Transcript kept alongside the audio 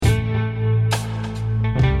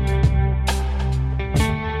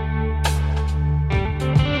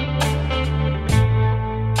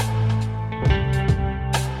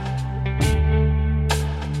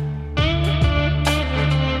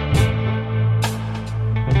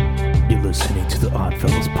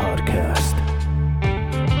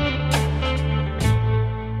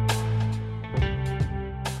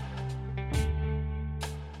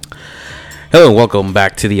Hello and welcome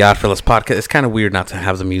back to the Oddfellas podcast. It's kind of weird not to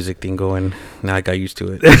have the music thing going. Now I got used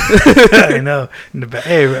to it. I know.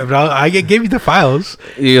 Hey, I gave you the files.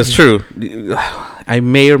 Yeah, it's true. I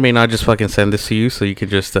may or may not just fucking send this to you so you can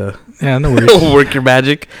just no worries. work your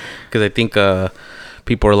magic. Because I think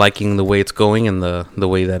people are liking the way it's going and the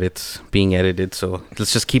way that it's being edited. So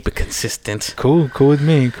let's just keep it consistent. Cool with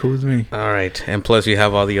me. All right. And plus you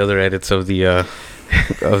have all the other edits of the...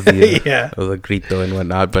 of the grito and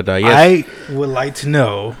whatnot, but yes. I would like to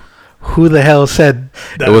know who the hell said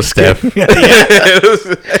that. It was Steph.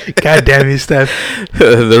 God damn you, Steph.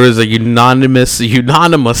 There was a unanimous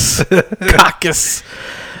caucus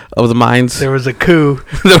of the minds. There was a coup.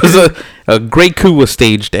 There was a great coup was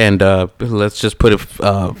staged, and let's just put it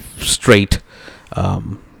straight.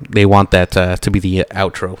 They want that to be the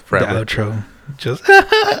outro forever. The outro. Just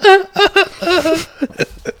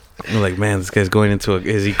I'm like, man, this guy's going into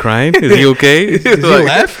is he crying? Is he okay? Is he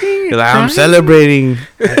laughing? Like, I'm celebrating.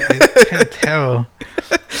 I can't tell.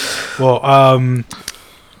 Well,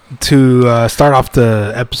 to start off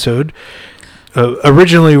the episode,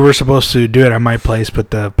 originally we were supposed to do it at my place,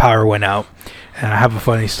 but the power went out. And I have a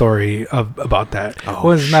funny story about that. Oh,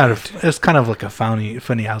 well, it's kind of like a funny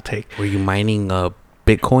outtake. Were you mining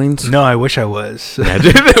Bitcoins? No, I wish I was.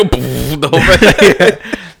 Imagine.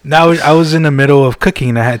 I was in the middle of cooking,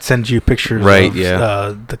 and I had sent you pictures right,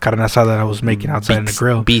 of the carne asada that I was making outside in the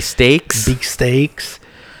grill. Beef steaks.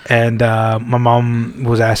 And my mom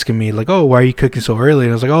was asking me, like, oh, why are you cooking so early?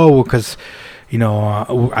 And I was like, oh, well, because,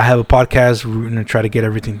 I have a podcast. We're going to try to get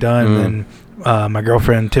everything done. And my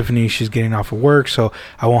girlfriend, Tiffany, she's getting off of work, so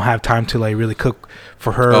I won't have time to, like, really cook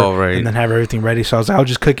for her and then have everything ready. So I was like, I'll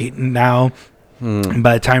just cook it now.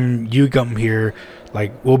 By the time you come here,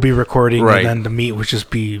 like, we'll be recording, and then the meat would just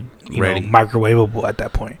be ready, microwavable at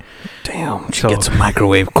that point. Damn, so get some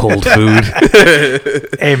microwave cold food.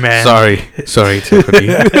 Hey, man. Sorry, Tiffany.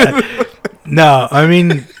 No, I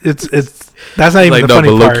mean it's that's not even like, the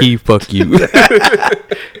funny part. Low key, fuck you.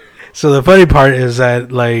 So the funny part is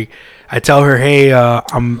that, like, I tell her, hey,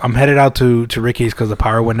 I'm headed out to Ricky's because the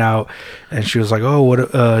power went out, and she was like, oh, what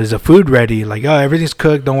is the food ready? Like, oh, everything's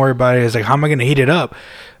cooked, don't worry about it. It's like, how am I gonna heat it up?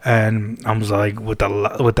 And I was like, with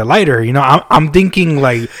the lighter, I'm thinking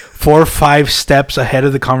like 4 or 5 steps ahead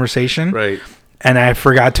of the conversation, right? And I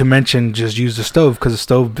forgot to mention just use the stove, because the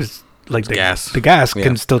stove is like the gas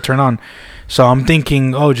can still turn on. So I'm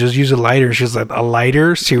thinking, oh, just use a lighter. She's like, a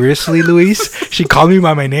lighter? Seriously, Luis? She called me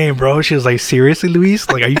by my name, bro. She was like, seriously, Luis?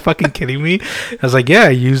 Like, are you fucking kidding me? I was like, yeah,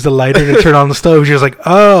 use the lighter to turn on the stove. She was like,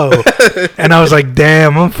 oh. And I was like,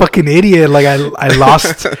 damn, I'm a fucking idiot. Like, I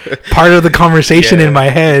lost part of the conversation in my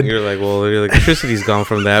head. You're like, well, the electricity's gone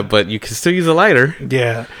from that, but you can still use a lighter.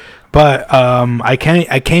 Yeah. But I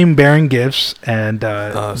came bearing gifts, and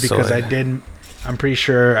because I'm pretty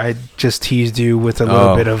sure I just teased you with a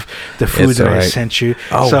little bit of the food that I sent you.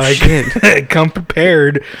 Oh, so shit. I come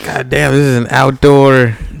prepared. God damn, this is an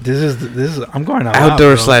outdoor. This is I'm going out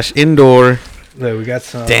outdoor / indoor. Look, we got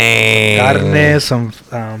some carne, some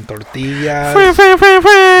tortillas. And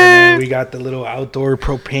then we got the little outdoor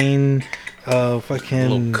propane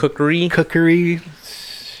fucking cookery.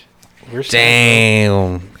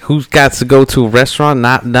 Damn. Who's got to go to a restaurant?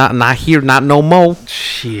 Not here, not no more.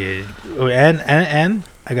 Shit. And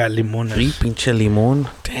I got limon. Pinche limon.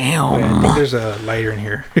 Damn. Wait, I think there's a lighter in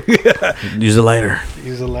here. Use a lighter.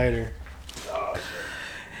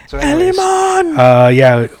 So anyways, limon.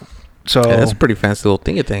 Yeah. So that's a pretty fancy little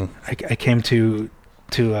thingy thing. I came to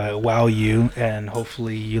wow you, and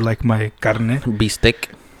hopefully you like my carne. Beef steak.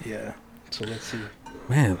 Yeah. So let's see.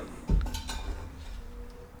 Man.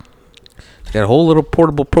 Got a whole little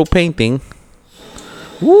portable propane thing.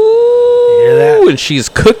 Woo! You hear that? And she's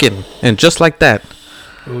cooking, and just like that.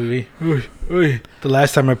 Ooh. The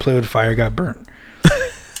last time I played with fire, got burnt.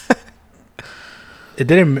 It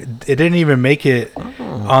didn't even make it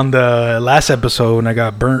on the last episode when I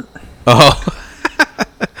got burnt. Oh.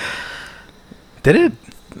 Did it?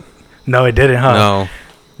 No, it didn't, huh? No.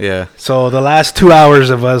 Yeah. So the last 2 hours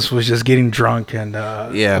of us was just getting drunk, and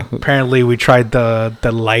apparently we tried the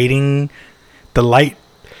light.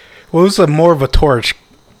 Well, it was more of a torch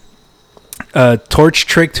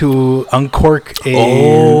trick to uncork a.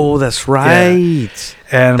 Oh, that's right. Yeah.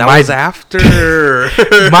 And that was after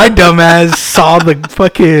my dumbass saw the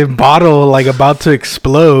fucking bottle like about to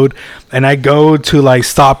explode, and I go to like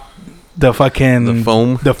stop the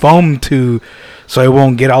foam so it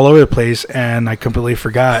won't get all over the place, and I completely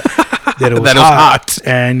forgot that it was hot.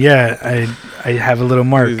 And I have a little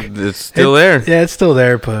mark. It's still there. Yeah, it's still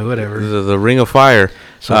there, but whatever. The ring of fire.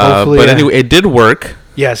 So hopefully, but anyway, it did work.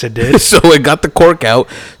 Yes, it did. So it got the cork out.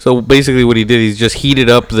 So basically what he did, he just heated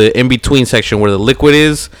up the in-between section where the liquid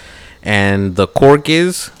is and the cork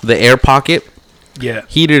is, the air pocket. Yeah.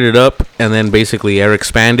 Heated it up, and then basically air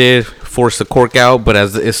expanded, forced the cork out. But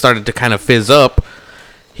as it started to kind of fizz up,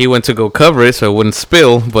 he went to go cover it so it wouldn't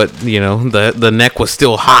spill. But, you know, the neck was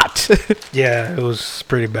still hot. Yeah, it was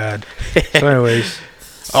pretty bad. So anyways.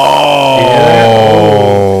 Oh.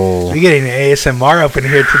 Yeah. We're getting ASMR up in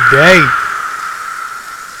here today.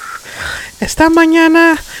 Esta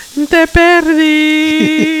mañana te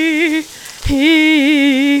perdí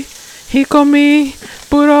y comí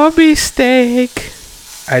puro bistec.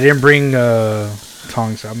 I didn't bring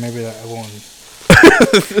tongs out. Maybe I won't.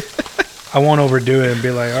 I won't overdo it and be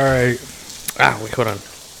like, all right. Wait, hold on.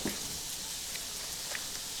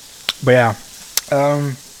 But yeah.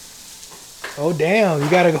 Oh damn! You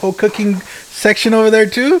got a whole cooking section over there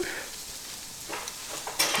too.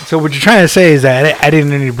 So what you're trying to say is that I didn't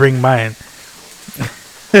need to bring mine.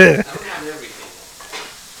 I don't have everything.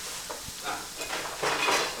 But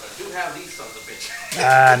I do have these sons of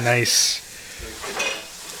bitches. Nice.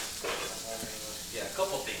 Yeah, a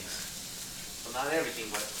couple things. But not everything,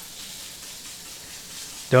 but...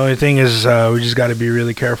 The only thing is we just got to be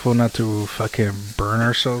really careful not to fucking burn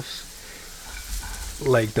ourselves.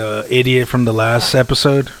 Like the idiot from the last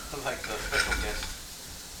episode. Like the special guest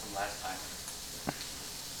from last time.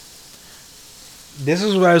 This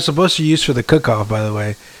is what I was supposed to use for the cook-off, by the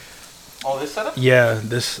way. Oh, this setup? Yeah,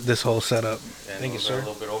 this whole setup. Yeah, Thank you, sir. A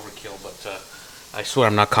little bit overkill, but I swear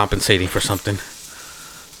I'm not compensating for something.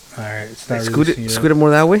 All right, it's not Scoot it more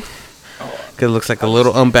that way. Cause it looks like a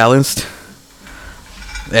little unbalanced.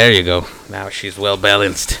 There you go. Now she's well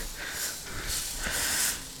balanced.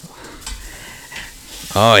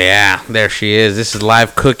 Oh yeah, there she is. This is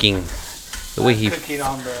live cooking. The way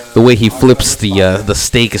he flips the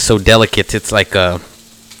steak is so delicate. It's like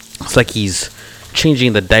he's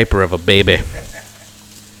changing the diaper of a baby.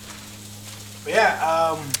 But yeah,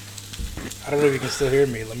 I don't know if you can still hear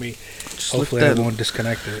me. Let me. Hopefully, I won't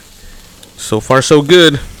disconnect it. So far, so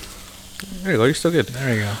good. There you go. You're still good.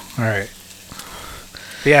 There you go. All right.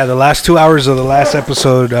 But yeah, the last 2 hours of the last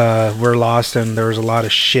episode were lost, and there was a lot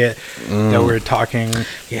of shit that we were talking.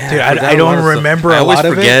 Yeah, dude, I don't remember a lot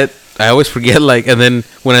of it. I always forget, like, and then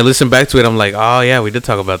when I listen back to it, I'm like, oh yeah, we did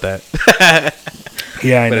talk about that.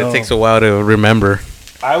 Yeah, I know. But it takes a while to remember.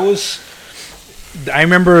 I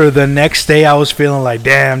remember the next day I was feeling like,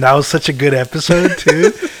 damn, that was such a good episode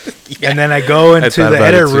too. Yeah. And then I go into the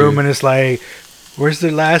edit room and it's like, where's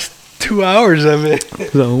the last 2 hours of it?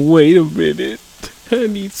 So wait a minute, I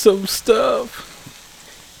need some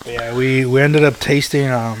stuff. Yeah, we ended up tasting.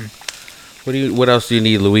 What else do you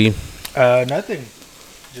need, Louie? Nothing.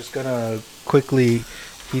 Just gonna quickly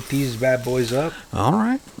heat these bad boys up. All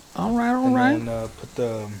right. And then put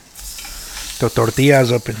the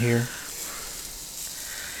tortillas up in here.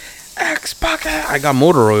 X-Pocket. I got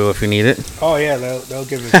motor oil if you need it. Oh yeah, they'll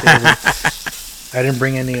give it flavor. I didn't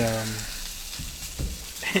bring any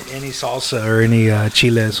salsa or any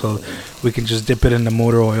chile, so we can just dip it in the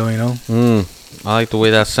motor oil, you know. I like the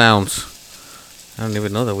way that sounds. I don't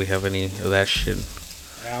even know that we have any of that shit.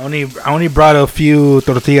 I only brought a few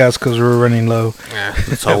tortillas because we were running low. Yeah,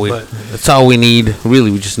 that's all that's all we need. Really,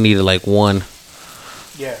 we just needed like one.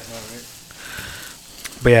 Yeah, no, right.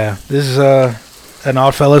 But yeah, this is an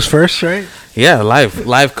Oddfellas first, right? Yeah,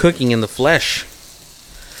 live cooking in the flesh.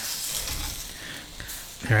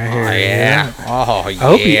 Right here. Oh yeah.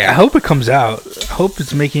 Oh yeah. I hope it comes out. I hope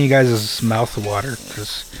it's making you guys' mouth water,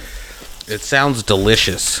 because it sounds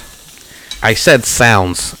delicious. I said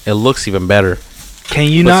sounds. It looks even better. Can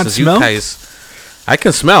you not smell? I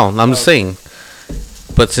can smell. I'm just saying.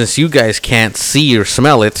 But since you guys can't see or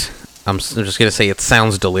smell it, I'm just gonna say it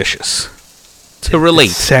sounds delicious. To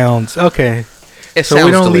relate. It sounds okay. So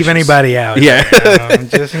we don't leave anybody out. Yeah.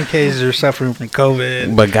 Just in case they're suffering from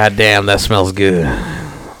COVID. But goddamn, that smells good.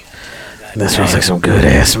 That smells like some good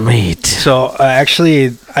ass meat. So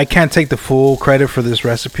actually, I can't take the full credit for this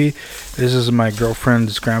recipe. This is my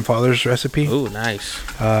girlfriend's grandfather's recipe. Ooh, nice.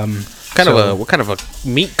 What kind of a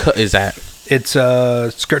meat cut is that? It's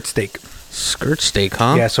a skirt steak. Skirt steak,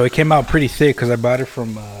 huh? Yeah, so it came out pretty thick because I bought it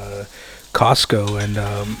from Costco, and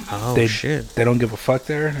they don't give a fuck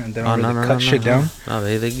there, and they don't really cut shit down. No,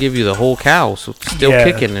 they give you the whole cow, so it's still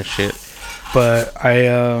kicking and shit. But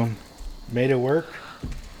I made it work,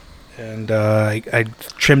 and I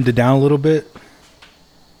trimmed it down a little bit.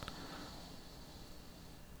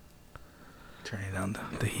 Turning down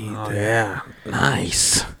the heat. Oh yeah,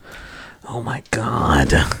 nice. Oh my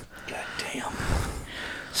god. Goddamn.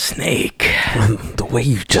 Snake. The way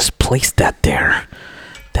you just placed that there.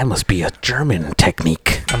 That must be a German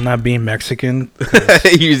technique. I'm not being Mexican.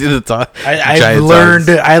 Using the top. I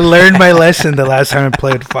learned my lesson the last time I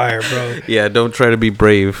played fire, bro. Yeah, don't try to be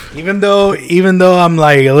brave. Even though I'm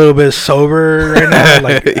like a little bit sober right now,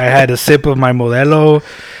 like I had a sip of my Modelo,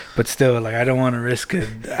 but still, like I don't want to risk it.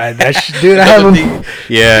 I have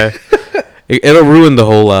Yeah, it'll ruin the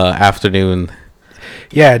whole afternoon.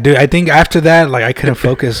 Yeah, dude. I think after that, like, I couldn't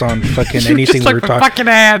focus on fucking anything we were talking. Fucking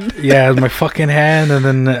hand. Yeah, it was my fucking hand, and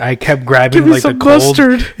then I kept grabbing like some the cold.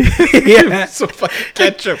 mustard. Yeah, some fucking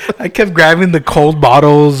ketchup. I kept grabbing the cold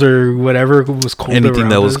bottles or whatever was cold. Anything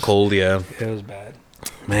that was us. cold, yeah. It was bad.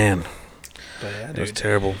 Man, but yeah, it was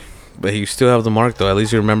terrible. But you still have the mark, though. At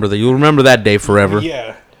least you remember that. You'll remember that day forever.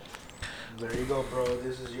 Yeah. There you go, bro.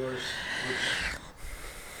 This is yours.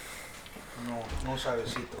 No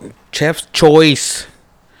suavecito. Chef's choice.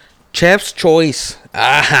 Chef's choice.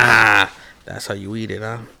 Ah, that's how you eat it,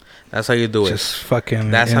 huh? That's how you do it. Just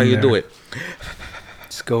fucking. That's how you do it.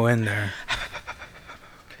 Just go in there.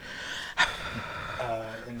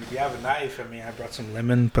 And if you have a knife, I mean, I brought some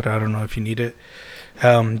lemon, but I don't know if you need it.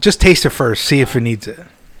 Just taste it first. See if it needs it.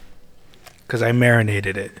 Because I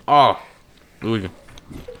marinated it. Oh, Louie.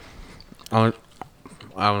 I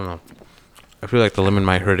don't know. I feel like the lemon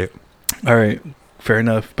might hurt it. All right, fair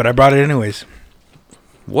enough. But I brought it anyways.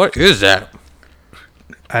 What is that?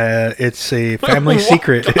 It's a family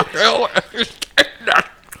secret.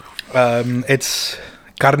 It's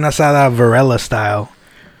carne asada Varela style.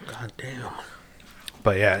 God damn.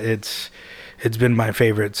 But yeah, it's been my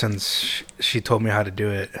favorite since she told me how to do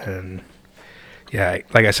it, and yeah,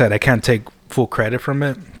 like I said, I can't take full credit from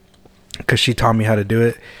it because she taught me how to do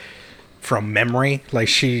it from memory. Like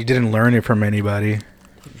she didn't learn it from anybody.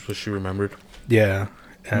 So she remembered. Yeah,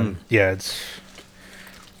 and yeah, it's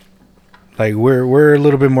like we're a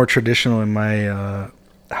little bit more traditional in my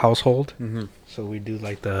household. Mm-hmm. So we do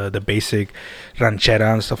like the basic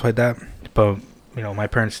ranchera and stuff like that. But you know, my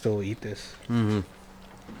parents still eat this. Mm-hmm.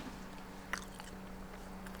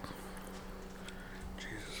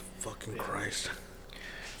 Jesus fucking Christ.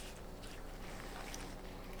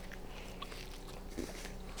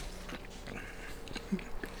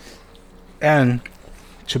 And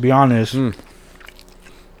to be honest, the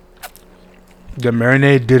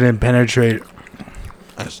marinade didn't penetrate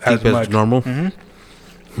as deep as normal.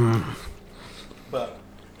 Mm-hmm. But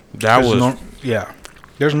that was yeah.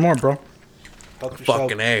 There's more, bro. Help yourself.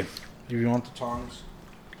 Fucking A. If you want the tongs,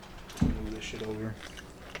 move this shit over.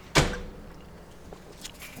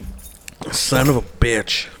 Son of a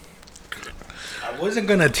bitch. I wasn't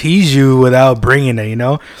gonna tease you without bringing it, you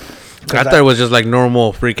know. I thought it was just like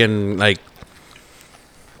normal freaking like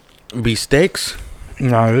beef steaks.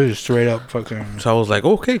 No, it was straight up fucking. So I was like,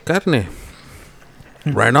 okay, carne.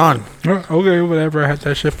 Right on. Okay, whatever. I had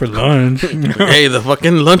that shit for lunch. Hey, the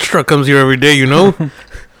fucking lunch truck comes here every day, you know?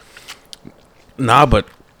 Nah, but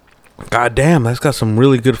goddamn, that's got some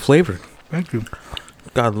really good flavor. Thank you.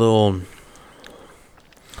 Got a little.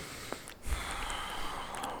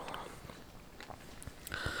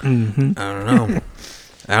 Mm-hmm. I don't know.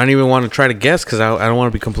 I don't even want to try to guess because I don't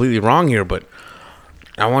want to be completely wrong here, but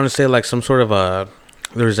I want to say like some sort of a.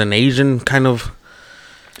 There's an Asian kind of.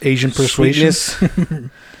 Asian persuasion.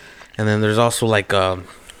 And then there's also like you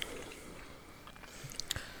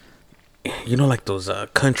know, like those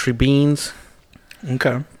country beans.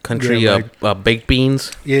 Okay. Country yeah, like, baked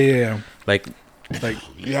beans. Yeah. Like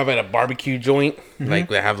you have at a barbecue joint. Mm-hmm. Like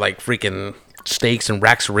they have like freaking steaks and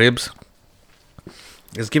racks of ribs.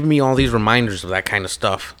 It's giving me all these reminders of that kind of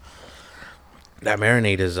stuff. That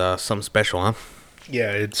marinade is something special, huh?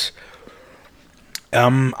 Yeah, it's.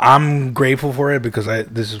 I'm grateful for it because I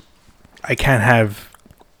can't have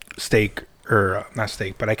steak or not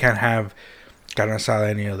steak, but I can't have carne asada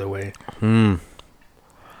any other way.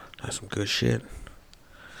 That's some good shit.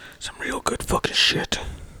 Some real good fucking shit.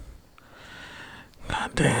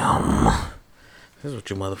 God damn. This is what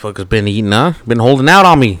you motherfuckers been eating, huh? Been holding out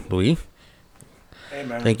on me, Louie. Hey,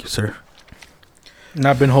 man. Thank you, sir.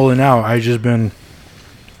 Not been holding out. I just been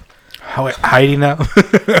hiding out.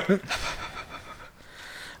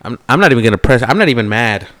 I'm not even gonna press. I'm not even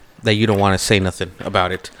mad that you don't want to say nothing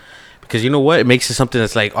about it, because you know what? It makes it something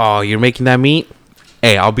that's like, oh, you're making that meat.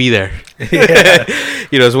 Hey, I'll be there. Yeah.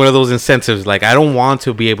 You know, it's one of those incentives. Like, I don't want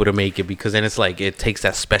to be able to make it because then it's like it takes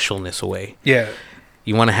that specialness away. Yeah.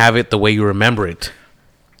 You want to have it the way you remember it.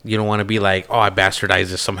 You don't want to be like, oh, I bastardized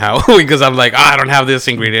this somehow because I'm like, I don't have this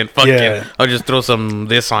ingredient. Fuck it. I'll just throw some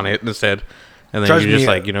this on it instead. And then Trust you're just me,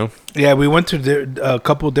 like, you know. Yeah, we went through a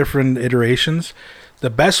couple different iterations. The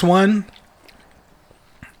best one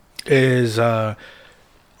is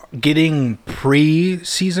getting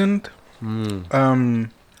pre-seasoned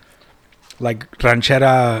like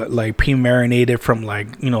ranchera, like pre-marinated from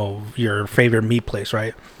like, you know, your favorite meat place,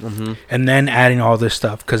 right? Mm-hmm. And then adding all this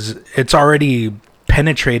stuff because it's already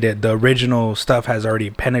penetrated. The original stuff has already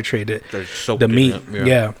penetrated the meat.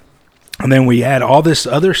 Yeah. And then we add all this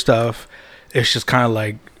other stuff. It's just kind of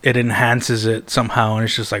like it enhances it somehow, and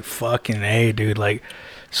it's just like fucking A, dude. Like,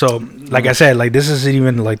 so like I said, like this isn't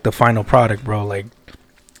even like the final product, bro. Like,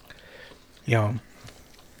 you know,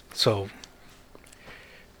 so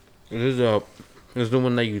it is the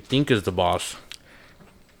one that you think is the boss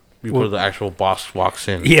before the actual boss walks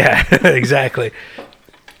in. Yeah, exactly.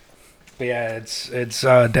 But yeah, it's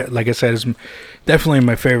like I said, it's definitely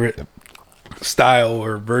my favorite style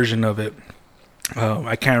or version of it.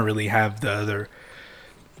 I can't really have the other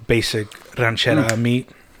basic ranchera meat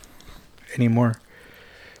anymore.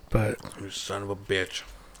 But you son of a bitch.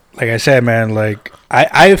 Like I said, man, like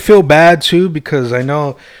I feel bad too because I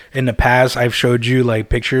know in the past I've showed you like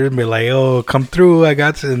pictures and be like, oh, come through, I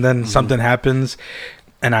got to, and then something happens,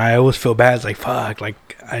 and I always feel bad. It's like fuck,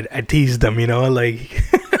 like I teased him, you know, like,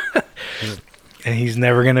 and he's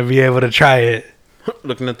never gonna be able to try it.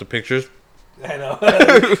 Looking at the pictures. I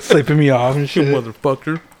know. Sleeping me off and shit. You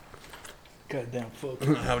motherfucker. Goddamn fuck.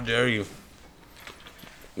 How dare you.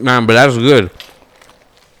 Man, but that's good.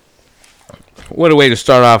 What a way to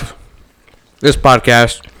start off this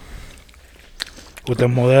podcast. With the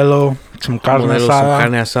modelo, some carne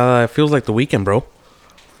asada. It feels like the weekend, bro.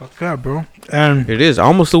 Fuck yeah, bro. And it is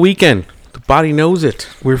almost the weekend. The body knows it.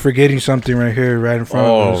 We're forgetting something right here, right in front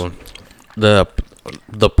of us.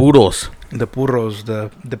 The puros. The puros,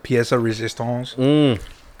 the pièce de résistance.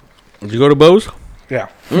 Did you go to Bo's? Yeah.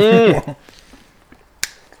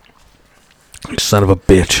 Son of a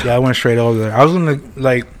bitch. Yeah, I went straight over there.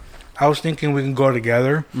 I was thinking we can go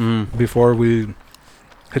together before we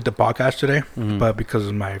hit the podcast today, but because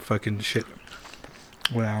of my fucking shit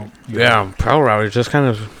went out. Yeah, power outage. Just kind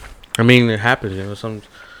of, I mean, it happens, you know.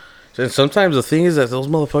 Sometimes the thing is that those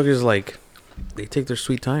motherfuckers, like, they take their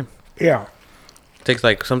sweet time. Yeah. It takes,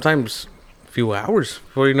 like, sometimes a few hours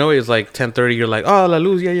before you know it. It's like 10:30. You're like, oh, la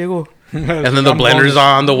luz ya llegó. And then the blender's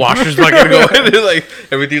on, the washer's not gonna go in. Like,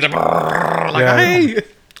 everything's like, hey.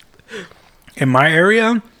 In my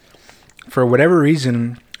area, for whatever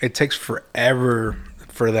reason, it takes forever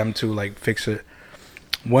for them to like fix it.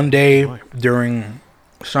 One day during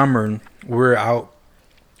summer, we're out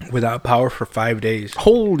without power for 5 days.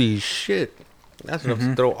 Holy shit! That's enough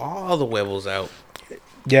to throw all the huevos out.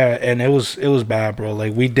 Yeah, and it was bad, bro.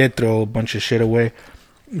 Like we did throw a bunch of shit away,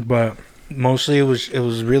 but mostly it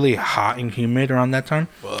was really hot and humid around that time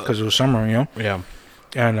because it was summer, you know. Yeah.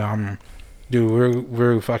 And dude,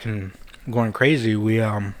 we're fucking going crazy. We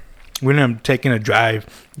ended up taking a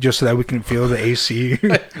drive just so that we can feel the AC.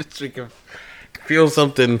 Just we can feel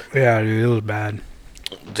something. Yeah, dude, it was bad.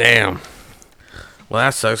 Damn. Well,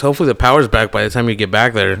 that sucks. Hopefully the power's back by the time you get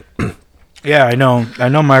back there. Yeah, I know.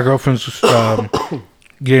 My girlfriend's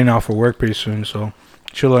getting off of work pretty soon, so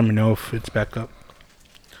she'll let me know if it's back up.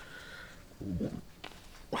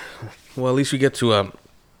 Well, at least we get to oh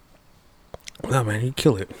man, you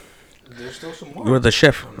kill it. There's still some more. You're the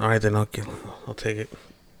chef. All right, then I'll take it.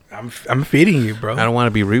 I'm feeding you, bro. I don't want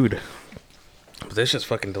to be rude, but this is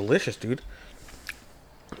fucking delicious, dude.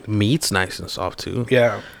 The meat's nice and soft too.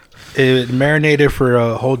 Yeah, it marinated for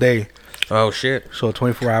a whole day. Oh shit! So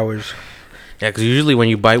 24 hours. Yeah, because usually when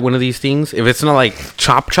you bite one of these things, if it's not like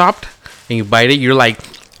chopped and you bite it, you're like.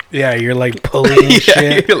 Yeah, you're like pulling and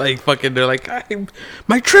shit. You're like fucking. They're like,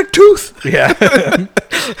 my trick tooth. Yeah.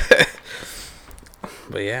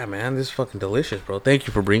 But yeah, man, this is fucking delicious, bro. Thank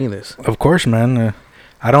you for bringing this. Of course, man.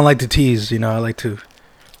 I don't like to tease. You know, I like to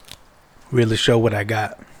really show what I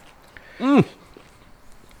got.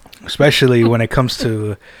 Especially when it comes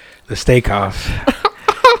to the steakhouse.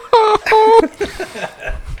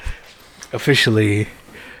 Officially,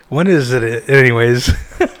 when is it? Anyways.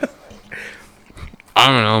 I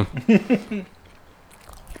don't know.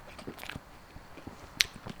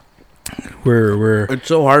 we're It's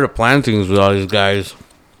so hard to plan things with all these guys.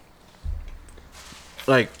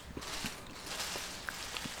 Like,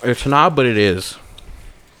 it's not, but it is.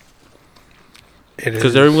 It is.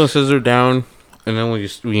 Because everyone says they're down, and then when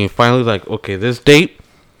you finally like, okay, this date,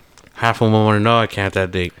 half of them want to know I can't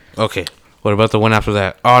that date. Okay, what about the one after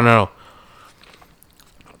that? Oh no.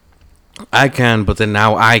 I can, but then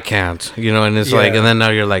now I can't, you know, and it's like, and then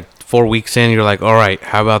now you're like 4 weeks in, you're like, all right,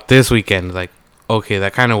 how about this weekend? Like, okay,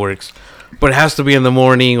 that kind of works, but it has to be in the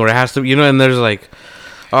morning, or it has to, you know, and there's like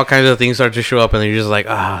all kinds of things start to show up, and then you're just like,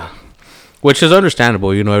 which is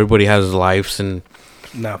understandable, you know, everybody has lives, and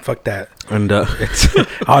no, fuck that. And it's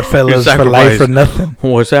Oddfellas for life or nothing.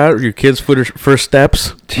 What's that? Your kids' first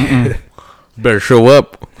steps? Better show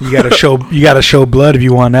up. You gotta show blood if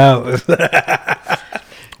you want out.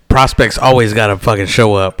 Prospects always gotta fucking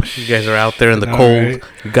show up. You guys are out there in the cold. Right.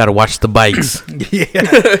 You gotta watch the bikes.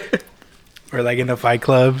 Yeah. Or like in a fight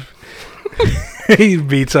club. He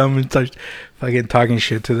beats them and starts fucking talking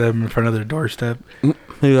shit to them in front of their doorstep.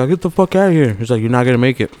 He's like, get the fuck out of here. He's like, you're not gonna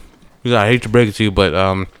make it. He's like, I hate to break it to you, but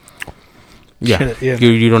yeah,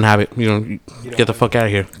 you don't have it. You get the fuck out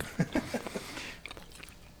of here.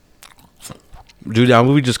 Dude, that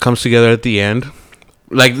movie just comes together at the end.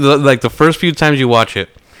 Like the first few times you watch it.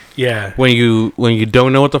 Yeah. When you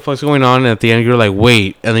don't know what the fuck's going on, and at the end you're like,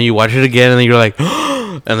 wait, and then you watch it again, and then you're like,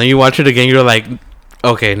 and then you watch it again, you're like,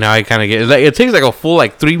 okay, now I kind of get it. Like, it takes like a full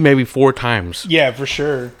 3, maybe 4 times. Yeah, for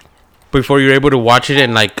sure. Before you're able to watch it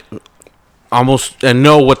and almost and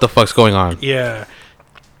know what the fuck's going on. Yeah.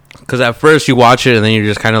 Because at first you watch it and then you're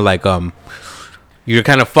just kind of like you're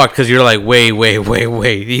kind of fucked because you're like, wait,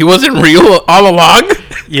 he wasn't real all along.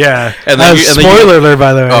 Yeah. And then spoiler alert,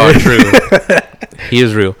 by the way. Oh, true. He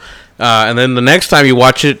is real. And then the next time you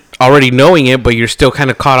watch it, already knowing it, but you're still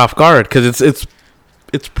kind of caught off guard because it's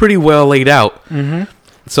pretty well laid out. Mm-hmm.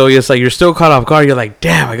 So it's like you're still caught off guard. You're like,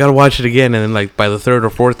 damn, I gotta watch it again. And then by the 3rd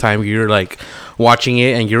or 4th time, you're like watching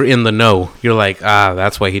it and you're in the know. You're like,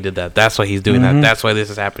 that's why he did that. That's why he's doing that. That's why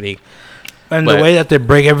this is happening. And the way that they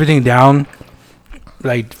break everything down,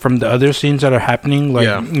 like from the other scenes that are happening,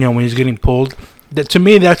 when he's getting pulled, that to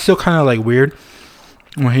me that's still kind of weird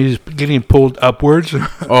when he's getting pulled upwards.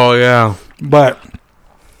 Oh yeah. But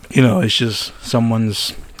it's just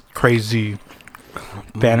someone's crazy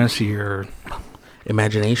fantasy or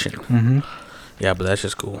imagination. Mm-hmm. Yeah, but that's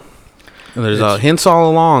just cool. And there's hints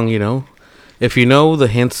all along, If you know, the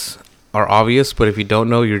hints are obvious, but if you don't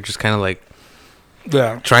know, you're just kind of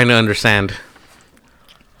trying to understand.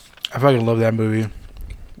 I fucking love that movie.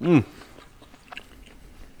 Mm-hmm.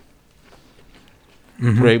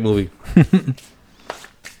 Great movie.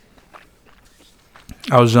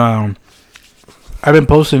 I've been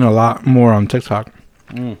posting a lot more on TikTok.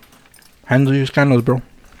 Handle your scandals, bro.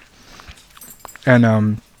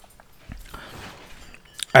 And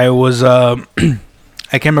I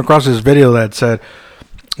came across this video that said,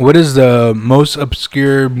 what is the most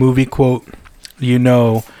obscure movie quote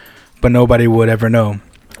but nobody would ever know?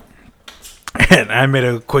 And I made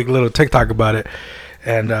a quick little TikTok about it.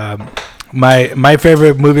 And my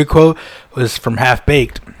favorite movie quote was from Half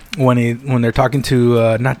Baked when they're talking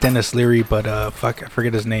to not Dennis Leary, but I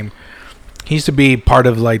forget his name. He used to be part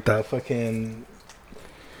of the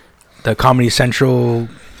Comedy Central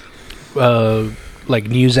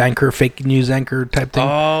news anchor, fake news anchor type thing.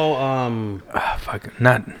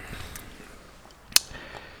 Not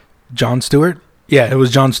Jon Stewart. Yeah, it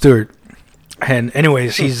was Jon Stewart. And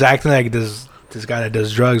anyways, he's acting like this guy that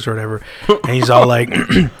does drugs or whatever, and he's all like,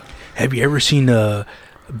 "Have you ever seen the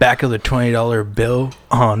back of the $20 bill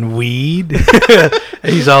on weed?" And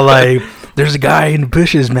he's all like, "There's a guy in the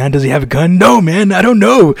bushes, man. Does he have a gun?" "No, man, I don't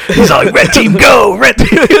know." He's all like, "Red team, go, red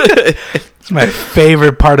team." It's my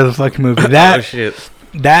favorite part of the fucking movie. Oh shit.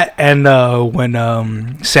 That and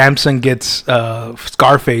when Samson gets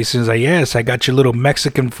Scarface and he's like, "Yes, I got your little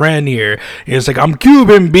Mexican friend here." He's like, "I'm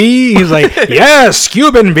Cuban, B." He's like, "Yes,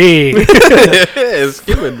 Cuban, B." Yes,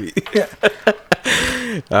 Cuban, B.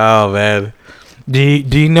 Oh man. Do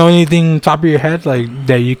you know anything top of your head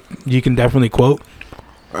that you can definitely quote?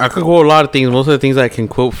 I could quote a lot of things. Most of the things I can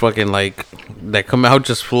quote that come out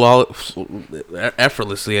just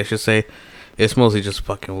effortlessly, I should say. It's mostly just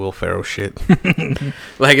fucking Will Ferrell shit.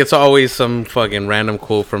 It's always some fucking random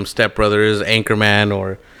quote from Step Brothers, Anchorman,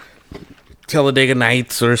 or Talladega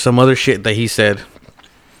Nights, or some other shit that he said.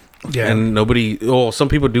 Yeah. And some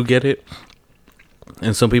people do get it.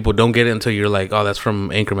 And some people don't get it until you're like, oh, that's from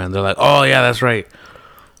Anchorman. They're like, oh, yeah, that's right.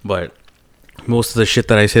 But most of the shit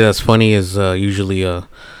that I say that's funny is usually a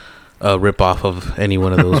ripoff of any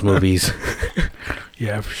one of those movies.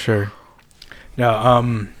 Yeah, for sure.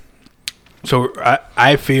 Now, so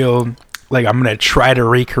I feel like I'm going to try to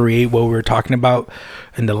recreate what we were talking about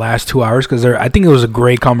in the last 2 hours because I think it was a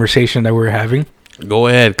great conversation that we were having. Go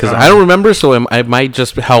ahead, because I don't remember, so I might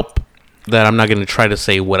just help that I'm not going to try to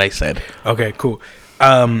say what I said. Okay, cool.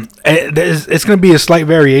 It's going to be a slight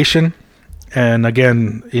variation. And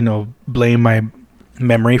again, blame my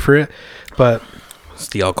memory for it. But it's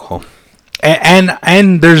the alcohol.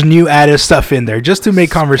 And there's new added stuff in there just to make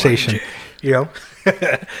conversation.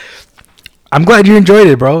 I'm glad you enjoyed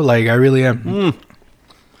it, bro. I really am.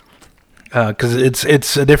 Because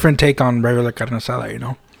it's a different take on regular carne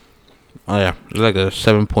asada, Oh, yeah. It's like a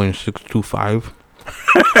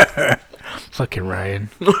 7.625. Fucking Ryan.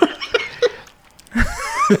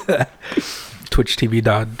 Twitch TV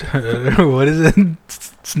dot. What is it?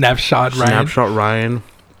 Snapshot Ryan. Snapshot Ryan.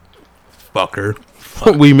 Fucker.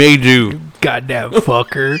 We made you. Goddamn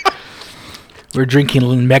fucker. We're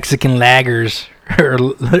drinking Mexican lagers.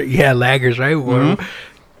 Yeah, lagers, right? Mm-hmm.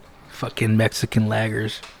 Fucking Mexican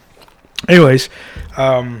lagers. Anyways,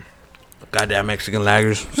 goddamn Mexican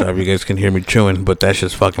lagers. Sorry if you guys can hear me chewing, but that's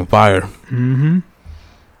just fucking fire. Mm-hmm.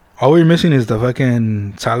 All we're missing is the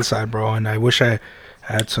fucking salsa, bro, and I wish I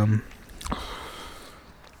had some.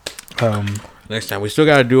 Next time we still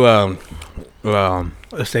gotta do a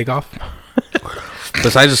steak off.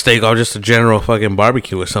 Besides a steak off, just a general fucking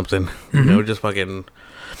barbecue or something. Mm-hmm. You know, just fucking.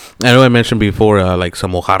 I know I mentioned before, like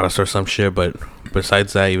some mojarras or some shit, but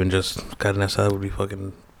besides that, even just carne asada would be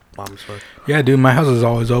fucking bomb as fuck. Yeah, dude, my house is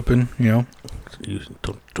always open. You know.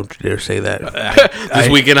 Don't you dare say that. This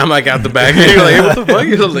weekend I'm like out the back. And you're like, hey, what the fuck?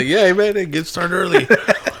 I was like, yeah, man, get started early.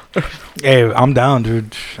 Hey, I'm down,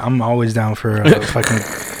 dude. I'm always down for a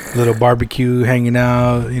fucking little barbecue, hanging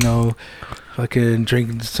out, you know, fucking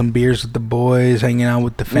drinking some beers with the boys, hanging out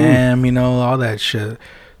with the fam, you know, all that shit.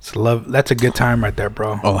 That's a good time right there,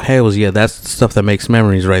 bro. Oh, hells yeah. That's the stuff that makes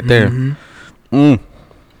memories right there. Mm-hmm.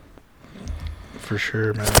 For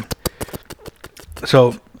sure, man.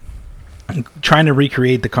 So, trying to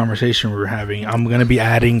recreate the conversation we were having, I'm going to be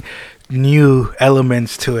adding new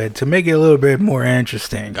elements to it to make it a little bit more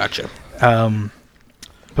interesting. Gotcha.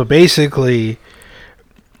 But basically,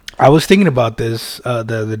 I was thinking about this the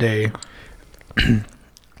other day.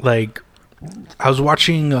 Like, I was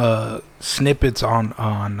watching snippets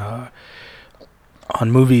on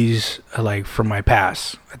movies like from my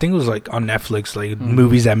past. I think it was like on Netflix, like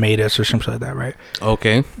movies that made us or something like that, right?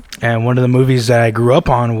 Okay. And one of the movies that I grew up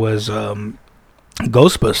on was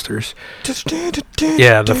Ghostbusters.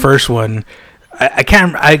 Yeah, the first one. I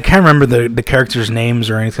can't remember the characters' names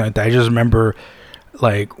or anything like that. I just remember,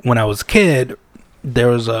 like, when I was a kid, there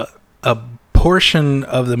was a portion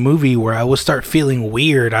of the movie where I would start feeling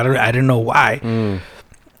weird. I didn't know why.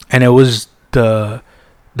 And it was the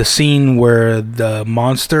scene where the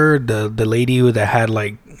monster, the lady that had,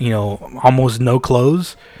 like, you know, almost no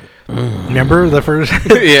clothes. Remember the first?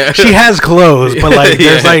 Yeah. She has clothes, but like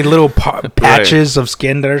there's like little patches of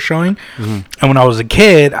skin that are showing. And when I was a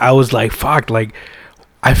kid, I was like, fuck, like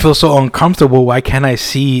I feel so uncomfortable. Why can't I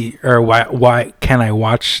see, or why can't I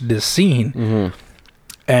watch this scene?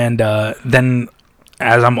 And then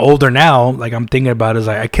as I'm older now, like I'm thinking about it, is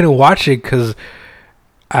like I couldn't watch it because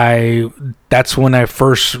that's when I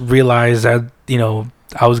first realized that, you know,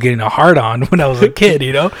 I was getting a hard on when I was a kid,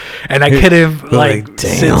 you know, and I couldn't like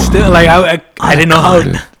sit still. Like I didn't know how.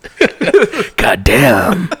 God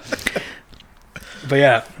damn. But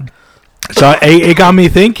yeah, so it got me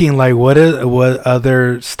thinking, like, what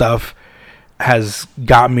other stuff has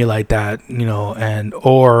got me like that, you know,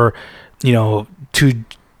 or you know, to,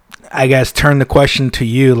 I guess, turn the question to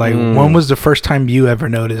you, like, when was the first time you ever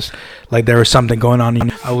noticed like there was something going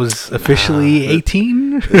on? I was officially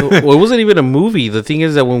 18. Well, it wasn't even a movie. The thing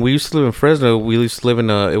is that when we used to live in Fresno, we used to live in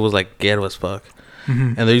it was like ghetto as fuck.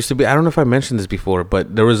 And there used to be, I don't know if I mentioned this before,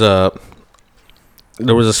 but there was a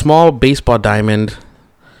small baseball diamond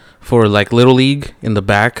for like Little League in the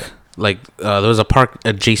back. Like there was a park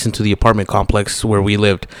adjacent to the apartment complex where we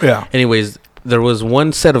lived. Yeah. Anyways, there was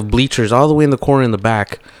one set of bleachers all the way in the corner in the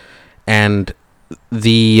back, and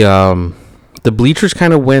the bleachers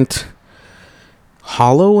kind of went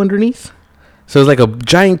hollow underneath. So it was like a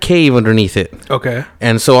giant cave underneath it. Okay.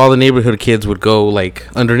 And so all the neighborhood kids would go like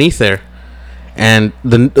underneath there, and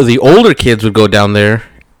the older kids would go down there.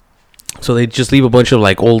 So they'd just leave a bunch of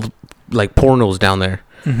like old like pornos down there.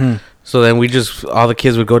 So then all the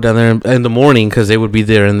kids would go down there in the morning because they would be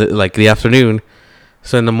there in the afternoon.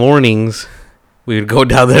 So in the mornings, we would go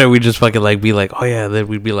down there and we'd just fucking like be like, oh yeah, then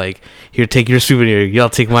we'd be like, here, take your souvenir, y'all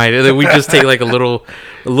take mine. And then we'd just take like a little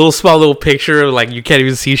small little picture of like, you can't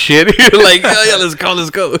even see shit. You're like, oh yeah, let's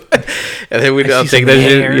go. And then I'll take that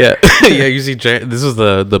shit. Yeah. Yeah, you see, this was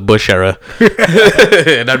the Bush era.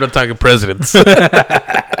 And I'm not talking presidents. And,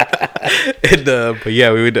 but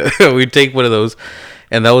yeah, we'd take one of those.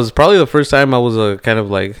 And that was probably the first time I was kind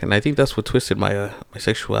of like, and I think that's what twisted my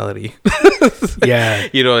sexuality. Yeah.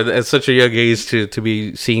 You know, at such a young age to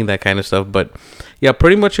be seeing that kind of stuff. But yeah,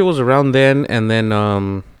 pretty much it was around then. And then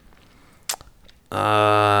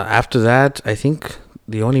after that, I think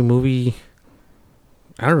the only movie,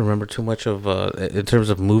 I don't remember too much of in terms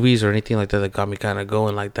of movies or anything like that got me kind of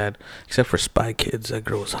going like that, except for Spy Kids. That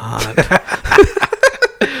girl was hot.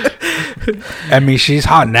 I mean, she's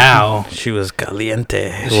hot now. She was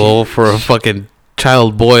caliente. Well, for a fucking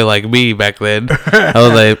child boy like me back then, I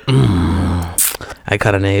was like, I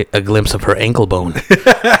caught a glimpse of her ankle bone.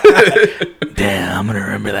 Damn, I'm gonna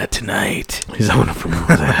remember that tonight. I'm gonna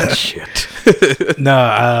remember that shit.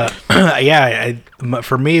 No,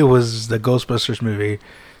 for me it was the Ghostbusters movie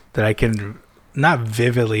that I can not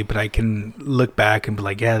vividly, but I can look back and be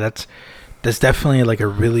like, yeah, that's definitely like a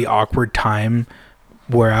really awkward time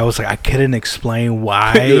where I was like, I couldn't explain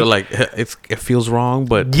why. You're like, it feels wrong,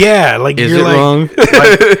 but yeah, like is you're it like, wrong?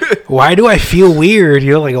 Like, why do I feel weird?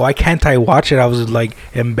 You're like, why can't I watch it? I was like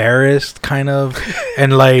embarrassed, kind of,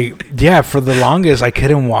 and like, yeah, for the longest, I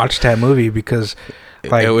couldn't watch that movie because,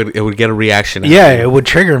 like, it would get a reaction. Yeah, it would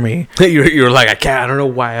trigger me. You're like, I don't know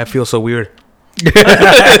why I feel so weird.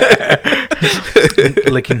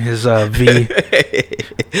 Licking his V.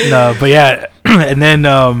 No, but yeah, and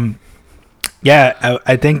then yeah,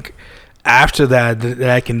 I think after that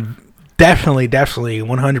I can definitely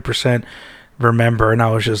 100% remember, and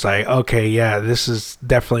I was just like, okay, yeah, this is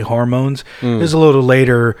definitely hormones. It was a little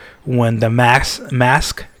later when the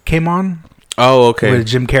mask came on. Oh, okay. With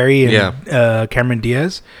Jim Carrey and Cameron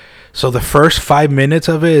Diaz. So the first 5 minutes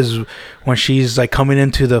of it is when she's like coming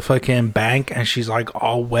into the fucking bank and she's like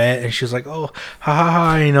all wet and she's like, oh, ha ha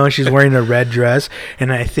ha, you know, she's wearing a red dress.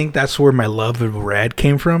 And I think that's where my love of red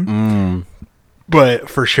came from. But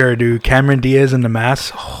for sure, dude, Cameron Diaz in the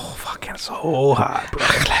mask, oh, fucking so hot, bro.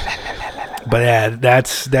 But yeah,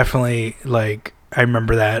 that's definitely like, I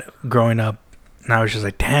remember that growing up and I was just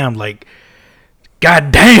like, damn, like,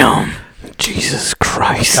 god damn. Jesus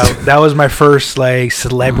Christ. That was my first like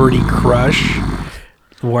celebrity crush.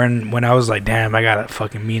 When I was like, damn, I got a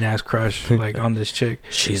fucking mean ass crush like on this chick.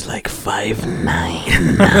 She's like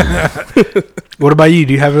 5'9". What about you?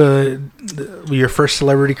 Do you have your first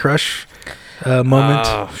celebrity crush moment?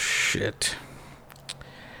 Oh shit,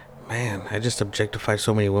 man! I just objectified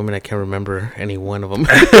so many women. I can't remember any one of them.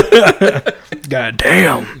 God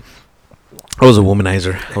damn. I was a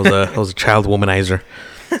womanizer. I was a child womanizer.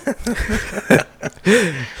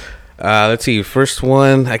 Let's see. First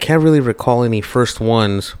one, I can't really recall any first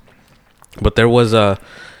ones, but there was I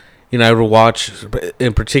would watch.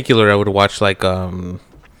 In particular, I would watch like I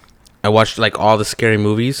watched like all the scary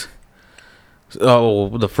movies.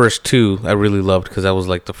 Oh, the first two I really loved because that was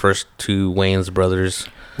like the first two Wayans brothers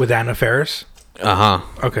with Anna Faris.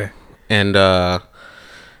 Okay. And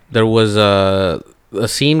there was a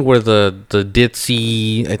scene where the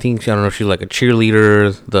ditzy, I don't know if she's like a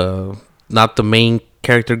cheerleader, not the main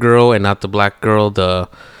character girl and not the black girl, the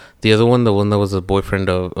other one, the one that was the boyfriend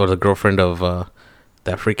of, or the girlfriend of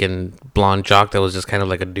that freaking blonde jock that was just kind of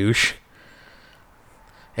like a douche.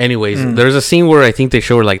 Anyways, there's a scene where I think they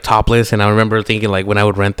show her like topless, and I remember thinking like when I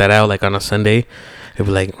would rent that out like on a Sunday, it'd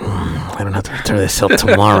be like, I don't have to return this till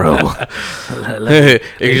tomorrow.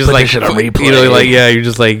 You're just like, you know, like, yeah, you're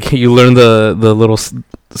just like, you learn the little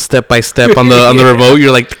step by step on the remote.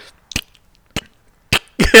 You're like,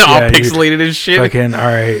 all pixelated and shit. Fucking, all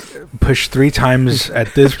right, push 3 times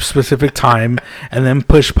at this specific time, and then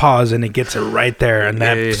push pause, and it gets it right there in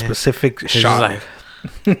that specific shot.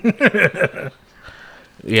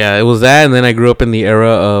 Yeah, it was that, and then I grew up in the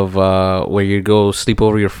era of where you'd go sleep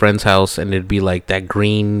over your friend's house, and it'd be like that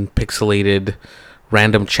green pixelated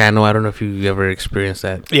random channel. I don't know if you ever experienced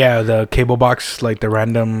that. Yeah, the cable box, like the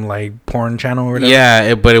random like porn channel or whatever.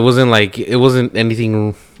 Yeah, but it wasn't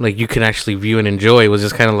anything like you can actually view and enjoy. It was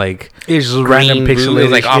just kind of like it's just random pixelated, it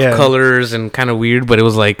was like off colors and kind of weird, but it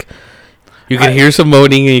was like you could hear some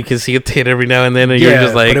moaning and you can see a tit every now and then, and you're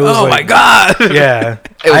just like, oh my god, yeah,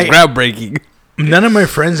 it was groundbreaking. None of my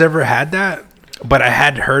friends ever had that, but I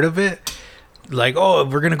had heard of it. Like, oh,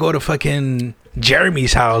 we're gonna go to fucking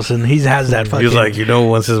Jeremy's house, and he has that fucking. He's like,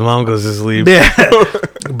 once his mom goes to sleep. Yeah,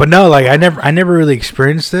 but no, like I never really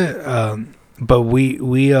experienced it. But we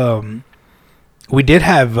did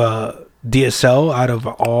have DSL out of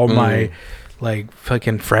all my like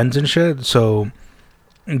fucking friends and shit. So,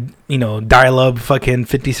 you know, dial up fucking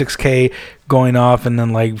 56K going off, and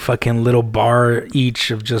then like fucking little bar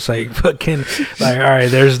each of just like fucking like, all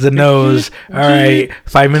right, there's the nose, all right,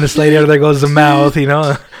 5 minutes later there goes the mouth, you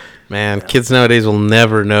know. Man, kids nowadays will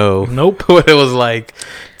never know what it was like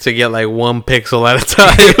to get like 1 pixel at a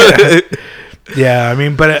time. Yeah, I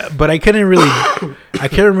mean, but I couldn't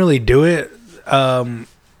really do it,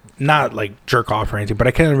 not like jerk off or anything, but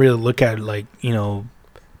I couldn't really look at like, you know,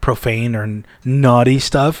 profane or naughty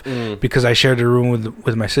stuff because I shared a room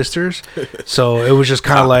with my sisters, so it was just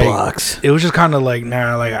kind of like blocks. It was just kind of like,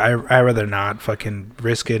 nah, like I rather not fucking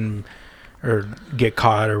risk it or get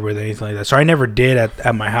caught or with anything like that. So I never did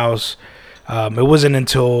at my house. It wasn't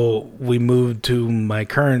until we moved to my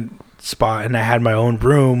current spot and I had my own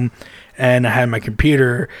room and I had my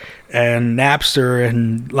computer, and Napster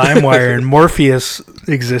and LimeWire and Morpheus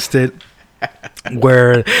existed.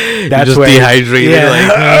 Where that's just where dehydrated,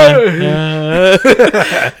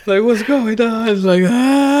 yeah. Like what's going on? It's like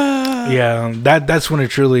yeah, that's when it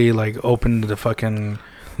truly like opened the fucking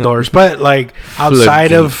doors. But like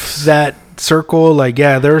outside of that circle, like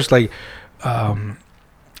yeah, there's like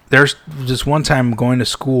there's just one time going to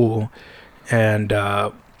school, and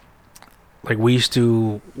like we used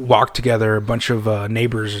to walk together, a bunch of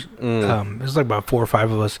neighbors. It was like about 4 or 5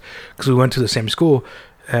 of us because we went to the same school.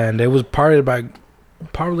 And it was probably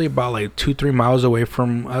about like 2-3 miles away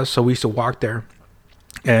from us, so we used to walk there.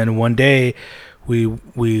 And one day, we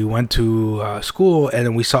went to school, and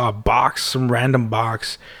then we saw a box, some random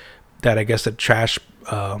box, that I guess the trash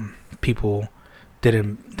people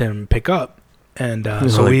didn't pick up. And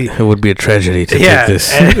so it would be a tragedy to take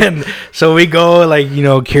this. And so we go, like, you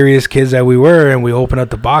know, curious kids that we were, and we open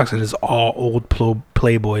up the box, and it's all old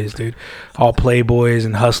Playboys, dude. All Playboys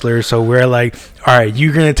and Hustlers. So we're like, all right,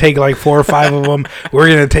 you're gonna take like 4 or 5 of them. We're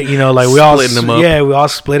gonna take, you know, like we all them up. Yeah, we all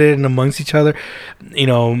split it in amongst each other, you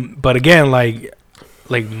know. But again, like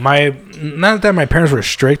my, not that my parents were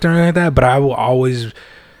strict or anything like that, but I will always,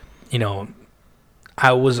 you know,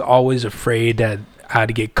 I was always afraid that I had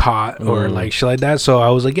to get caught or like shit like that. So I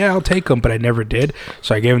was like, yeah, I'll take them, but I never did.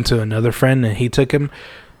 So I gave them to another friend, and he took him.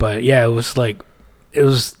 But yeah, it was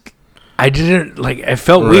I didn't like. It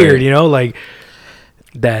felt weird, you know, like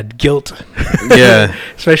that guilt. Yeah,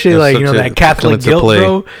 especially like, you know, that Catholic guilt,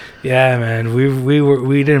 bro. Yeah, man.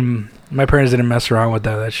 We didn't. My parents didn't mess around with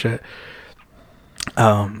that shit.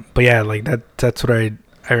 But yeah, like that's what I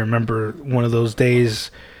remember. One of those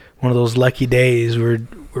days, one of those lucky days.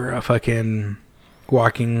 We're fucking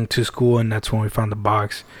walking to school, and that's when we found the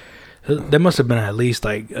box. There must have been at least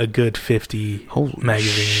like a good 50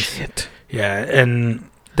 magazines. Shit. Yeah, and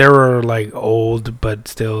they were like old, but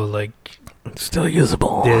still like still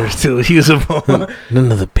usable. They're still usable.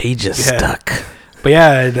 None of the pages stuck. But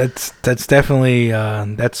yeah, that's definitely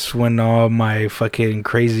that's when all my fucking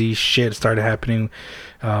crazy shit started happening,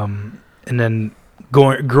 and then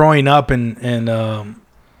growing up and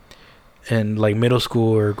like middle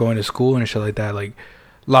school or going to school and shit like that, like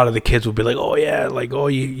a lot of the kids would be like, oh yeah, like, oh,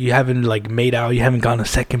 you haven't like made out, you haven't gone to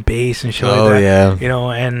second base and shit like that. Oh yeah, you know.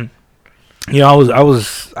 And you know,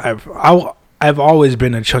 I've always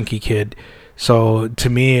been a chunky kid, so to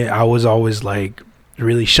me, I was always like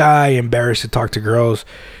really shy, embarrassed to talk to girls.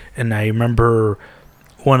 And I remember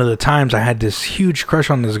one of the times I had this huge crush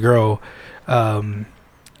on this girl, and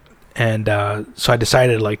so I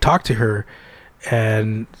decided to like talk to her.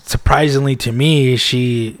 And surprisingly to me,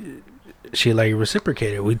 she like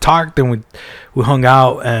reciprocated. We talked and we hung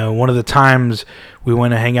out, and one of the times we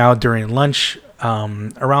went to hang out during lunch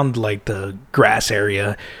around like the grass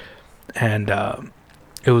area, and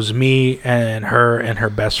it was me and her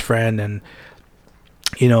best friend. And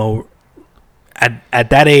you know, at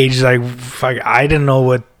that age, like, fuck, I didn't know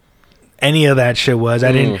what any of that shit was.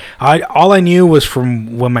 All I knew was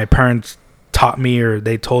from when my parents taught me, or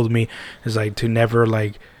they told me, is like to never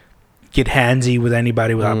like get handsy with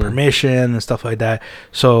anybody without permission and stuff like that.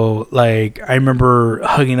 So like I remember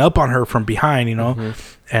hugging up on her from behind, you know,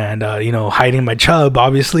 and you know, hiding my chub,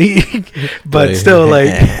 obviously, but still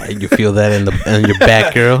like you feel that in your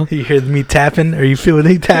back, girl. You hear me tapping, or you feel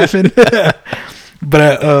me tapping?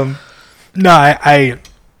 But no, I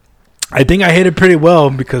think I hit it pretty well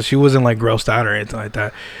because she wasn't like grossed out or anything like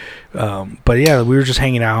that. But yeah, we were just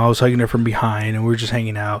hanging out. I was hugging her from behind, and we were just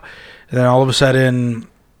hanging out. And then all of a sudden,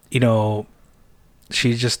 you know,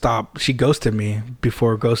 she just stopped. She ghosted me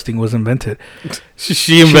before ghosting was invented.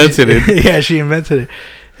 She invented it. Yeah, she invented it.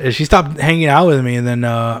 And she stopped hanging out with me, and then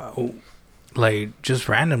like just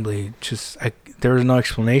randomly, there was no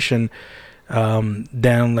explanation.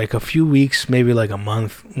 Then like a few weeks, maybe like a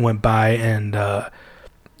month went by, and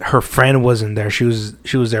her friend wasn't there. She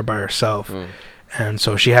was there by herself. And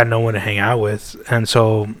so she had no one to hang out with. And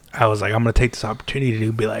so I was like, I'm going to take this opportunity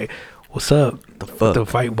to be like, what's up? The fuck? The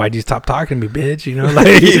fight? Why'd you stop talking to me, bitch? You know,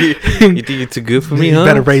 like, you think you're too good for me, huh? You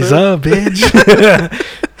better raise up, bitch.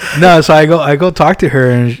 No, so I go talk to her,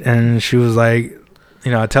 and she was like,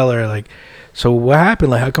 you know, I tell her, like, so what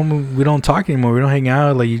happened? Like, how come we don't talk anymore? We don't hang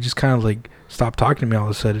out? Like, you just kind of like stopped talking to me all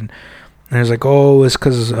of a sudden. And I was like, oh, it's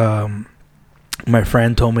because my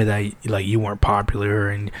friend told me that like you weren't popular,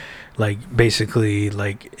 and like basically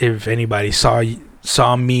like if anybody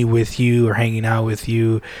saw me with you or hanging out with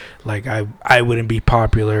you, like I wouldn't be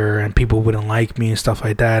popular and people wouldn't like me and stuff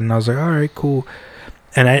like that. And I was like, all right, cool.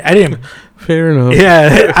 And I didn't. Fair enough.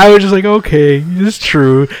 Yeah, I was just like, okay, it's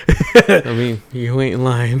true. I mean, you ain't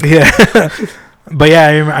lying. Yeah. But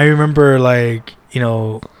yeah, I remember like,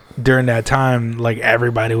 during that time, like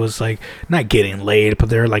everybody was like not getting laid, but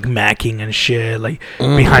they're like macking and shit, like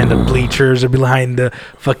behind the bleachers or behind the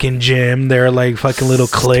fucking gym. They're like fucking little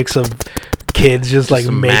cliques of kids just like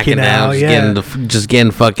making out, just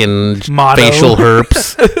getting fucking Motto. facial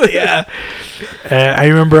herps. Yeah. I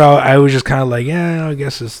remember I was just kind of like, yeah, I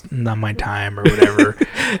guess it's not my time or whatever.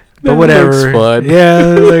 But whatever. Looks fun.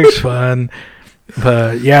 Yeah, it looks fun.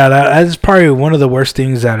 But yeah, that's probably one of the worst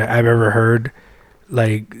things that I've ever heard,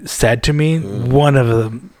 like, said to me. One of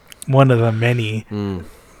the many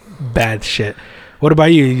bad shit. What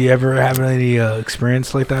about you? You ever have any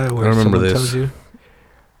experience like that where someone tells you?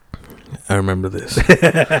 I remember this.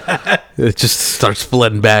 It just starts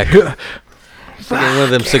flooding back. One of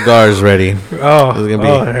them cigars ready.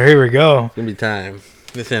 Here we go. It's gonna be time.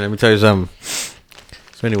 Listen, let me tell you something.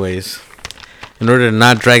 So, anyways, in order to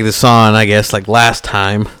not drag this on, I guess like last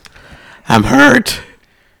time, I'm hurt.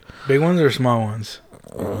 Big ones or small ones?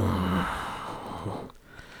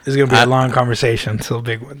 It's gonna be a long conversation. So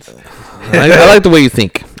big ones. I like the way you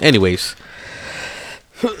think. Anyways,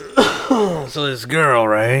 so this girl,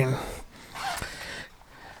 right?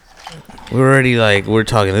 We're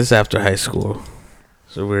talking. This is after high school,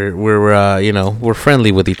 so we're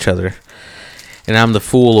friendly with each other, and I'm the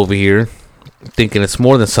fool over here, thinking it's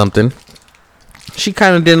more than something. She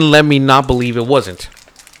kind of didn't let me not believe it wasn't.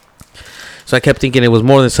 So I kept thinking it was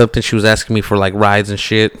more than something. She was asking me for like rides and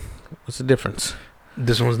shit. What's the difference?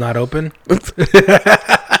 This one's not open.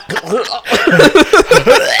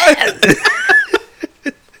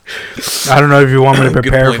 I don't know if you want me to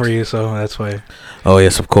prepare for you, so that's why. Oh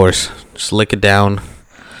yes, of course. Just lick it down.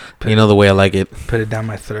 You know the way I like it. Put it down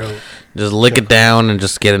my throat. Just lick it down and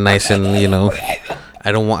just get it nice and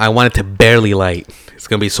I want it to barely light. It's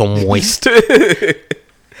gonna be so moist.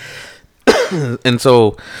 And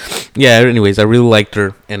so, yeah. Anyways, I really liked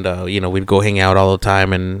her, and we'd go hang out all the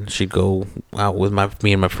time, and she'd go out with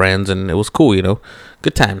me and my friends, and it was cool.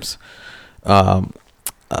 Good times.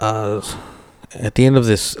 At the end of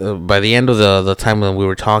this, by the end of the time when we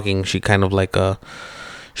were talking, she kind of like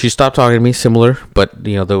she stopped talking to me, similar, but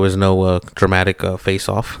there was no dramatic face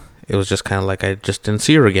off. It was just kind of like I just didn't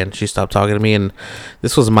see her again. She stopped talking to me, and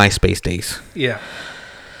this was MySpace days. Yeah.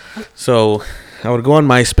 So I would go on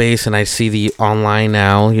MySpace, and I'd see the online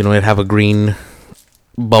now. It'd have a green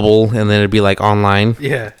bubble, and then it'd be like online.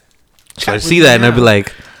 Yeah. So I'd see that, and I'd be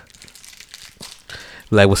like,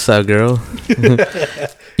 what's up, girl?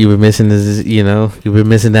 You've been missing this, you've been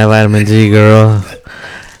missing that vitamin D, girl.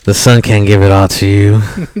 The sun can't give it all to you.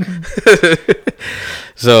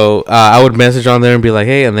 So I would message on there and be like,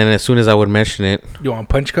 hey, and then as soon as I would mention it. You want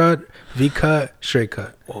punch cut, V cut, straight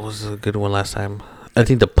cut? What was a good one last time? I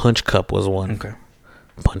think the punch cup was one. Okay.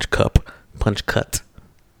 Punch cut.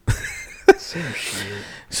 Same shit.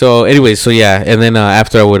 So anyways, yeah, and then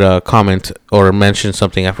after I would comment or mention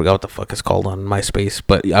something, I forgot what the fuck it's called on MySpace,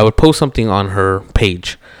 but I would post something on her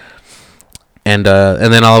page, and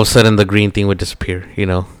then all of a sudden the green thing would disappear,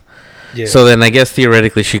 Yeah. So then I guess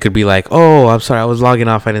theoretically she could be like, oh, I'm sorry, I was logging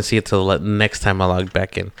off, I didn't see it till the next time I logged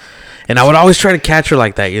back in, and I would always try to catch her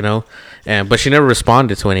like that, but she never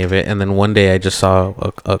responded to any of it. And then one day I just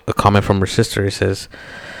saw a comment from her sister. It says,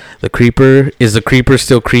 the creeper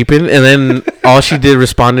still creeping? And then all she did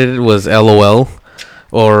responded was LOL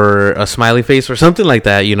or a smiley face or something like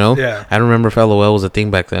that, Yeah. I don't remember if LOL was a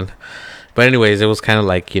thing back then. But anyways, it was kind of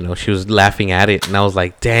like, she was laughing at it. And I was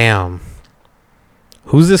like, damn,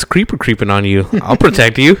 who's this creeper creeping on you? I'll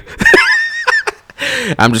protect you.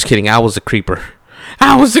 I'm just kidding. I was a creeper.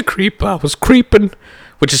 I was creeping.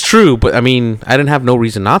 Which is true, but I mean, I didn't have no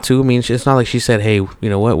reason not to. I mean, it's not like she said, hey, you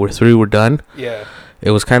know what, we're through, we're done. Yeah.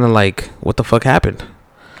 It was kind of like, what the fuck happened?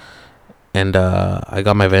 And I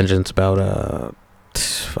got my vengeance about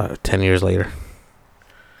 10 years later.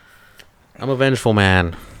 I'm a vengeful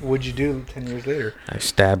man. What'd you do 10 years later? I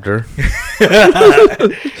stabbed her.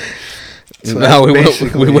 No,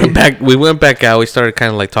 we went back out. We started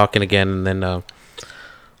kind of like talking again, and then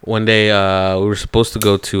one day we were supposed to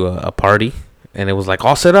go to a party, and it was like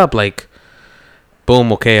all set up, like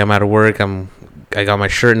boom, okay, I'm out of work, I got my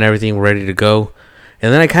shirt and everything ready to go.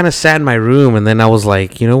 And then I kind of sat in my room, and then I was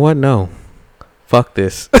like, you know what? No. Fuck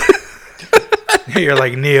this. You're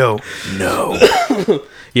like, Neo. No.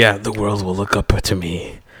 Yeah, the world will look up to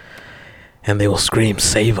me, and they will scream,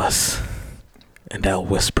 save us. And I'll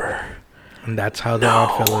whisper. And that's how the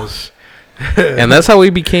Oddfellows. And that's how we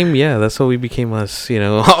became, us,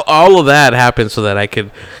 All of that happened so that I could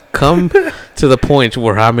come to the point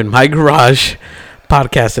where I'm in my garage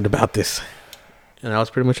podcasting about this. And that was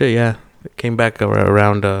pretty much it, yeah. It came back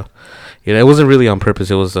around, You know, it wasn't really on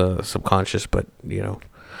purpose. It was subconscious, but you know,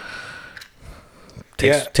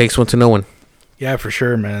 takes one to know one. Yeah, for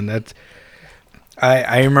sure, man. That's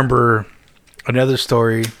I remember another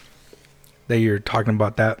story that you're talking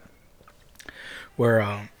about that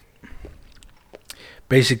where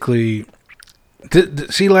basically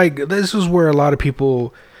see, like, this is where a lot of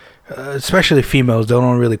people, especially females,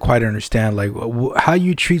 don't really quite understand, like, how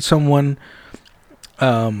you treat someone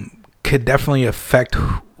could definitely affect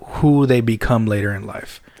who they become later in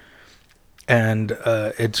life. And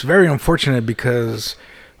it's very unfortunate because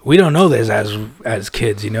we don't know this as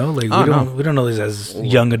kids, you know, like we don't know this as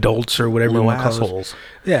young adults or whatever you want to call us.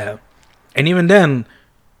 Yeah. And even then,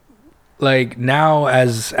 like, now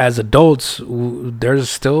as adults, there's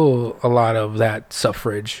still a lot of that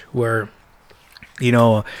suffrage where, you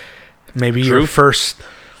know, maybe your first,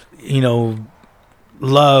 you know,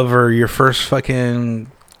 love or your first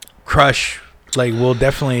fucking crush, like, will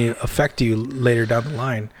definitely affect you later down the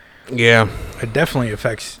line. Yeah. It definitely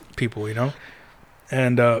affects people, you know?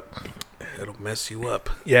 And it'll mess you up.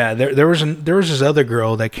 Yeah, there was this other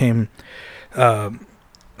girl that came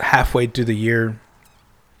halfway through the year.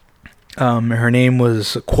 Her name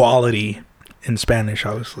was Quality in Spanish,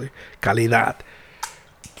 obviously. Calidad.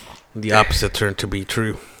 The opposite turned to be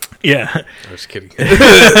true. Yeah. I was kidding.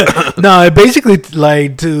 No, it basically,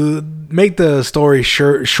 like, to make the story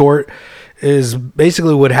short, is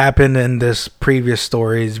basically what happened in this previous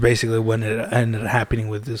story is basically when it ended up happening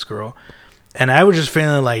with this girl. And I was just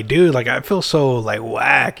feeling like, dude, like, I feel so, like,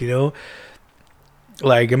 whack, you know?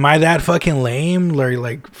 Like, am I that fucking lame?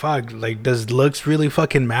 Like, fuck, like, does looks really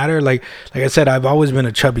fucking matter? Like I said, I've always been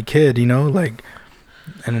a chubby kid, you know? Like,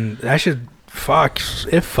 and that should it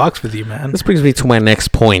fucks with you, man. This brings me to my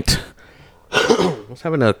next point. I was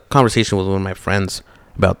having a conversation with one of my friends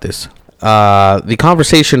about this. The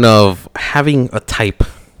conversation of having a type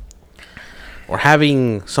or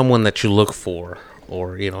having someone that you look for,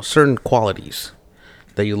 or, you know, certain qualities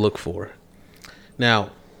that you look for.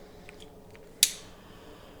 Now,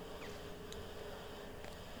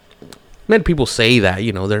 many people say that,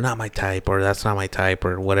 you know, they're not my type, or that's not my type,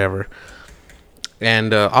 or whatever.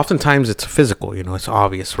 And oftentimes it's physical, you know, it's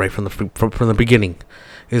obvious right from the beginning.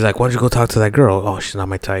 He's like, why don't you go talk to that girl? Oh, she's not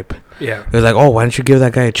my type. Yeah. He's like, oh, why don't you give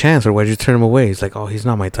that guy a chance, or why did you turn him away? He's like, oh, he's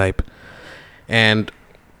not my type. And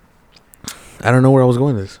I don't know where I was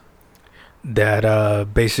going with this.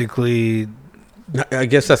 That basically, I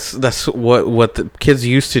guess that's what the kids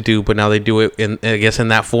used to do, but now they do it in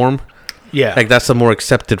that form. Yeah. Like, that's a more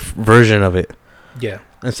accepted version of it. Yeah.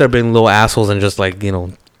 Instead of being little assholes and just, like, you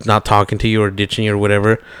know, not talking to you or ditching you or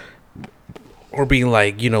whatever, or being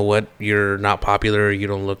like, you know what, you're not popular, or you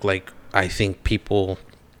don't look like I think people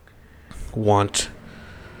want.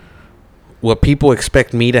 What people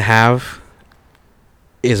expect me to have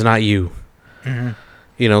is not you. Mm-hmm.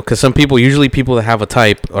 You know, because usually people that have a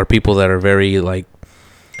type are people that are very, like,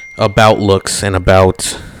 about looks and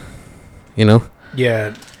about, you know?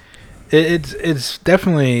 Yeah. It's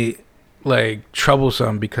definitely, like,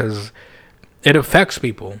 troublesome because it affects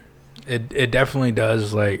people. It definitely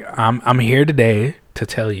does. Like, I'm here today to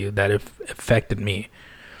tell you that it affected me.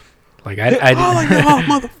 Like, I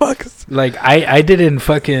motherfuckers. Like, I didn't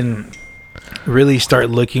fucking really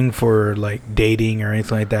start looking for, like, dating or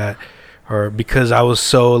anything like that, or because I was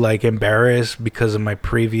so, like, embarrassed because of my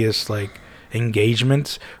previous, like,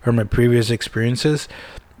 engagements or my previous experiences,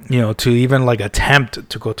 you know, to even, like, attempt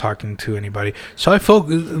to go talking to anybody. So I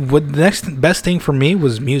what the next best thing for me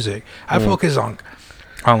was music. I focused on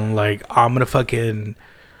like, I'm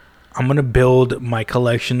gonna build my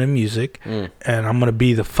collection of music, and I'm gonna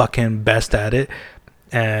be the fucking best at it.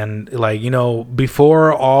 And, like, you know,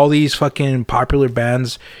 before all these fucking popular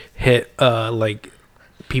bands hit like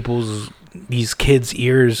these kids'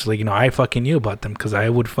 ears, like, you know, I fucking knew about them because I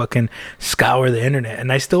would fucking scour the internet, and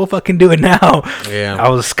I still fucking do it now. Yeah, I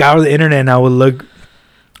would scour the internet and I would look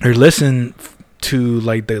or listen to,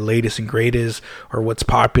 like, the latest and greatest, or what's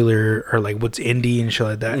popular, or, like, what's indie and shit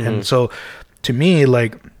like that. Mm-hmm. And so, to me,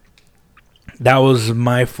 like, that was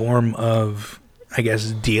my form of, I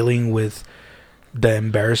guess, dealing with the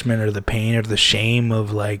embarrassment or the pain or the shame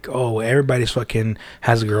of, like, oh, everybody's fucking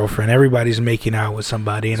has a girlfriend, everybody's making out with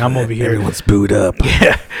somebody, and so I'm over here, everyone's booed up.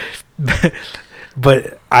 Yeah.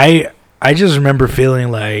 But I just remember feeling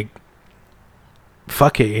like,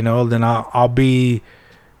 fuck it, you know, then I'll be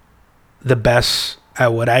the best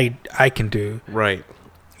at what I can do, right?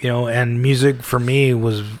 You know, and music for me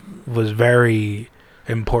was very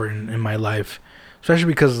important in my life, especially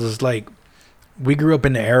because it's like, we grew up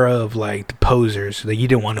in the era of, like, the posers. Like, you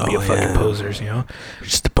didn't want to be a fucking posers, you know? You're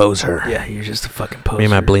just a poser. Yeah, you're just a fucking poser. Me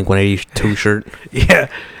and my Blink-182 shirt. Yeah.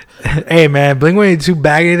 Hey man, Blink-182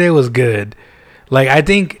 back in the day was good. Like I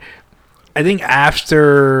think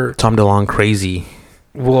after Tom DeLonge Crazy.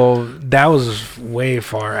 Well, that was way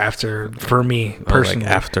far after for me personally.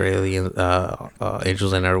 Like after Alien,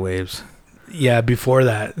 Angels and Airwaves. Yeah, before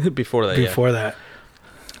that. Before that.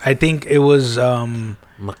 I think it was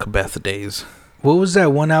Macbeth days. What was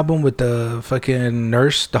that one album with the fucking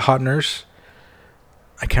nurse, the hot nurse?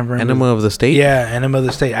 I can't remember. Enema of the State? Yeah, Enema of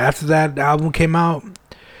the State. After that album came out,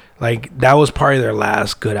 like that was probably their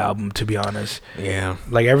last good album, to be honest. Yeah.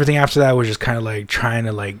 Like everything after that was just kind of like trying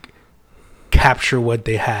to like capture what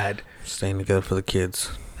they had. Staying together for the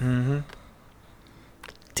kids. Mm-hmm.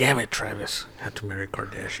 Damn it, Travis. Had to marry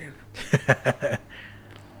Kardashian.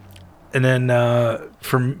 And then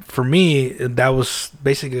for me, that was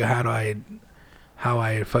basically how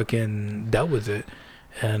I fucking dealt with it.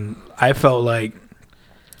 And I felt like,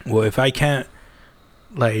 well, if I can't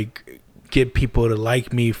like get people to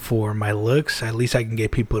like me for my looks, at least I can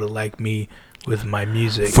get people to like me with my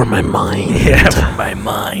music. For my mind. Yeah, for my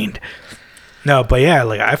mind. No, but yeah,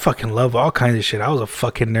 like I fucking love all kinds of shit. I was a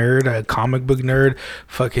fucking nerd, a comic book nerd.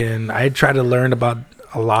 I tried to learn about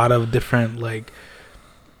a lot of different like,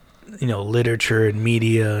 you know, literature and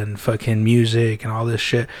media and fucking music and all this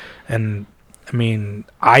shit. And I mean,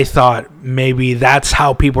 I thought maybe that's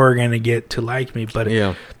how people are gonna get to like me, but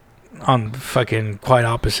yeah, on fucking quite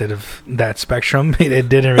opposite of that spectrum. It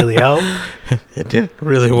didn't really help. It didn't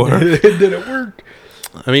really work. It didn't work.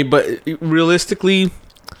 I mean, but realistically,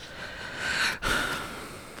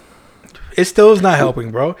 it still is not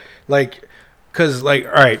helping, bro. Like, cause like,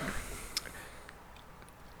 all right,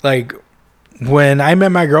 like when I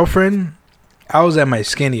met my girlfriend, I was at my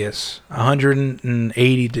skinniest,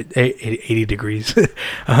 180 degrees,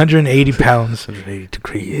 180 pounds. 180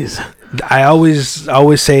 degrees. I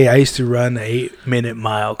always say I used to run an 8-minute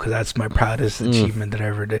mile because that's my proudest achievement that I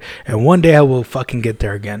ever did. And one day I will fucking get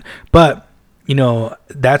there again. But, you know,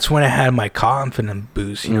 that's when I had my confidence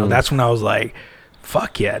boost. You know, that's when I was like,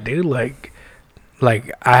 fuck yeah, dude. Like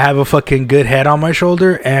I have a fucking good head on my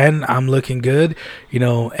shoulder and I'm looking good, you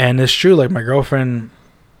know. And it's true. Like my girlfriend,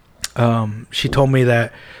 she told me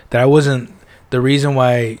that I wasn't the reason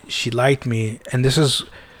why she liked me. And this is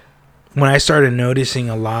when I started noticing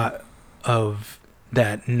a lot of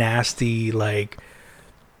that nasty, like,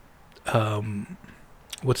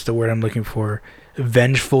 what's the word I'm looking for?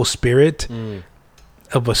 Vengeful spirit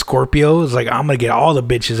of a Scorpio. It's like, I'm gonna get all the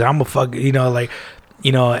bitches. I'm gonna fuck, you know, like,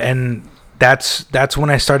 you know, and that's when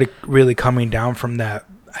I started really coming down from that,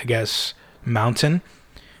 I guess, mountain.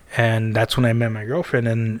 And that's when I met my girlfriend.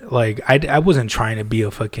 And like, I wasn't trying to be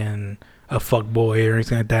a fuck boy or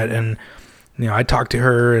anything like that. And, you know, I talked to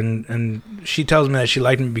her and she tells me that she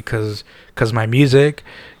liked me because my music,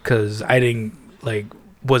 because I didn't like,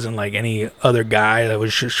 wasn't like any other guy that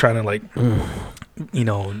was just trying to like, you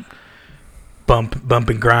know, bump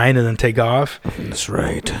and grind and then take off. That's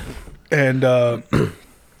right. And,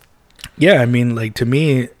 yeah, I mean, like, to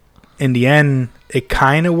me, in the end, it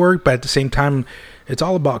kind of worked, but at the same time, it's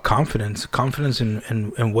all about confidence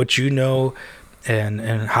in what you know and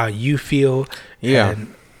how you feel. Yeah.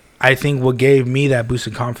 And I think what gave me that boost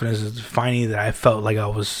of confidence is finding that I felt like I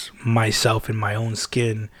was myself in my own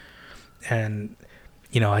skin. And,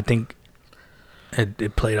 you know, I think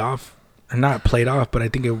it played off. Or not played off, but I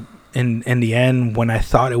think it in the end, when I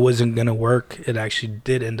thought it wasn't going to work, it actually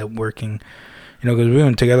did end up working. You know, because we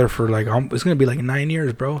went together for like, it's going to be like 9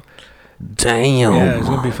 years, bro. Damn. Yeah, it's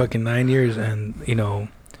going to be fucking 9 years. And, you know,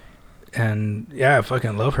 and yeah, I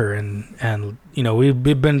fucking love her. And you know, we've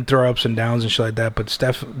been through our ups and downs and shit like that. But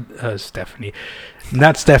Stephanie,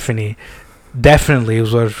 not Stephanie, definitely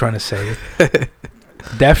is what I was trying to say.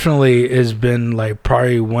 Definitely has been like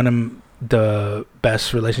probably one of the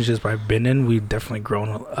best relationships I've been in. We've definitely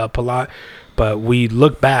grown up a lot. But we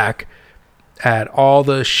look back at all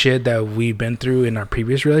the shit that we've been through in our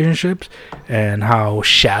previous relationships and how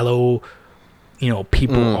shallow, you know,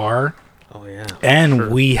 people are. Oh yeah. And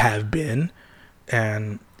sure. We have been.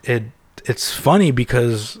 And it's funny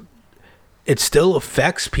because it still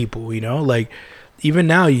affects people, you know? Like even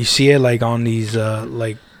now you see it like on these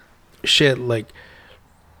like shit, like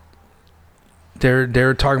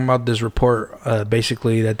they're talking about this report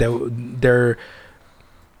basically that they're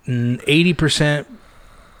 80%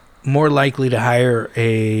 more likely to hire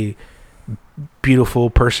a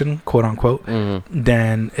beautiful person, quote unquote,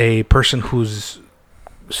 than a person who's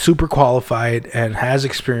super qualified and has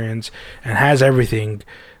experience and has everything,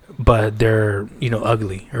 but they're, you know,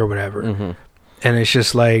 ugly or whatever. And it's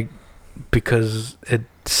just like, because it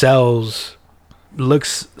sells,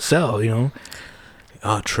 looks sell, you know.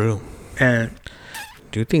 Oh, true. And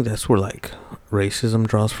do you think that's where like racism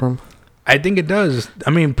draws from? I think it does.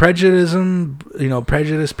 I mean, prejudice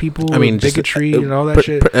people. I mean, bigotry and all that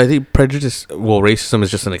shit. I think racism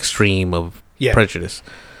is just an extreme of prejudice.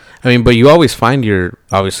 I mean, but you always find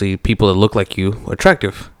obviously people that look like you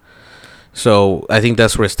attractive. So I think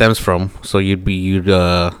that's where it stems from. So you'd be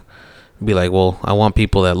like, well, I want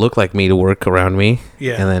people that look like me to work around me.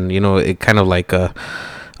 Yeah. And then, it kind of like,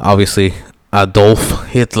 obviously Adolf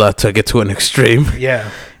Hitler took it to an extreme.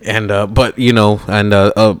 Yeah. And, but,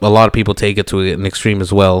 a lot of people take it to an extreme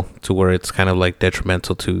as well, to where it's kind of like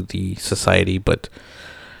detrimental to the society. But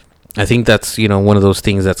I think that's, one of those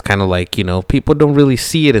things that's kind of like, people don't really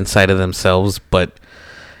see it inside of themselves, but,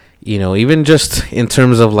 even just in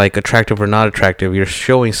terms of like attractive or not attractive, you're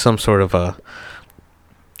showing some sort of a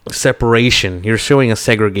separation. You're showing a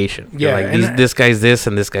segregation. Yeah. You're like, this guy's this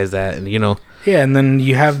and this guy's that, and, Yeah, and then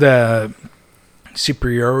you have the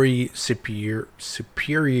superiority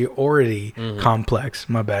complex.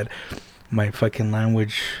 My bad. My fucking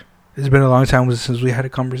language. It's been a long time since we had a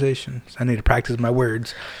conversation. So I need to practice my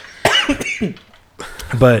words.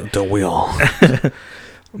 But don't we all?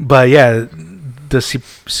 But yeah, the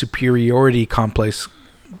superiority complex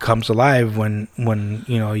comes alive when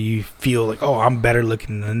you feel like, oh, I'm better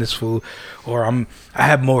looking than this fool, or I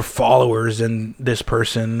have more followers than this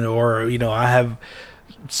person, or I have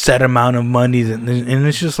set amount of money and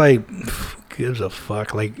it's just like, gives a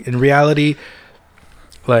fuck. Like in reality,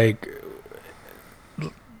 like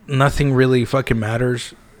nothing really fucking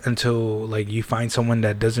matters until like you find someone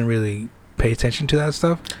that doesn't really pay attention to that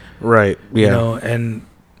stuff. Right. Yeah. And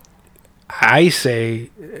I say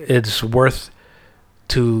it's worth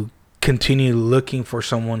to continue looking for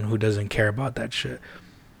someone who doesn't care about that shit.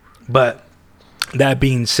 But that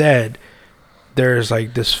being said, there's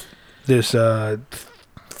like this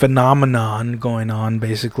phenomenon going on,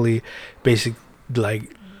 basically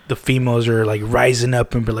like the females are like rising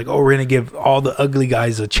up and be like, oh, we're gonna give all the ugly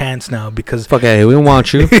guys a chance now because fuck hey, we don't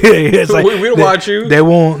want you. It's like, we don't want you. They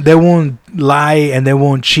won't lie and they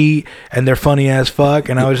won't cheat and they're funny as fuck.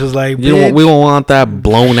 And I was just like, we don't want that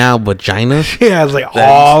blown out vagina. Yeah, I was like,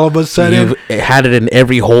 all of a sudden you've had it in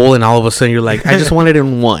every hole, and all of a sudden you're like, I just want it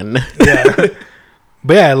in one. Yeah.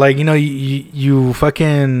 But yeah, like, you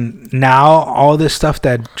fucking, now all this stuff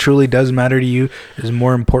that truly does matter to you is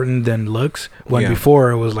more important than looks. When before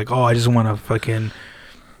it was like, oh, I just want to fucking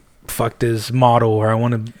fuck this model, or I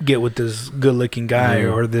want to get with this good looking guy,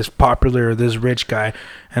 or this popular or this rich guy.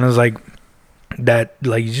 And it was like that,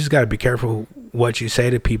 like, you just got to be careful what you say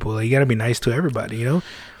to people. Like, you got to be nice to everybody,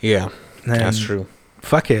 Yeah, and that's true.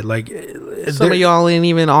 Fuck it, like some of y'all ain't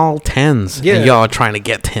even all 10s. Yeah, and y'all trying to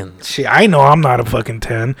get 10s. Shit, I know I'm not a fucking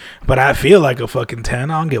 10, but I feel like a fucking 10.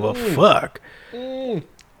 I don't give a fuck.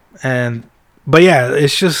 But yeah,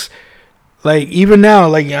 it's just like, even now,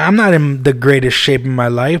 like, I'm not in the greatest shape in my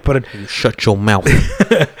life, but you shut your mouth.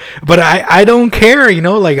 But I don't care,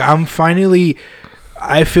 like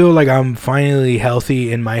I feel like I'm finally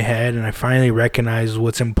healthy in my head, and I finally recognize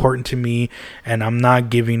what's important to me, and I'm not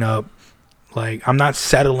giving up. Like, I'm not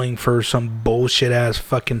settling for some bullshit ass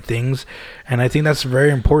fucking things. And I think that's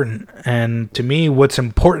very important. And to me, what's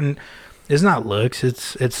important is not looks.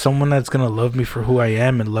 It's someone that's going to love me for who I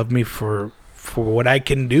am and love me for what I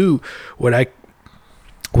can do, what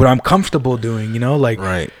I'm comfortable doing, like,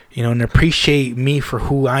 right. And appreciate me for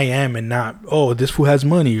who I am, and not, oh, this fool has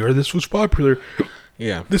money, or this was popular.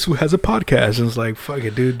 Yeah. This fool has a podcast. And it's like, fuck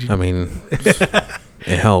it, dude. I mean,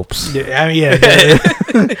 it helps. Yeah. I mean, yeah.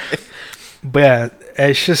 But yeah,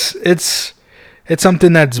 it's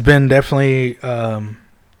something that's been definitely on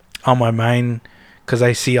my mind, because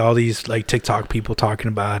I see all these like TikTok people talking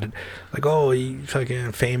about it, like, oh, you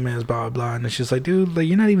fucking famous, blah blah, and it's just like, dude, like,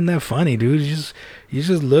 you're not even that funny, dude. You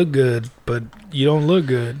just look good, but you don't look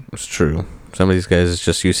good. It's true. Some of these guys, it's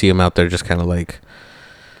just, you see them out there just kind of like.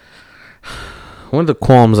 One of the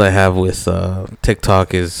qualms I have with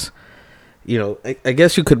TikTok is, I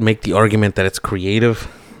guess you could make the argument that it's creative,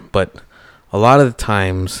 but a lot of the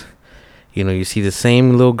times, you see the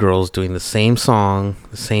same little girls doing the same song,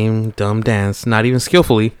 the same dumb dance, not even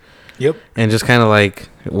skillfully. Yep. And just kind of like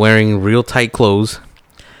wearing real tight clothes.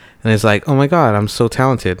 And it's like, oh my God, I'm so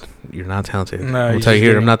talented. You're not talented. No, I'll tell you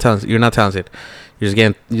here, I'm not talented. You're not talented. You're just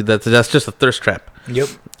getting, that's just a thirst trap. Yep.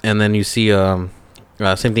 And then you see,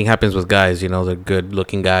 same thing happens with guys, they're good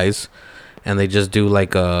looking guys. And they just do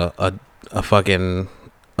like a fucking,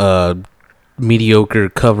 mediocre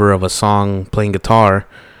cover of a song playing guitar,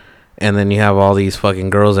 and then you have all these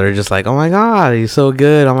fucking girls that are just like, oh my God, he's so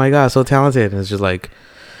good, oh my God, so talented. And it's just like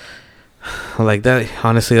that.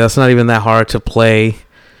 Honestly, that's not even that hard to play.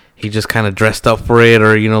 he just kind of dressed up for it,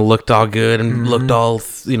 or looked all good and looked all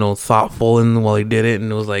thoughtful, and while he did it,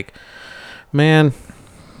 and it was like, man,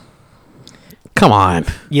 come on.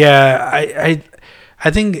 Yeah,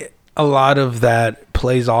 I think a lot of that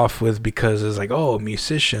plays off with, because it's like, oh,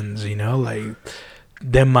 musicians, like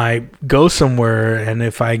they might go somewhere, and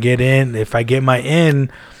if I get my in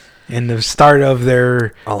the start of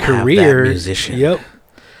their career, have that musician. Yep.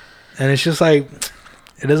 And it's just like,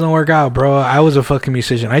 it doesn't work out, bro. I was a fucking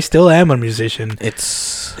musician. I still am a musician.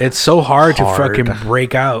 It's so hard to fucking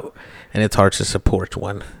break out, and it's hard to support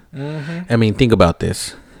one. Mm-hmm. I mean, think about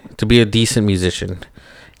this: to be a decent musician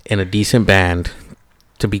in a decent band,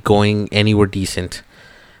 to be going anywhere decent,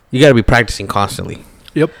 you got to be practicing constantly.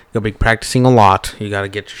 Yep. You got to be practicing a lot. You got to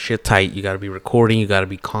get your shit tight. You got to be recording. You got to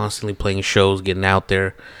be constantly playing shows, getting out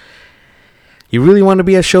there. You really want to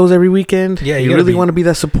be at shows every weekend? Yeah. You really want to be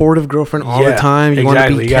that supportive girlfriend all the time? You want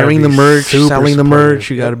to be carrying the merch, selling the merch.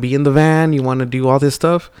 You got to be in the van. You want to do all this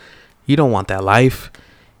stuff. You don't want that life.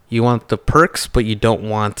 You want the perks, but you don't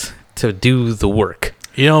want to do the work.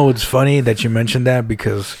 It's funny that you mentioned that,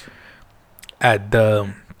 because at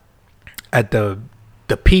the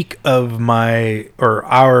peak of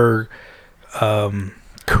our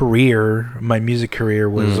career, my music career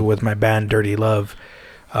was with my band Dirty Love,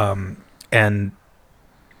 and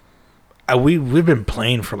we've been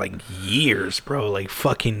playing for like years, bro, like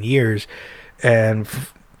fucking years, and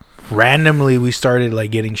randomly we started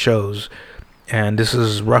like getting shows, and this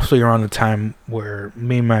is roughly around the time where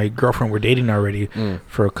me and my girlfriend were dating already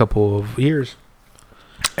for a couple of years.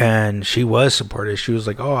 And she was supportive. She was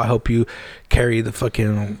like, "Oh, I help you carry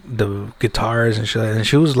the guitars and shit." And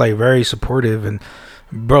she was like very supportive. And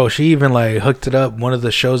bro, she even like hooked it up. One of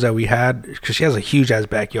the shows that we had, because she has a huge ass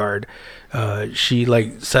backyard. She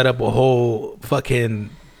like set up a whole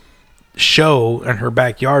fucking show in her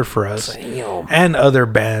backyard for us. Damn. And other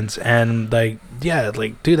bands. And like, yeah,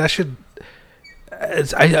 like, dude, that should.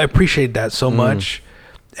 I appreciate that so much.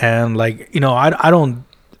 And like, I don't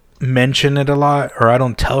mention it a lot, or I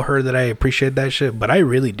don't tell her that I appreciate that shit, but I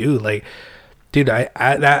really do. Like, dude,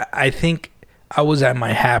 I think I was at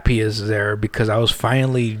my happiest there, because I was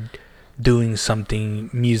finally doing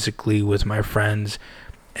something musically with my friends,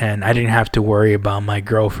 and I didn't have to worry about my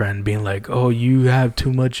girlfriend being like, "Oh, you have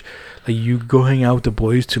too much, like you go hang out with the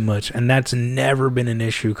boys too much." And that's never been an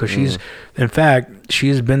issue, because she's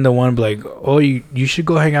been the one like, "Oh, you should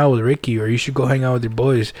go hang out with Ricky, or you should go hang out with your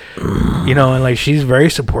boys," and like she's very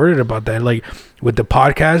supportive about that. Like with the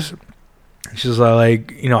podcast, she's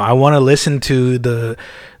like, I want to listen to the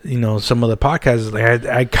some of the podcasts. Like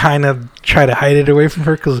I kind of try to hide it away from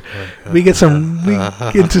her, because we get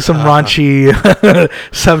into some raunchy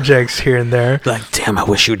subjects here and there. Like, damn, I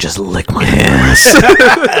wish you would just lick my ass.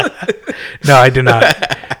 No, I do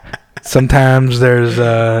not. Sometimes there's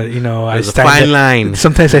there's a fine line.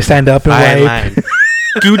 Sometimes I stand up and wipe.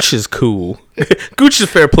 Gooch is cool. Gooch is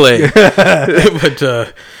fair play.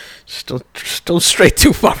 But just don't stray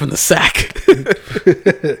too far from the sack.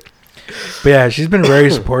 But yeah, she's been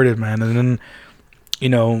very supportive, man. And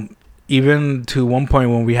then, even to one point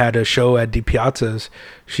when we had a show at Di Piazza's,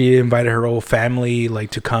 she invited her whole family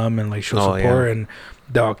like to come and like show support, and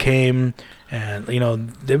they all came. And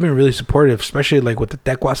they've been really supportive, especially like with the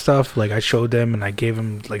Tequa stuff. Like I showed them and I gave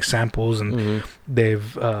them like samples, and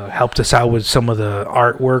they've helped us out with some of the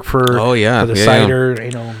artwork for the cider.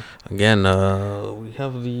 Again, we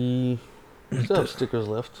have the stickers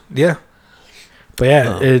left. Yeah. But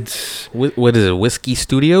yeah, it's... What is it? Whiskey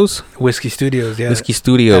Studios? Whiskey Studios, yeah. Whiskey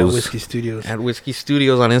Studios. At Whiskey Studios. At Whiskey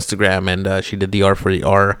Studios on Instagram. And she did the art for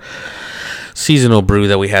our seasonal brew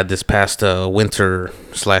that we had this past winter/fall.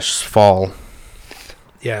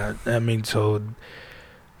 Yeah, I mean, so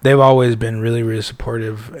they've always been really, really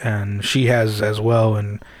supportive. And she has as well.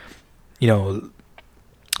 And,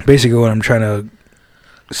 basically what I'm trying to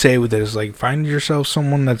say with it is, like, find yourself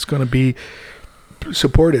someone that's going to be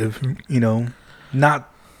supportive,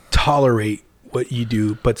 not tolerate what you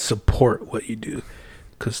do, but support what you do,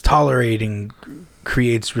 because tolerating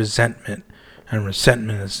creates resentment, and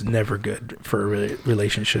resentment is never good for a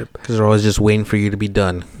relationship, because they're always just waiting for you to be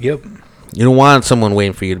done. Yep. You don't want someone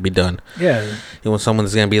waiting for you to be done. Yeah. You want someone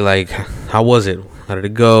that's gonna be like, how was it? How did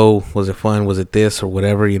it go? Was it fun? Was it this or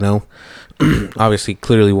whatever? Obviously,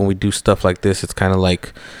 clearly when we do stuff like this, it's kind of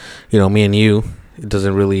like, me and you, it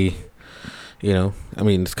doesn't really,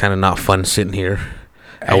 it's kind of not fun sitting here.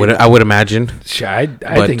 I would imagine. I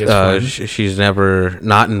think it's fun. She's never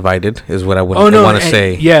not invited, is what I would want to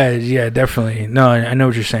say. Yeah, definitely. No, I know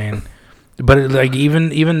what you're saying, but like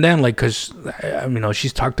even then, like, because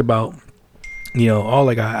she's talked about,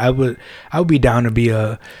 I would be down to be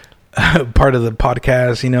a part of the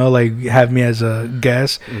podcast, like have me as a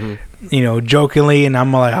guest, jokingly, and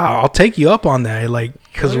I'm like, I'll take you up on that, like,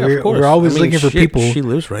 because we're always looking for people. She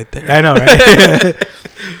lives right there. I know, right?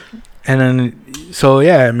 And then, so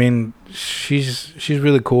yeah, I mean, she's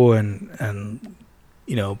really cool, and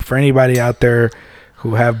for anybody out there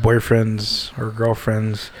who have boyfriends or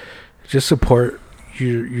girlfriends, just support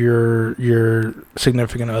your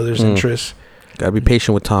significant other's interests. Gotta be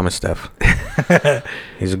patient with Thomas, Steph.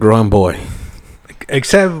 He's a growing boy.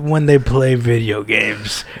 Except when they play video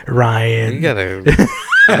games, Ryan. You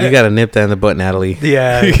gotta nip that in the butt, Natalie.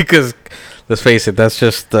 Yeah, because let's face it, that's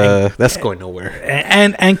just that's going nowhere.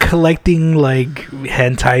 And collecting like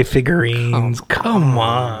hentai figurines. Come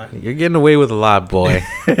on, you're getting away with a lot, boy.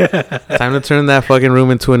 Time to turn that fucking room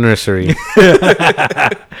into a nursery.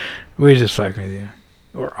 We're just fucking with you.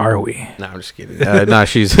 Or are we? No, I'm just kidding. No,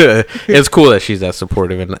 she's. It's cool that she's that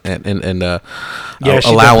supportive and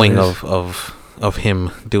allowing of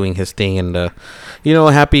him doing his thing, and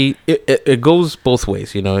happy. It goes both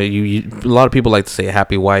ways. You a lot of people like to say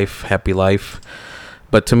happy wife, happy life,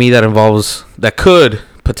 but to me that could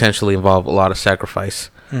potentially involve a lot of sacrifice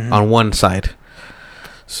on one side.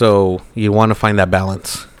 So you want to find that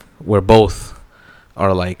balance where both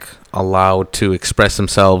are like allowed to express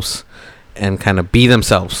themselves and kind of be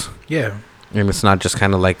themselves. Yeah. And it's not just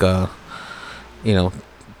kind of like a,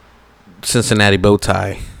 Cincinnati bow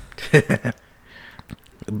tie.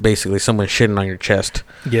 Basically, someone shitting on your chest.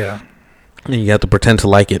 Yeah. And you have to pretend to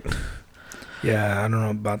like it. Yeah, I don't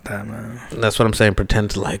know about that, man. That's what I'm saying,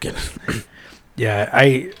 pretend to like it. Yeah,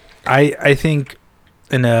 I think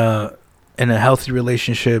in a healthy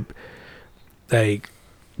relationship, like,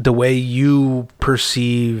 the way you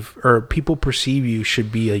perceive or people perceive you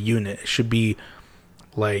should be a unit. It should be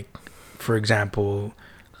like, for example,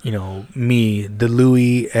 me, the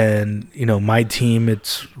Louie, and my team.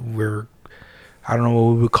 I don't know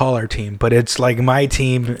what we would call our team, but it's like my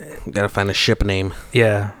team. Gotta find a ship name.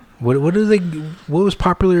 Yeah. What was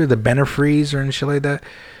popular? The Benefreeze or shit like that.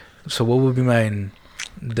 So what would be mine?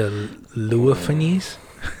 The Louifanese?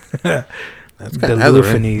 The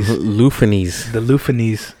Lufanese. Lufanese. The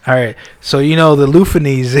Lufanese. All right. So, the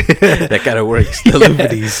Lufanese. That kind of works. The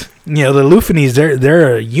Lufanese. The Lufanese,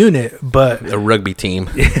 they're a unit, but... A rugby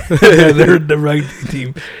team. They're the rugby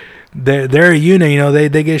team. They're a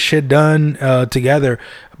unit, they get shit done together.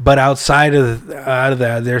 But outside of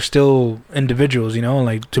that, they're still individuals,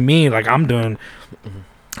 like, to me, like, I'm doing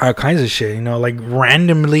all kinds of shit, like,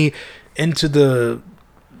 randomly into the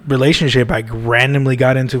relationship, I randomly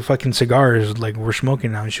got into fucking cigars. Like, we're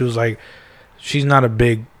smoking now, and she was like, she's not a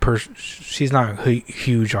big person, she's not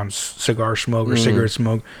huge on cigar smoke or cigarette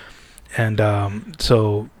smoke, and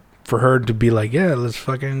so for her to be like, yeah, let's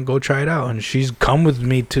fucking go try it out, and she's come with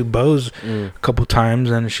me to Bo's a couple times,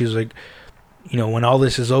 and she's like, when all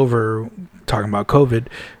this is over, talking about COVID,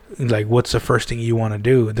 like, what's the first thing you want to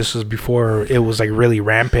do? This was before it was like really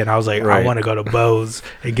rampant. I was like, right. I want to go to Bo's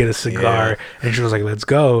and get a cigar. Yeah. And she was like, let's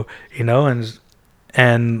go, and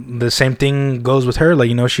the same thing goes with her. Like,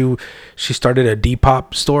 she started a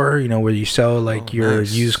Depop store, where you sell like your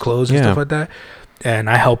used clothes and stuff like that. And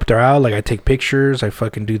I helped her out. Like, I take pictures, I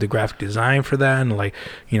fucking do the graphic design for that. And like,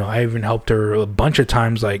 I even helped her a bunch of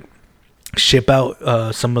times, like, ship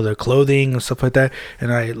out some of the clothing and stuff like that.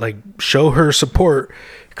 And I like show her support,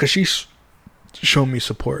 because she's shown me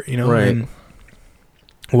support, right. And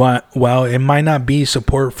while it might not be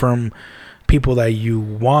support from people that you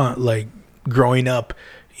want, like, growing up,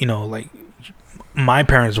 like, my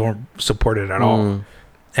parents weren't supported at all,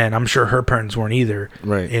 and I'm sure her parents weren't either,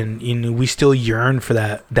 right. And we still yearn for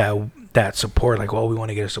that support, like, we want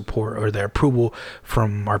to get a support or the approval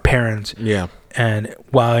from our parents. Yeah. And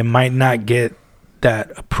while I might not get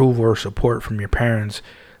that approval or support from your parents,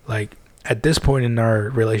 like, at this point in our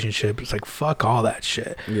relationship, it's like, fuck all that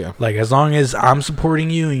shit. Yeah. Like, as long as I'm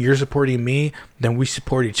supporting you and you're supporting me, then we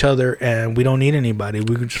support each other, and we don't need anybody.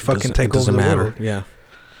 We can just fucking take over the world. Yeah.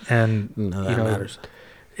 And that matters.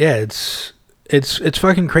 Yeah, it's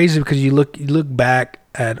fucking crazy, because you look back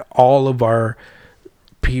at all of our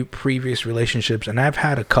previous relationships, and I've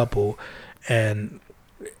had a couple, and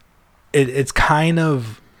it's kind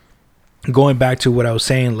of going back to what I was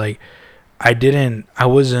saying, like, I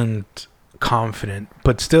wasn't confident,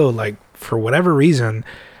 but still, like, for whatever reason,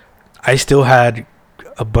 I still had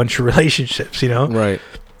a bunch of relationships, right.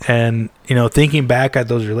 And thinking back at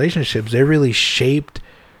those relationships, they really shaped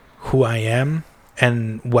who I am.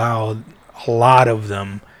 And while a lot of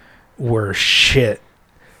them were shit,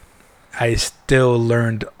 I still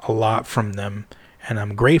learned a lot from them, and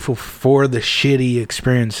I'm grateful for the shitty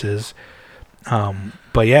experiences.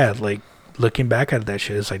 But yeah, like, looking back at that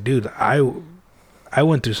shit, it's like, dude, I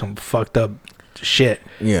went through some fucked up shit.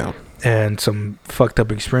 Yeah. And some fucked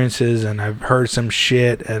up experiences, and I've heard some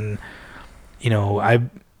shit, and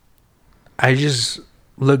I just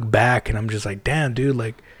look back and I'm just like, damn, dude,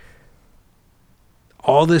 like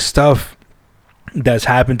all this stuff that's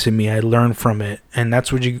happened to me, I learned from it, and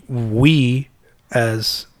that's what we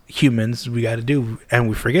as humans, we got to do, and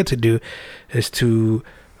we forget to do, is to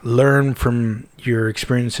learn from your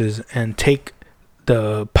experiences and take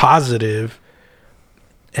the positive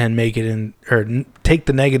and make it in, or take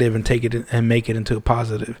the negative and take it in, and make it into a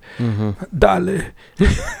positive. Dale.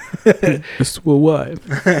 It's what?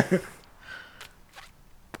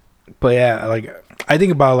 But yeah, like I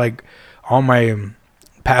think about like all my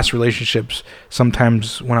past relationships.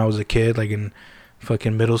 Sometimes when I was a kid, like in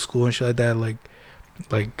fucking middle school and shit like that.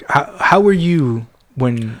 Like how were you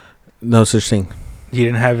when? No such thing. You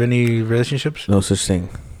didn't have any relationships? No such thing.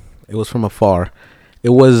 It was from afar.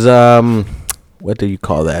 It was what do you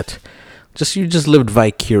call that? You just lived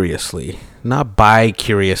vicariously, not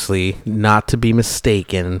bi-curiously, not to be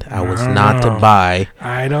mistaken. I was not to bi.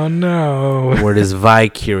 I don't know. The word is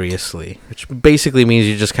vicariously, which basically means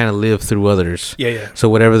you just kind of live through others. Yeah. So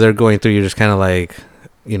whatever they're going through, you're just kind of like,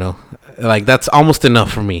 like that's almost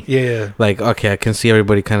enough for me. Yeah. Like, okay, I can see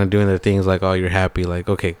everybody kind of doing their things. Like, oh, you're happy. Like,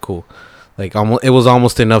 okay, cool. Like, it was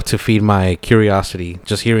almost enough to feed my curiosity,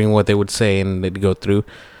 just hearing what they would say and they'd go through.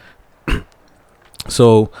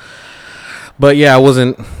 So, but yeah, I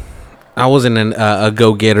wasn't a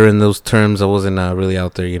go-getter in those terms. I wasn't really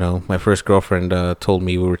out there, My first girlfriend told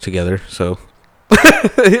me we were together, so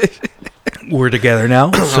we're together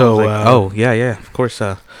now. So, like, oh yeah, of course.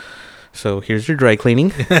 So here's your dry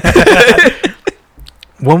cleaning.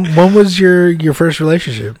 When was your first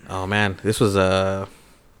relationship? Oh man, this was how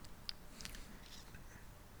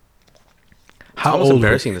almost old?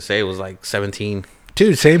 Embarrassing to say. It was like 17.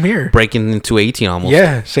 Dude, same here. Breaking into 18 almost.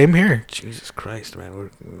 Yeah, same here. Jesus Christ, man.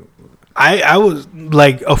 I was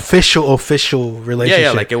like official relationship.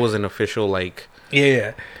 Yeah, like it was an official like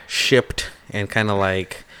yeah. shipped and kind of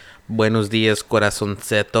like buenos días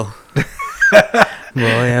corazoncito.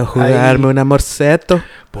 Voy a jugarme un amorceto.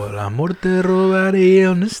 Por amor te robaría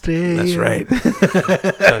una estrella. That's right.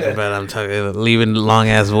 I'm talking leaving long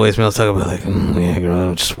ass voicemails talking about like, yeah,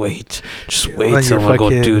 girl, just wait, someone go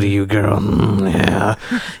do to you, girl. Yeah,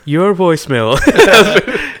 your voicemail.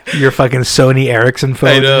 Your fucking Sony Ericsson phone.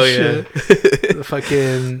 I know, yeah. The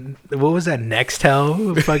fucking, what was that?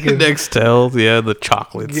 Nextel. Fucking Nextel. Yeah, the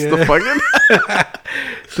chocolates. Yeah. The fucking.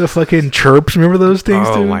 The fucking chirps. Remember those things?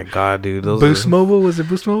 Oh dude? My god, dude! Boost Mobile, was it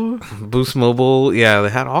Boost Mobile? Boost Mobile, yeah. They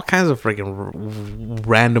had all kinds of freaking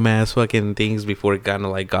random ass fucking things before it kind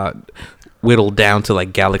of like got whittled down to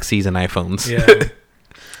like Galaxies and iPhones. Yeah.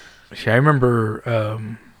 See, I remember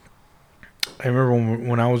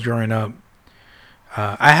when I was growing up,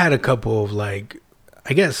 I had a couple of like,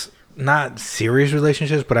 I guess not serious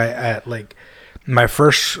relationships, but I like my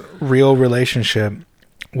first real relationship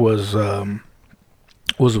was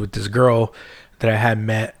with this girl that I had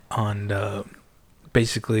met on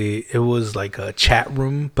basically it was like a chat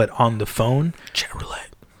room but on the phone. Chat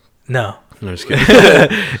roulette. No, just kidding.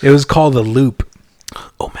 It was called the Loop.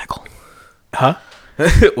 Omegle. Huh?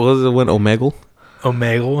 What was it one? Omegle?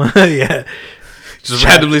 Yeah. Just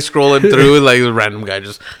randomly scrolling through like a random guy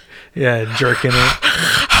just jerking it.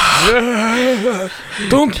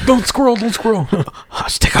 Don't scroll.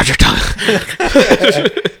 Stick out your tongue.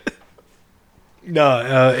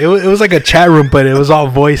 No, it was like a chat room, but it was all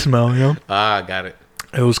voicemail, Ah, got it.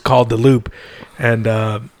 It was called the Loop, and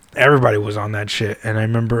everybody was on that shit. And I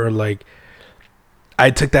remember like I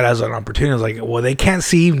took that as an opportunity. I was like, well, they can't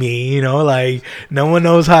see me, like no one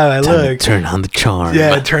knows how I look. Turn on the charm.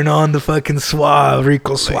 Yeah, turn on the fucking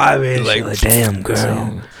Rico Suave. Like damn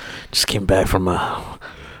girl, just came back from a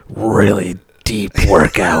really deep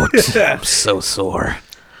workout. I'm so sore.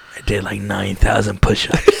 I did like 9,000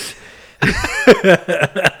 push-ups.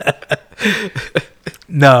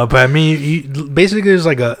 No, but I mean, basically it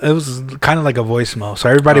was kind of like a voicemail. So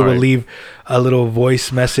everybody would leave a little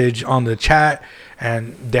voice message on the chat,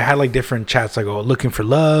 and they had like different chats, like looking for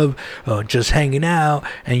love, just hanging out,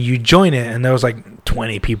 and you join it, and there was like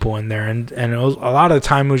 20 people in there, and it was a lot of the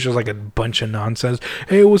time it was just like a bunch of nonsense.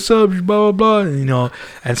 Hey, what's up? Blah blah blah.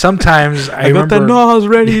 And sometimes I remember, got that nose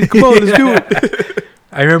ready. Come on, let's do it.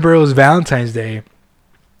 I remember it was Valentine's Day.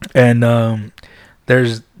 And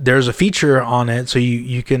there's a feature on it, so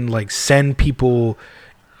you can like send people,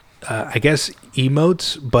 I guess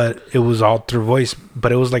emotes, but it was all through voice.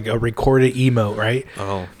 But it was like a recorded emote, right?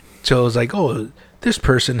 Oh. So it was like, oh, this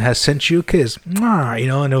person has sent you a kiss,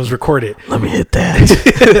 and it was recorded. Let me hit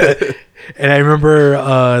that. And I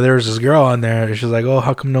remember there was this girl on there. She was like, "Oh,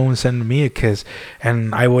 how come no one sent me a kiss?"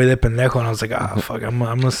 And I voy de pendejo, and I was like, "Ah, fuck, I'm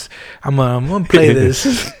gonna play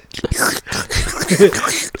this."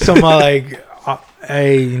 So I'm like,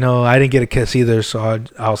 "Hey, I didn't get a kiss either, so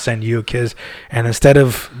I'll send you a kiss." And instead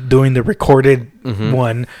of doing the recorded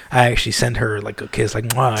one, I actually sent her like a kiss, like,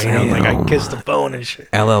 "Mwah," like I kissed the phone and shit.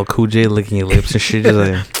 LL Cool J licking your lips and shit. Just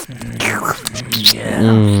like,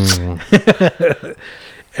 yeah.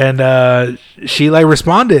 And she like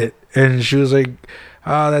responded, and she was like,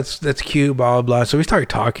 "Oh, that's cute, blah blah blah." So we started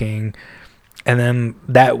talking, and then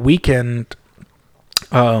that weekend,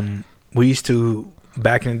 we used to,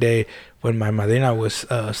 back in the day when my madrina was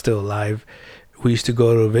still alive, we used to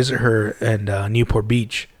go to visit her in Newport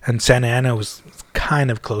Beach, and Santa Ana was kind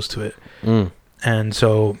of close to it. And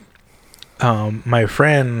so I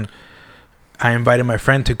invited my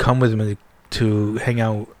friend to come with me to hang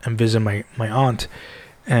out and visit my aunt.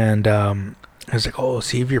 And I was like, "Oh,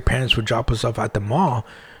 see if your parents would drop us off at the mall."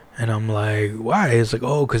 And I'm like, "Why?" It's like,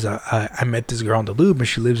 "Oh, because I met this girl on the loop, and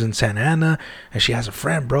she lives in Santa Ana, and she has a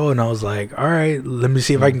friend, bro." And I was like, "All right, let me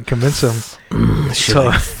see if I can convince him." She's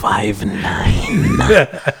like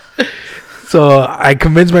 5'9". So I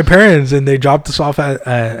convinced my parents, and they dropped us off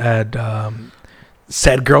at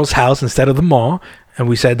said girl's house instead of the mall. And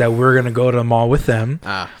we said that we were gonna go to the mall with them.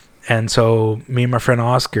 And so me and my friend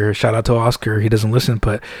Oscar, shout out to Oscar, he doesn't listen,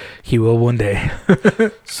 but he will one day.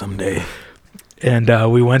 Someday. And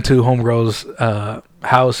we went to homegirl's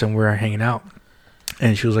house, and we were hanging out.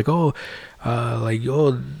 And she was like, "Oh, are you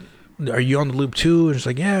on the loop too?" And she's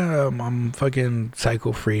like, "Yeah, I'm fucking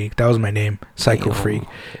Psycho Freak." That was my name, Psycho Freak.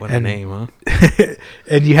 What a name, huh?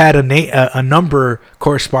 And you had a number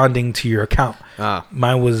corresponding to your account.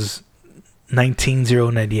 Mine was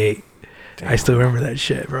 19098. I still remember that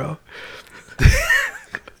shit, bro.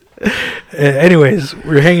 Anyways,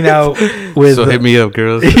 we're hanging out with. So hit me up,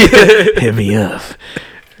 girls. Hit me up.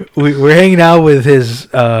 We're hanging out with his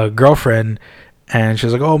girlfriend, and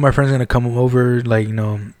she's like, "Oh, my friend's gonna come over, like,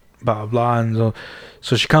 blah blah blah." And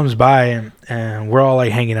so she comes by, and we're all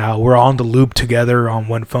like hanging out. We're on the loop together on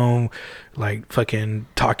one phone, like fucking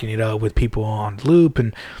talking it up with people on the loop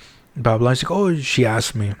and blah blah. She's like, "Oh," she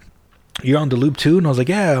asked me, "You're on the loop too?" And I was like,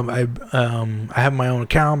 "Yeah, I have my own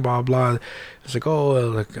account, blah blah." It's like,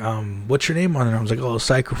 "Oh, what's your name on it?" I was like, "Oh,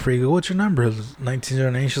 Psycho Freak." "What's your number?"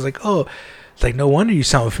 1909. She's like, "Oh." It's like, "No wonder you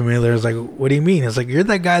sound familiar." It's like, "What do you mean?" It's like, "You're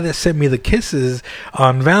that guy that sent me the kisses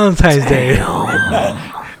on Valentine's Day."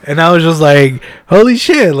 And I was just like, "Holy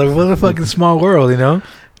shit, like, what a fucking small world,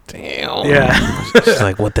 Damn. Yeah. She's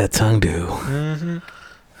like, "What that tongue do?" Mm-hmm.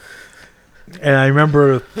 And I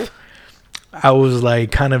remember I was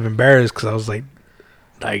like kind of embarrassed because I was like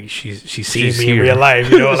she sees me in real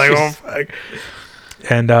life, like, oh fuck.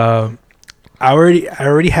 And I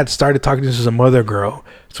already had started talking to some other girl,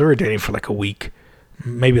 so we were dating for like a week,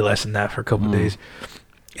 maybe less than that, for a couple of days.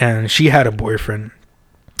 And she had a boyfriend,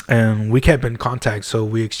 and we kept in contact, so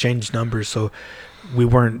we exchanged numbers, so we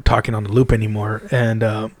weren't talking on the loop anymore.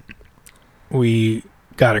 And we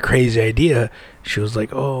got a crazy idea. She was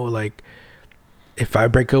like, "Oh, like, if I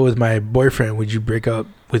break up with my boyfriend, would you break up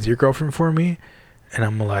with your girlfriend for me?" And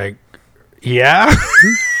I'm like, "Yeah."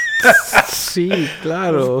 Sí,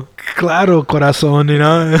 claro. Claro, corazón,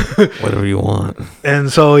 Whatever you want. And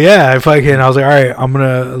so, yeah, I was like, "All right,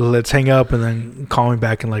 let's hang up, and then call me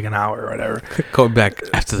back in like an hour or whatever." Call me back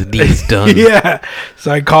after the deed's done. Yeah.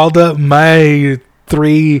 So I called up my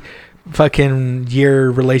 3 fucking year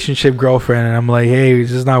relationship girlfriend, and I'm like, "Hey,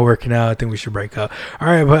 this is not working out. I think we should break up." "All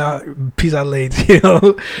right, but peace out late,"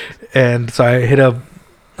 And so I hit up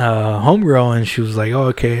homegirl, and she was like, "Oh,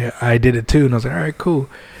 okay, I did it too." And I was like, "All right, cool."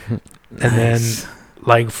 Nice. And then,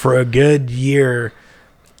 like, for a good year,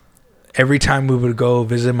 every time we would go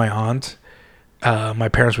visit my aunt, my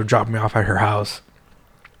parents would drop me off at her house,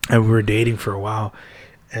 and we were dating for a while,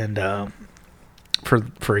 and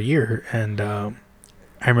for a year. And I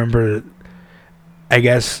remember, I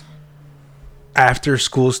guess, after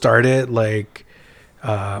school started, like,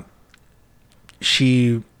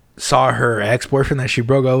 she saw her ex-boyfriend that she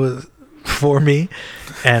broke up with for me,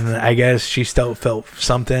 and I guess she still felt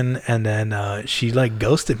something, and then she like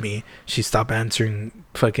ghosted me. She stopped answering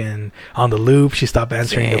fucking on the loop. She stopped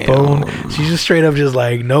answering the phone. She just straight up just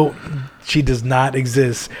like, nope, she does not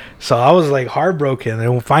exist. So I was like heartbroken,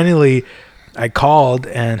 and finally I called,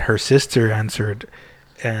 and her sister answered,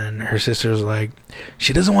 and her sister was like,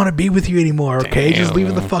 "She doesn't want to be with you anymore, okay? Just leave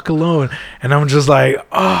her the fuck alone." And I'm just like,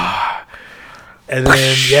 oh. And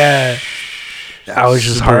then, yeah, I was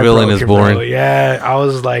just heartbroken. Villain is born. Bro. Yeah, I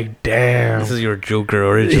was like, damn. This is your Joker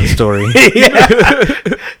origin story. Yeah.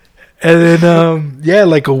 And then yeah,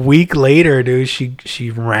 like a week later, dude,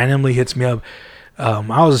 she randomly hits me up.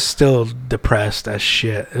 I was still depressed as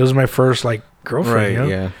shit. It was my first like girlfriend, Right, you know?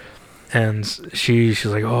 yeah. And she's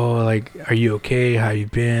like, oh, like, are you okay? How you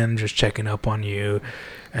been? Just checking up on you.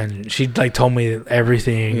 And she like told me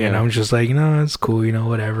everything, and I'm just like, it's cool,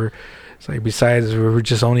 whatever. It's like, besides, we were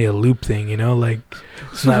just only a loop thing, like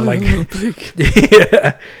it's not like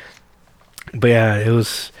yeah. But yeah, it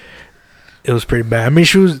was pretty bad. I mean,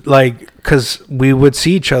 she was like, because we would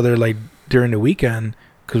see each other like during the weekend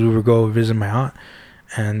because we would go visit my aunt,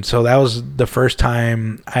 and so that was the first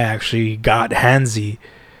time I actually got handsy.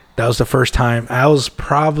 That was the first time. I was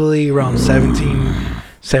probably around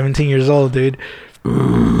 17 years old, dude.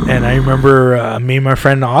 And I remember me and my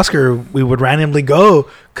friend Oscar, we would randomly go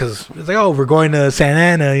because it's like, oh, we're going to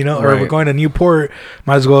Santa Ana, or we're going to Newport.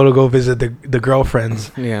 Might as well go visit the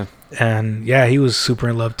girlfriends. Yeah. And yeah, he was super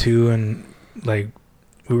in love too. And like,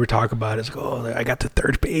 we were talking about it. It's like, oh, I got to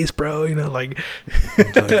third base, bro. Like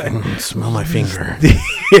smell my finger.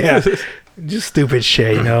 Yeah. Just stupid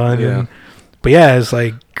shit, And then, but yeah, it's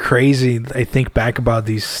like crazy. I think back about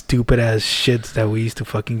these stupid ass shits that we used to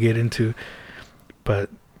fucking get into.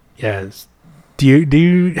 But yeah, do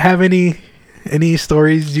you have any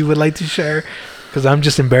stories you would like to share? Because I'm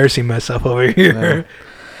just embarrassing myself over here.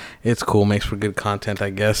 It's cool, makes for good content,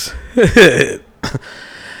 I guess. I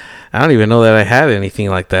don't even know that I had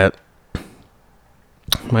anything like that.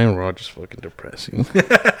 Mine were all just fucking depressing.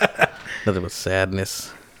 Nothing but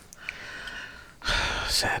sadness.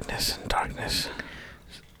 Sadness and darkness.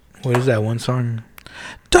 What is that one song?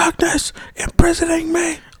 Darkness imprisoning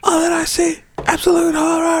me. All that I see, absolute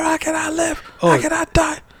horror. How can I live? How can I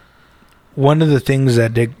die? One of the things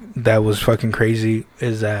that was fucking crazy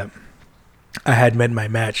is that I had met my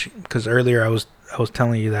match, because earlier I was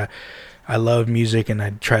telling you that I love music and I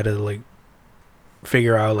try to like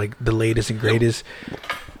figure out like the latest and greatest.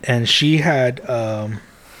 And she had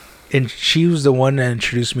and she was the one that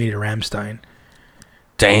introduced me to Rammstein.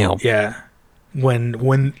 Damn. Yeah.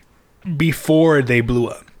 When before they blew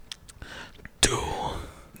up.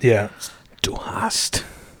 Yeah. Du hast.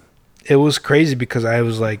 It was crazy because I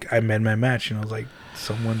was like, I met my match, and I was like,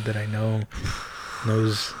 someone that I know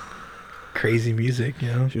knows crazy music,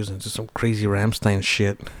 She was into some crazy Rammstein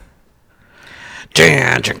shit.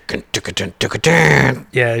 Yeah,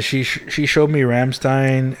 she showed me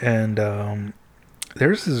Rammstein, and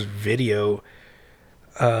there's this video.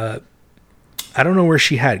 I don't know where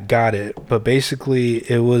she had got it, but basically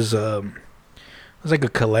it was like a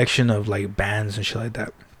collection of like bands and shit like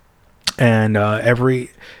that. And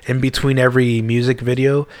in between every music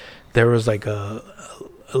video, there was like a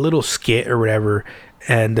little skit or whatever,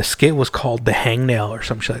 and the skit was called The Hangnail or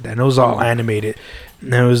some shit like that. And it was all animated.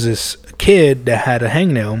 And there was this kid that had a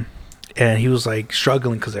hangnail, and he was like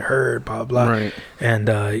struggling because it hurt, blah blah. Right. And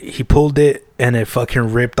he pulled it, and it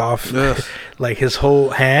fucking ripped off like his whole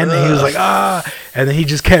hand. And he was like, and then he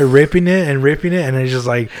just kept ripping it, and it just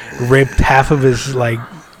like ripped half of his like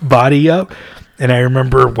body up. And I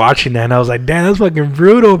remember watching that, and I was like, damn, that's fucking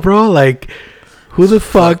brutal, bro. Like, who the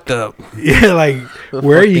fuck? Up. Yeah, like,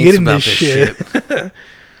 where are you getting this shit? But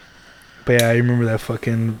yeah, I remember that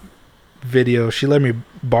fucking video. She let me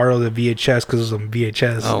borrow the VHS because it was on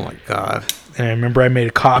VHS. Oh my god. And I remember I made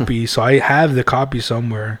a copy, so I have the copy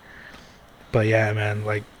somewhere. But yeah, man,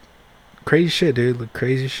 like, crazy shit, dude. Like,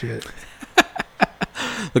 crazy shit.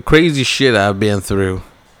 The crazy shit I've been through.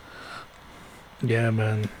 Yeah,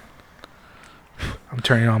 man. I'm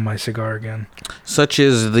turning on my cigar again. Such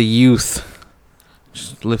is the youth.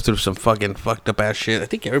 Just lived through some fucking fucked up ass shit. I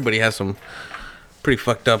think everybody has some pretty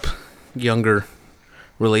fucked up younger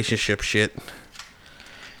relationship shit.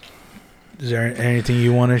 Is there anything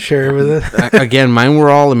you want to share with it? Again, mine were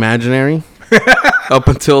all imaginary up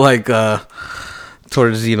until like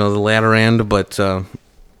towards the latter end, but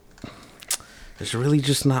there's really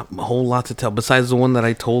just not a whole lot to tell besides the one that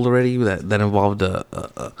I told already that involved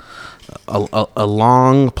a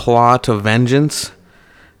long plot of vengeance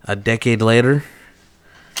a decade later.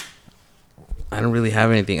 I don't really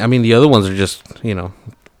have anything. I mean, the other ones are just,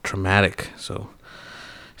 traumatic. So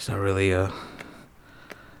it's not really it's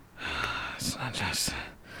not just,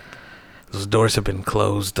 those doors have been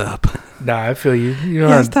closed up. Nah, I feel you.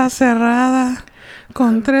 Ya está cerrada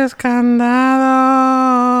con 3 candados.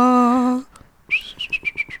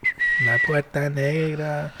 La puerta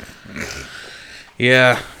negra.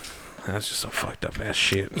 Yeah. That's just some fucked up ass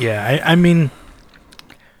shit. Yeah, I mean,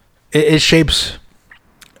 it shapes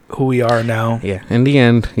who we are now. Yeah, in the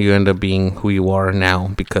end, you end up being who you are now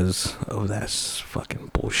because of that fucking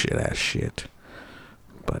bullshit ass shit.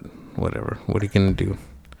 But whatever. What are you gonna do?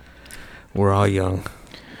 We're all young.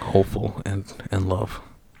 hopeful and love.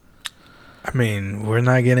 I mean, we're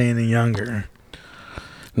not getting any younger.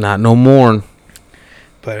 Not no more.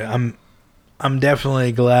 But I'm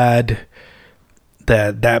definitely glad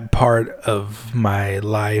that part of my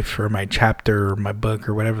life or my chapter or my book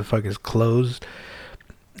or whatever the fuck is closed.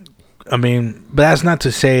 I mean, but that's not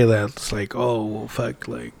to say that it's like, oh, well, fuck,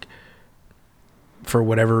 like, for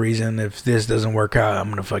whatever reason, if this doesn't work out, I'm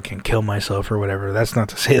gonna fucking kill myself or whatever. That's not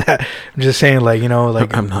to say that. I'm just saying, like, you know,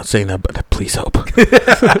 like, I'm not saying that, but please hope.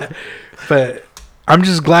 But I'm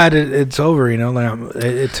just glad it's over. You know, like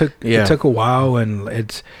it took a while, and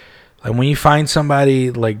it's like when you find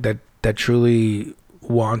somebody like that truly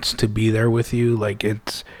wants to be there with you, like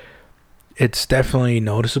it's definitely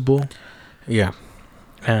noticeable. Yeah.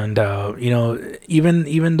 And you know,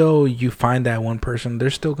 even though you find that one person,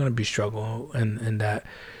 there's still gonna be struggle in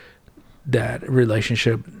that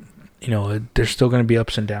relationship. You know, there's still gonna be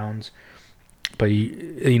ups and downs. But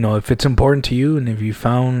you know, if it's important to you, and if you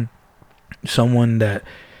found someone that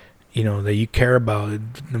you know that you care about,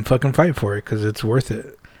 then fucking fight for it, because it's worth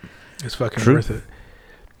it. It's fucking worth it.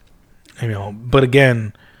 You know, but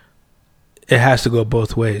again, it has to go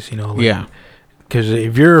both ways. You know, like, yeah. Because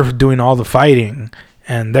if you're doing all the fighting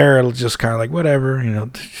and they're just kind of like, whatever, you know,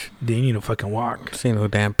 then you need to fucking walk. This ain't no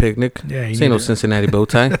damn picnic. Yeah, this ain't no Cincinnati bow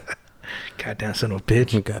tie. Goddamn son of a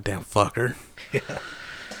bitch. You goddamn fucker. Yeah.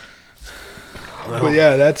 Well,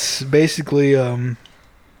 yeah, that's basically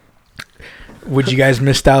what you guys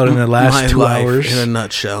missed out in the last 2 hours. In a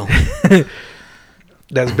nutshell.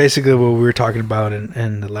 That's basically what we were talking about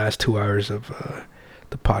in the last 2 hours of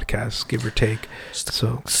the podcast, give or take.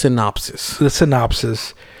 So synopsis. The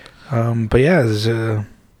synopsis. But yeah, is there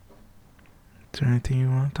anything you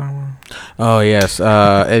want to talk about? Oh, yes.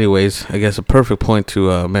 Anyways, I guess a perfect point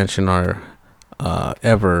to mention our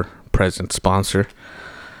ever-present sponsor,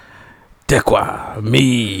 Dequa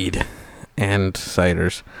Mead and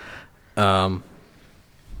Ciders.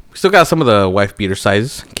 We still got some of the wife beater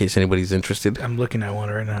sizes, in case anybody's interested. I'm looking at one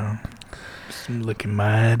right now. It's looking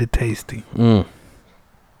mighty tasty. And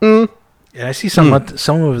I see some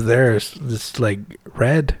of theirs. It's like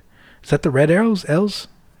red. Is that the red L's?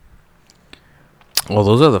 Oh,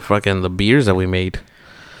 those are the beers that we made.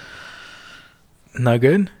 Not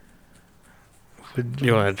good?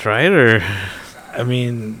 You want to try it, or? I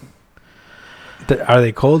mean, are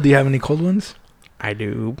they cold? Do you have any cold ones? I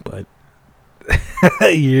do, but...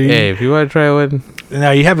 Hey, if you want to try one...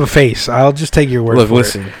 No, you have a face. I'll just take your word for it. Look,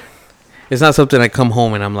 listen. It's not something I come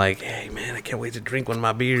home and I'm like, hey, man, I can't wait to drink one of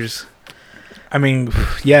my beers. I mean,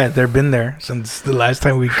 yeah, they've been there since the last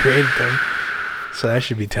time we created them. So that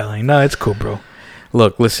should be telling. No, it's cool, bro.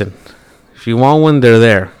 Look, listen. If you want one, they're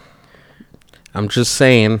there. I'm just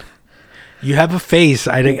saying. You have a face.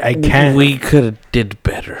 I can't. We could have did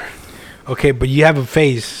better. Okay, but you have a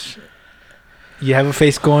face. You have a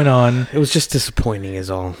face going on. It was just disappointing is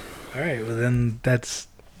all. All right, well then that's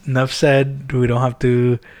enough said. We don't have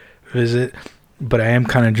to visit. But I am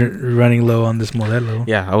kind of running low on this Modelo.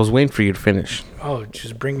 Yeah, I was waiting for you to finish. Oh,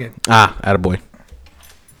 just bring it. Attaboy.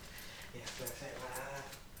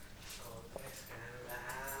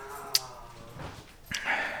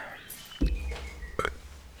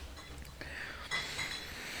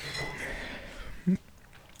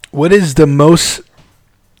 What is the most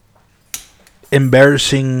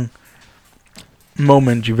embarrassing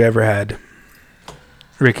moment you've ever had,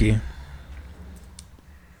 Ricky?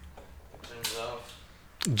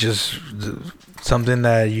 Just something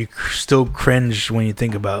that you still cringe when you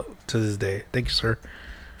think about to this day. Thank you, sir.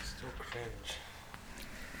 Still cringe.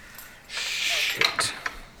 Shit.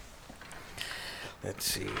 Let's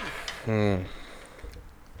see.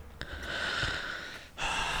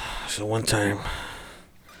 So one time,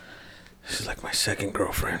 this is like my second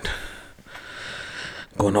girlfriend.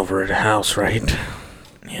 Going over at the house, right?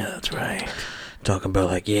 Yeah, that's right. Talking about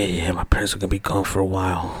like, yeah, my parents are gonna be gone for a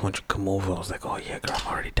while. Why don't you come over? I was like, oh yeah, girl, I'm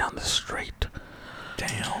already down the street.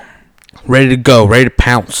 Damn. Ready to go, ready to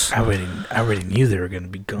pounce. I already knew they were gonna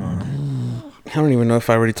be gone. I don't even know if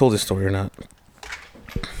I already told this story or not.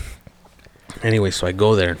 Anyway, so I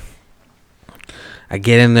go there. I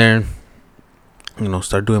get in there,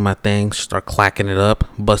 start doing my thing, start clacking it up,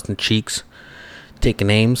 busting cheeks, taking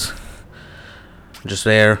names. Just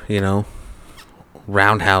there,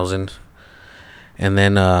 roundhousing. And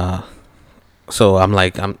then, so I'm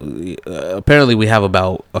like, apparently we have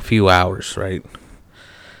about a few hours, right?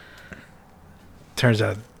 Turns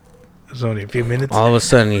out it's only a few minutes. All of a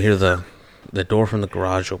sudden, you hear the door from the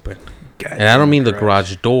garage open. And I don't mean the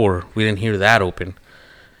garage door. We didn't hear that open.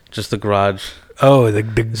 Just the garage. Oh,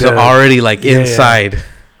 so already like inside.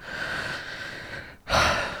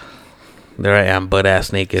 Yeah. there I am, butt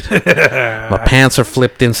ass naked. My pants are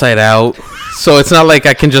flipped inside out, so it's not like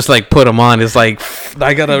I can just like put them on. It's like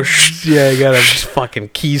I gotta fucking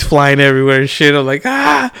keys flying everywhere and shit. I'm like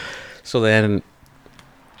So then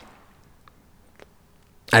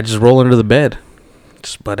I just roll under the bed,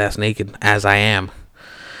 just butt ass naked as I am.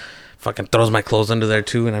 Fucking throws my clothes under there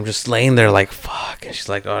too, and I'm just laying there like fuck. And she's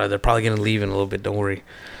like, "Oh, they're probably gonna leave in a little bit. Don't worry."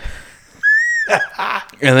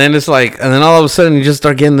 And then it's like, and then all of a sudden you just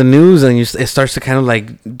start getting the news, and it starts to kind of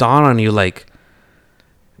like dawn on you, like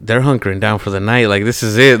they're hunkering down for the night. Like this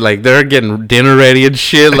is it. Like they're getting dinner ready and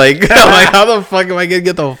shit. Like I'm like, how the fuck am I gonna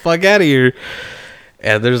get the fuck out of here?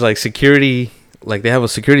 And there's like security. Like they have a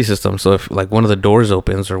security system, so if like one of the doors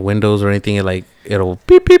opens or windows or anything, it'll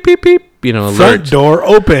beep beep beep beep. You know, front door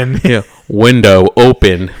open. Yeah, window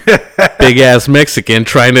open. Big ass Mexican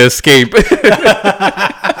trying to escape.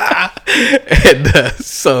 And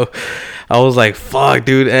so I was like, "Fuck,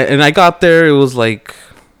 dude!" And I got there. It was like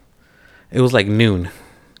noon.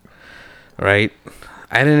 Right.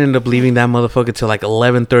 I didn't end up leaving that motherfucker till like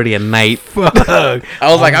 11:30 at night. Fuck. I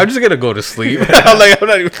was like, I'm just gonna go to sleep. I'm like, I'm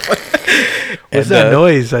not even. What's that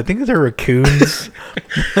noise? I think they're raccoons.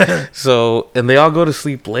 So, and they all go to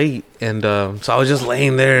sleep late, and so I was just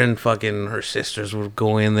laying there, and fucking her sisters would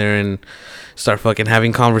go in there and start fucking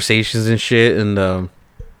having conversations and shit, and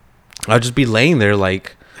I'd just be laying there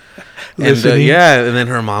like, and and then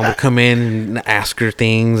her mom would come in and ask her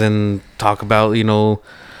things and talk about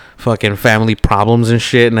fucking family problems and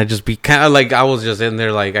shit, and I'd just be kind of like, I was just in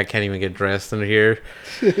there like I can't even get dressed in here.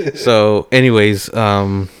 So anyways,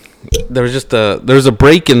 there was a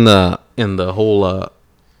break in the whole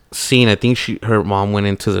scene. I think her mom went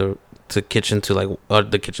into the kitchen to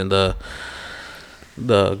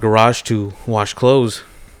the garage to wash clothes,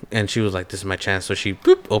 and she was like, this is my chance. So she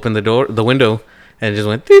opened the window and just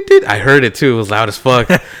went deet, deet. I heard it too. It was loud as fuck.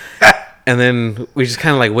 And then we just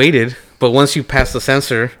kind of like waited, but once you pass the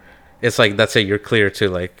sensor, it's like, that's it, you're clear to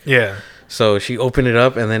like. Yeah. So she opened it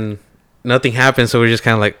up, and then nothing happened. So we're just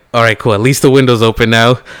kind of like, all right, cool. At least the window's open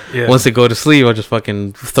now. Yeah. Once they go to sleep, I'll just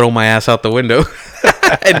fucking throw my ass out the window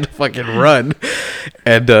and fucking run.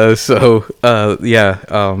 And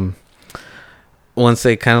once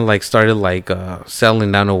they kind of like started like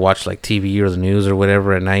settling down to watch like TV or the news or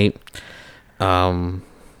whatever at night,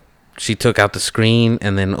 she took out the screen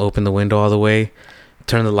and then opened the window all the way,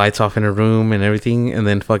 turned the lights off in her room and everything, and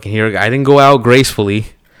then fucking I didn't go out gracefully.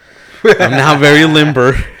 I'm now very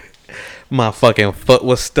limber. My fucking foot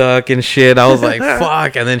was stuck and shit. I was like,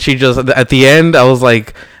 fuck. And then she just, at the end, I was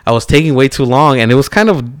like, I was taking way too long, and it was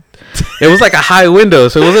like a high window,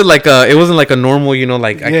 so it wasn't like a normal,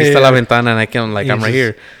 like aquí está la ventana and I can like, I'm right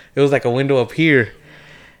here. It was like a window up here.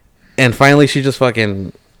 And finally she's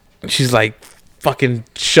like fucking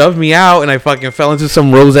shoved me out, and I fucking fell into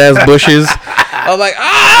some rose ass bushes. I was like,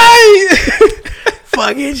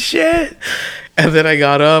 fucking shit. And then I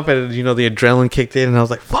got up, and the adrenaline kicked in, and I was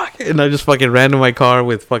like, fuck it. And I just fucking ran to my car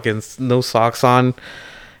with fucking no socks on.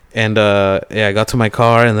 And I got to my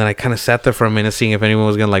car, and then I kind of sat there for a minute seeing if anyone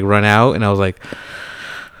was gonna like run out, and I was like,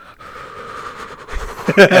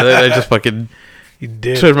 and then I just fucking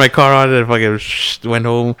turned my car on and fucking went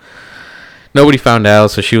home. Nobody found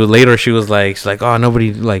out, so she was like, oh,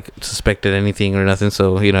 nobody like suspected anything or nothing,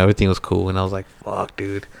 so everything was cool. And I was like, fuck,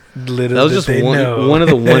 dude. Little that was just one of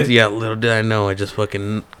the ones. Yeah, little did I know, I just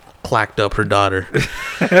fucking clacked up her daughter.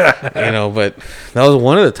 But that was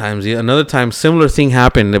one of the times. Another time, similar thing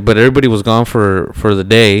happened, but everybody was gone for the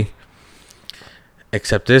day,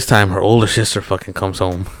 except this time her older sister fucking comes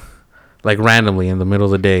home, like randomly in the middle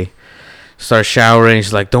of the day. Starts showering.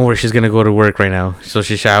 She's like, don't worry, she's gonna go to work right now. So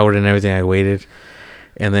she showered and everything. I waited,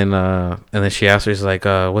 and then she asked her, she's like,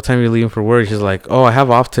 what time are you leaving for work? She's like, oh, I have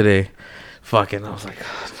off today. Fucking, I was like,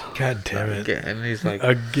 God damn it. And he's like,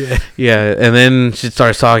 again. Yeah. And then she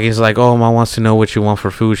starts talking. He's like, oh, mom wants to know what you want for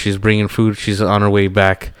food. She's bringing food. She's on her way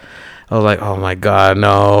back. I was like, oh my God,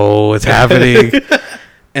 no, what's happening?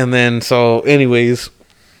 And then, so anyways,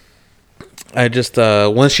 I just,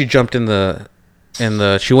 once she jumped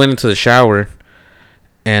she went into the shower,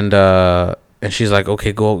 and she's like,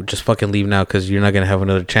 okay, go, just fucking leave now, because you're not gonna have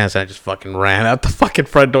another chance. And I just fucking ran out the fucking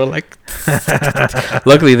front door, like.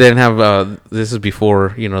 Luckily they didn't have this is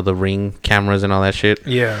before the Ring cameras and all that shit.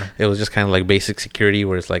 Yeah, it was just kind of like basic security,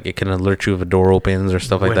 where it's like it can alert you if a door opens or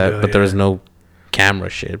stuff like that, but there was no camera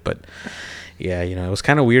shit. But yeah, it was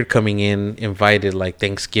kind of weird coming in invited like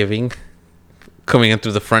Thanksgiving, coming in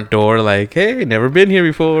through the front door like, hey, never been here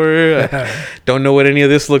before. Don't know what any of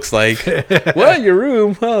this looks like. What, your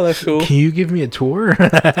room? Oh, that's cool. Can you give me a tour?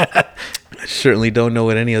 I certainly don't know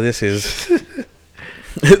what any of this is.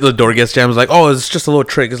 The door gets jammed. It's like, oh, it's just a little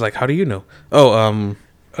trick. It's like, how do you know? Oh,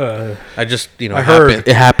 I just, I heard.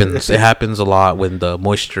 It happens. It happens a lot when the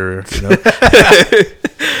moisture,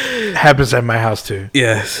 happens at my house too.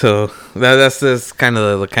 Yeah, so that's kind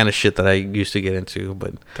of the kind of shit that I used to get into,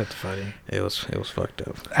 but that's funny. It was fucked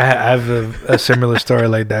up. I have a similar story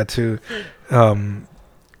like that too.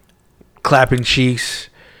 Clapping cheeks.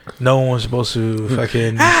 No one was supposed to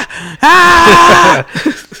fucking.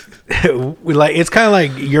 Like it's kind of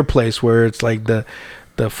like your place where it's like the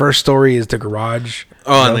first story is the garage.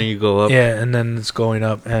 Oh, and then you go up. Yeah, and then it's going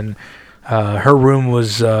up, and her room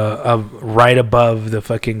was right above the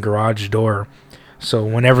fucking garage door. So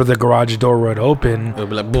whenever the garage door would open, it would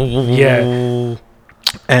be like, yeah.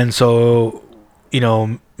 And so,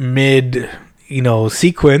 mid,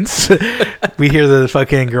 sequence, we hear the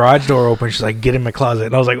fucking garage door open. She's like, "Get in my closet,"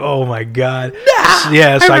 and I was like, "Oh my god!"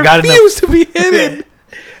 Yeah, so I got to be hidden.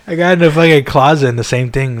 I got in the fucking closet and the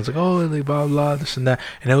same thing. It's like, oh, like blah blah this and that,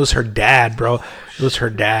 and it was her dad, bro. It was her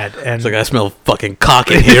dad, and it's like I smell fucking cock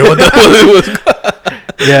in here. What the fuck?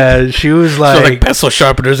 Yeah, she was like pencil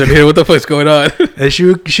sharpeners in here. What the fuck's going on? And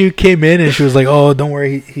she came in and she was like, "Oh, don't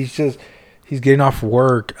worry, he's getting off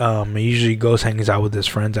work. He usually goes hangs out with his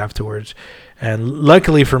friends afterwards." And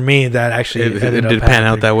luckily for me, that actually it did pan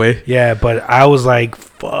out that way. Yeah, but I was like,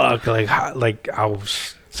 "Fuck!" Like I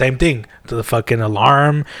was same thing to the fucking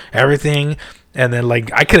alarm, everything, and then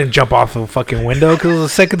like I couldn't jump off a fucking window because it was a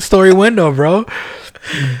second story window, bro.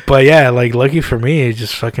 But yeah, like lucky for me, it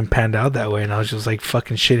just fucking panned out that way, and I was just like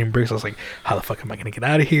fucking shitting bricks. I was like, "How the fuck am I gonna get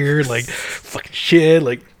out of here?" Like fucking shit,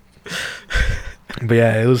 like. But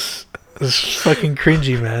yeah, it was fucking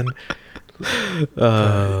cringy, man.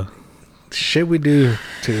 Shit we do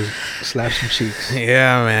to slap some cheeks.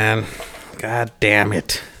 Yeah, man. God damn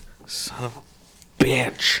it. Son of a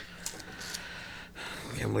bitch.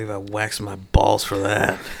 Can't believe I waxed my balls for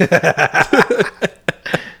that.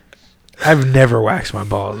 I've never waxed my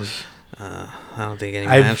balls. I don't think any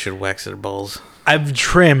man should wax their balls. I've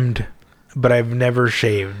trimmed, but I've never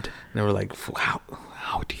shaved. Never like,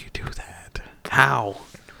 how do you do that? How?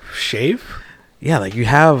 Shave? Yeah, like you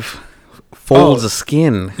have folds of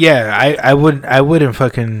skin. Yeah, I wouldn't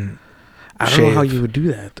fucking I don't know how you would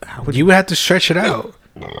do that. You would have to stretch it out.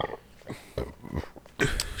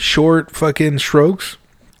 Short fucking strokes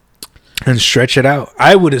and stretch it out.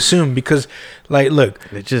 I would assume because, like, look,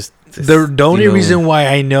 the only reason why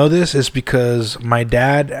I know this is because my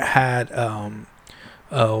dad had a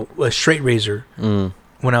straight razor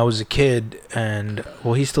when I was a kid, and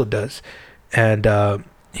well, he still does, and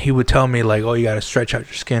he would tell me like, "Oh, you got to stretch out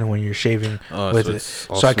your skin when you're shaving with it."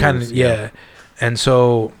 So I kind of and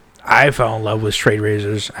so I fell in love with straight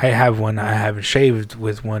razors. I have one. I haven't shaved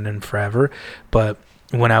with one in forever, but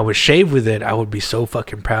when I would shave with it, I would be so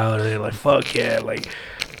fucking proud. They're like, "Fuck yeah!" Like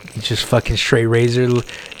just fucking straight razor.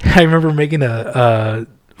 I remember making a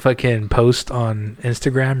fucking post on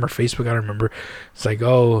Instagram or Facebook. I don't remember. It's like,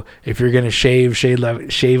 oh, if you're gonna shave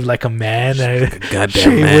like a man. Like a goddamn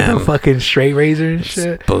shave man with a fucking straight razor and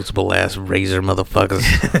shit. Disposable ass razor motherfuckers.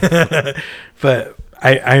 But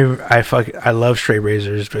I love straight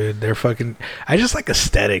razors, dude. They're fucking. I just like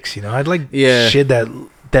aesthetics, you know. I'd like shit that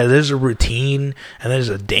there's a routine and there's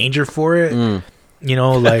a danger for it. You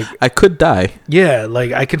know, like I could die. Yeah,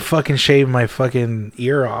 like I could fucking shave my fucking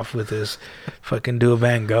ear off with this, fucking do a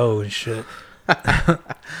Van Gogh and shit.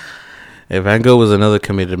 Hey, Van Gogh was another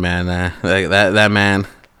committed man. Like that man,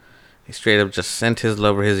 he straight up just sent his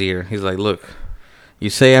lover his ear. He's like, "Look,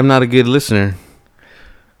 you say I'm not a good listener.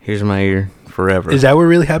 Here's my ear forever." Is that what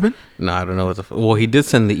really happened? No, I don't know what the. Well, he did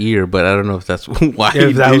send the ear, but I don't know if that's why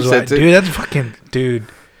he sent it. Dude, that's fucking dude.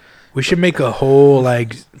 We should make a whole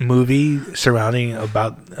like movie surrounding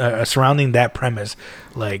that premise,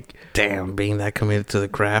 like damn, being that committed to the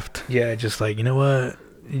craft. Yeah, just like, you know what,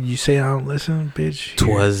 you say I don't listen, bitch.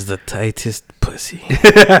 'Twas the tightest pussy.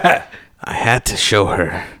 I had to show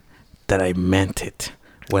her that I meant it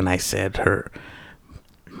when I said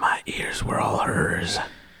my ears were all hers.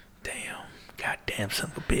 Damn, goddamn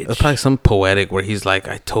son of a bitch. It's probably some poetic where he's like,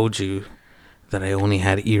 I told you that I only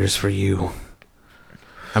had ears for you.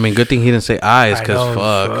 I mean, good thing he didn't say eyes, because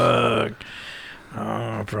fuck.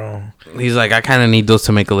 Oh, bro. He's like, I kind of need those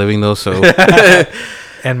to make a living, though, so.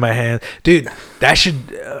 And my hands. Dude, that should...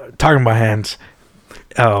 talking about hands.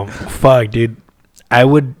 Oh, fuck, dude. I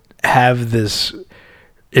would have this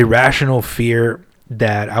irrational fear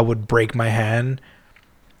that I would break my hand,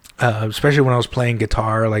 especially when I was playing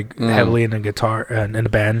guitar, like heavily in a guitar, in a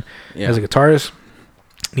band. As a guitarist,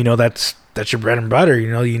 you know, that's your bread and butter. You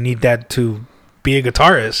know, you need that to be a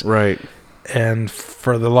guitarist, right? And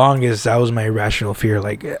for the longest, that was my irrational fear.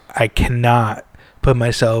 Like, I cannot put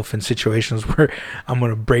myself in situations where I'm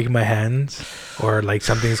gonna break my hands or like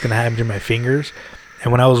something's gonna happen to my fingers.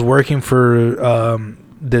 And when I was working for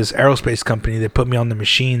this aerospace company, they put me on the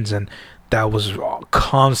machines, and that was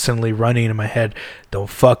constantly running in my head. Don't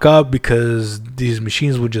fuck up, because these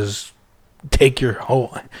machines would just take your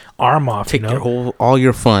whole arm off. Take all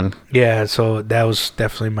your fun. Yeah, so that was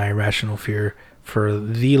definitely my irrational fear for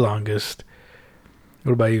the longest.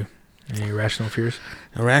 What about you? Any irrational fears?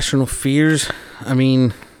 Irrational fears? I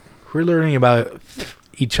mean, we're learning about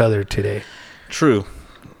each other today. True.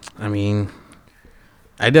 I mean,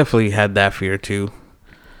 I definitely had that fear too.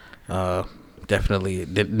 Definitely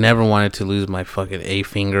never wanted to lose my fucking a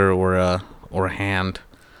finger or a hand.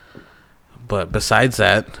 But besides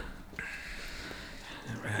that,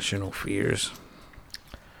 irrational fears.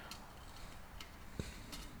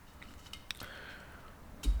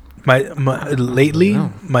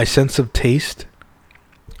 My sense of taste,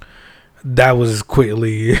 that was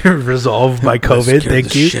quickly resolved by COVID.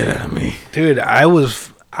 Thank you. Shit out of me. Dude, I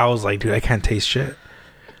was like, dude, I can't taste shit.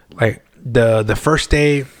 Like the first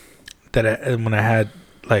day when I had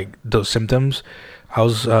like those symptoms, I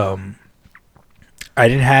was I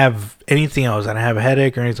didn't have anything else. I didn't have a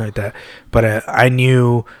headache or anything like that. But I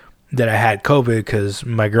knew that I had COVID because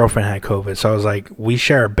my girlfriend had COVID. So I was like, we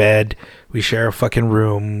share a bed, we share a fucking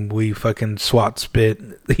room, we fucking swat spit,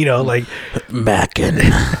 like back in,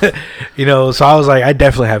 So I was like, I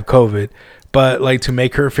definitely have COVID. But like to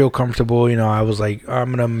make her feel comfortable, I was like, I'm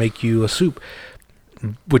gonna make you a soup.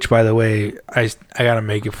 Which, by the way, I gotta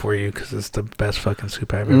make it for you because it's the best fucking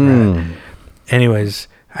soup I've ever had. Anyways,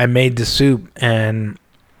 I made the soup, and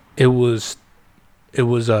it was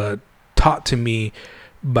taught to me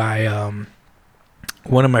by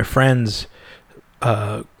one of my friends'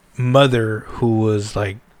 mother, who was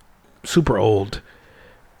like super old,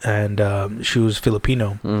 and she was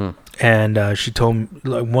Filipino. And she told me,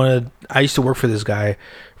 like, I used to work for this guy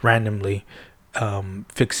randomly,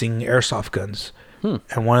 fixing airsoft guns.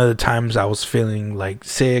 And one of the times I was feeling like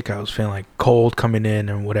sick, I was feeling like cold coming in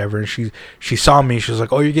and whatever. And she saw me. She was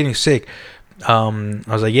like, "Oh, you're getting sick." I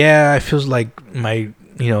was like, "Yeah, it feels like my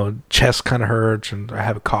chest kind of hurts and I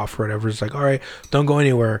have a cough or whatever." It's like, "All right, don't go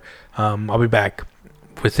anywhere. I'll be back."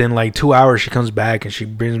 Within like 2 hours, she comes back and she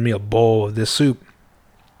brings me a bowl of this soup.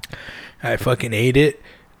 I fucking ate it,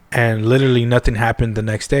 and literally nothing happened the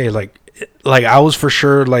next day. Like I was for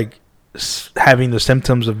sure like having the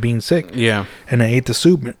symptoms of being sick. Yeah. And I ate the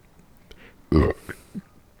soup.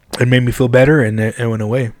 It made me feel better, and it went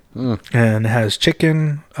away. And it has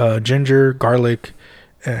chicken, ginger, garlic,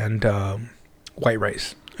 and white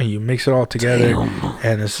rice. And you mix it all together. Damn.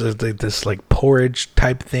 And it's like this like porridge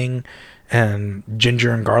type thing. And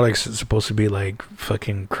ginger and garlic is supposed to be like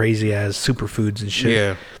fucking crazy as superfoods and shit.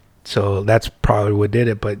 Yeah. So that's probably what did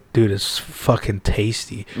it. But dude, it's fucking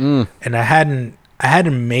tasty. And I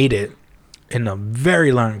hadn't made it in a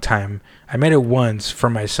very long time. I made it once for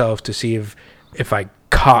myself to see if I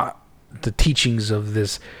caught the teachings of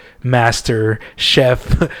this master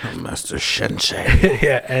chef. Master sensei.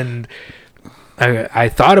 Yeah, and I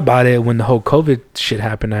thought about it when the whole COVID shit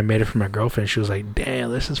happened. I made it for my girlfriend. She was like,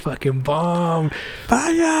 "Damn, this is fucking bomb.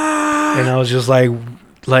 Fire!" And I was just like,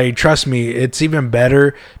 trust me, it's even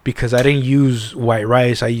better because I didn't use white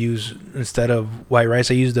rice. Instead of white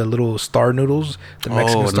rice, I used the little star noodles, the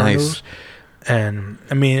Mexican star noodles. And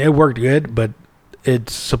I mean, it worked good, but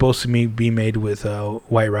it's supposed to be made with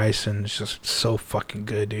white rice, and it's just so fucking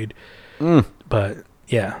good, dude. But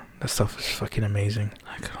yeah, that stuff is fucking amazing.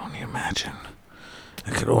 I could only imagine. I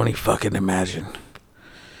could only fucking imagine.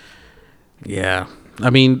 Yeah. I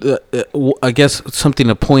mean, I guess something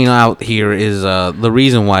to point out here is the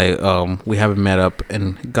reason why we haven't met up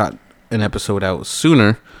and got an episode out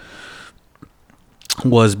sooner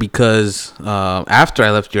was because after I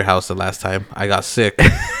left your house the last time, I got sick.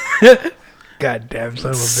 Goddamn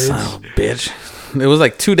son of a bitch. It was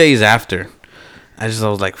like 2 days after. I was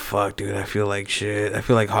like, fuck, dude, I feel like shit. I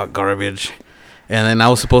feel like hot garbage. And then I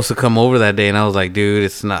was supposed to come over that day, and I was like, dude,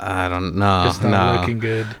 it's not, I don't know. It's not looking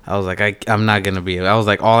good. I was like, I'm not going to be. I was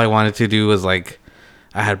like, all I wanted to do was like,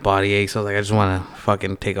 I had body aches. I was like, I just want to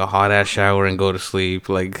fucking take a hot ass shower and go to sleep.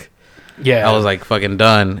 Like, yeah. I was like fucking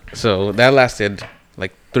done. So that lasted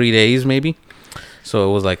like 3 days maybe. So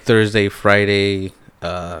it was like Thursday, Friday,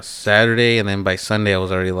 Saturday, and then by Sunday I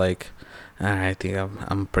was already like, I think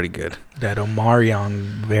I'm pretty good. That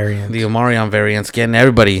Omarion variant. The Omarion variant's getting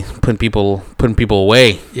everybody putting people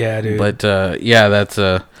away. Yeah, dude. But yeah,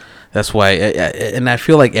 that's why. And I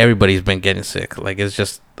feel like everybody's been getting sick. Like it's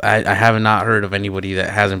just I have not heard of anybody that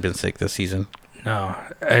hasn't been sick this season. No,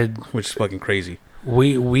 which is fucking crazy.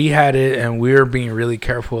 we had it, and we were being really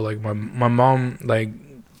careful. Like my mom, like,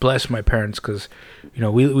 bless my parents, because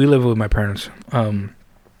we live with my parents.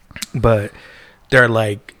 But they're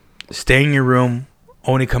like, stay in your room,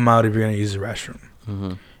 only come out if you're gonna use the restroom.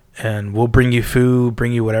 Mm-hmm. And we'll bring you food,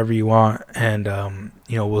 bring you whatever you want, and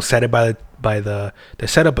we'll set it they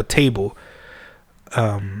set up a table,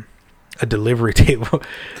 a delivery table,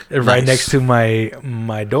 right next to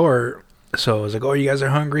my door. So I was like, oh, you guys are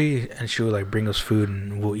hungry? And she would like bring us food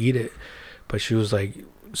and we'll eat it. But she was like,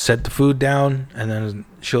 set the food down, and then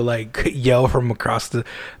she'll like yell from across the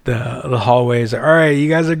hallways, like, all right, you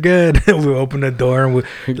guys are good. We open the door, and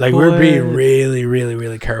we're being really, really,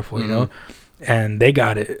 really careful, mm-hmm. And they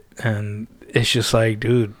got it. And it's just like,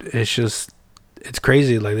 dude, it's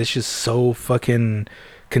crazy. Like, it's just so fucking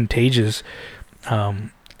contagious.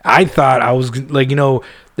 I thought I was like,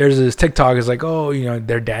 there's this TikTok. It's like, oh,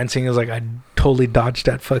 they're dancing. It's like, I totally dodged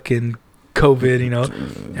that fucking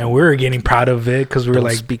COVID, and we were getting proud of it because we were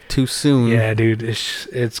like, speak too soon. Yeah, dude,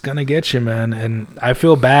 it's gonna get you, man. And I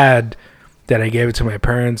feel bad that I gave it to my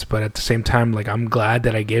parents, but at the same time, like, I'm glad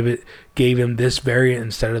that I gave him this variant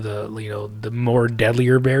instead of the more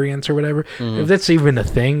deadlier variants or whatever, if that's even a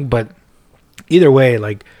thing. But either way,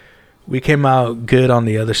 like, we came out good on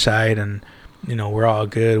the other side, and we're all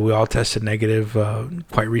good. We all tested negative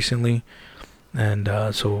quite recently, and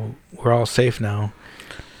so we're all safe now.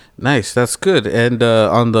 Nice, that's good. And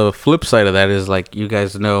on the flip side of that is, like, you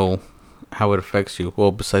guys know how it affects you.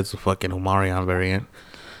 Well, besides the fucking Omarion variant,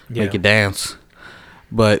 make you dance.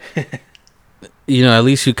 But at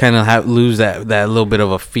least you kind of lose that little bit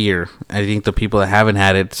of a fear. I think the people that haven't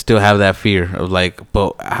had it still have that fear of, like,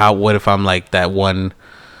 but what if I'm like that one,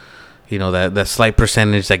 that slight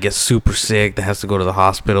percentage that gets super sick, that has to go to the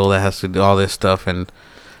hospital, that has to do all this stuff. And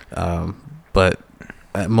but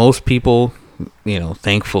most people,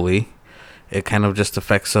 thankfully, it kind of just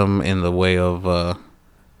affects them in the way of,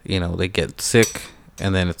 they get sick,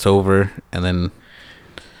 and then it's over, and then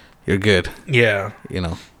you're good. Yeah.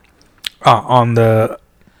 On the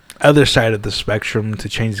other side of the spectrum, to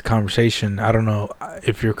change the conversation, I don't know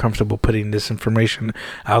if you're comfortable putting this information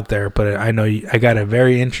out there, but I know I got a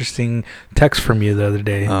very interesting text from you the other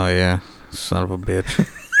day. Oh, yeah. Son of a bitch.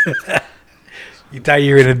 You thought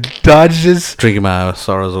you were going to dodge this? Drinking my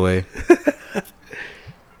sorrows away.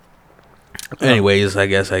 Anyways, I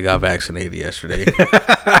guess I got vaccinated yesterday.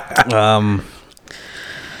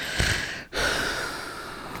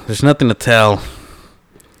 There's nothing to tell.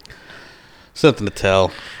 It's nothing to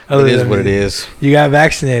tell. It is what it is. You got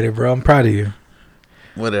vaccinated, bro. I'm proud of you.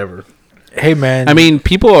 Whatever. Hey, man. I mean,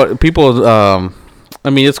 people. I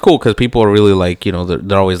mean, it's cool because people are really like,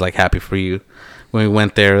 they're always like happy for you. When we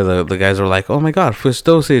went there, the guys were like, "Oh my god, first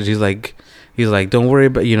dosage." He's like, "Don't worry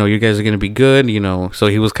about, you guys are gonna be good." So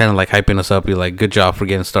he was kind of like hyping us up. He's like, "Good job for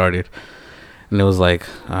getting started." And it was like,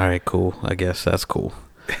 "All right, cool. I guess that's cool."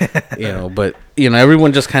 But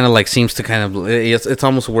everyone just kind of like seems to kind of, it's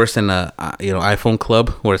almost worse than a iPhone club,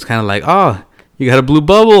 where it's kind of like, "Oh, you got a blue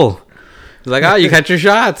bubble." It's like, "Oh, you got your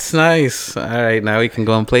shots. Nice. All right, now we can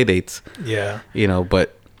go on play dates." Yeah.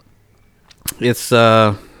 But it's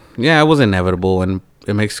it was inevitable, and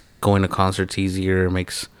it makes going to concerts easier. It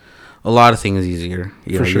makes a lot of things easier.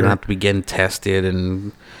 You don't have to be getting tested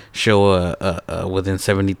and show a within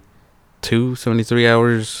 73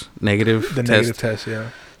 hours negative the test. Negative test, yeah.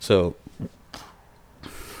 So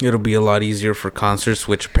it'll be a lot easier for concerts,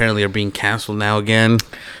 which apparently are being canceled now again.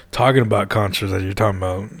 Talking about concerts that you're talking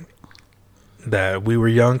about, that We Were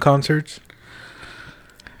Young concerts.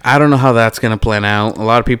 I don't know how that's going to plan out. A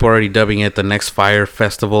lot of people are already dubbing it the next Fire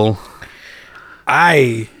Festival.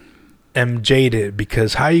 I am jaded,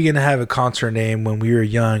 because how are you going to have a concert name when we were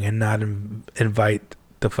young and not invite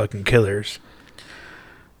the fucking Killers?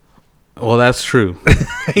 Well, that's true.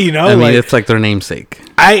 I mean, it's like their namesake.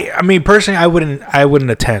 I mean, personally, I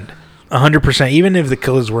wouldn't attend 100%, even if the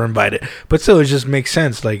Killers were invited. But still, it just makes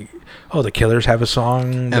sense. Like, oh, the Killers have a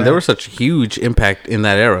song. And there was such a huge impact in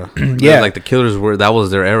that era. Yeah. Like, the Killers that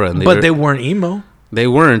was their era. And they weren't emo. They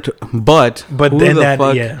weren't. But who then the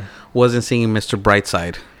fuck wasn't singing Mr.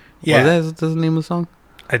 Brightside? Yeah. That's the name of the song?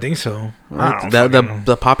 I think so. Right?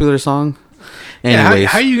 The popular song? Anyways. Yeah,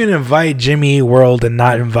 how are you gonna invite Jimmy Eat World and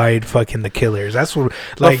not invite fucking the Killers? That's what,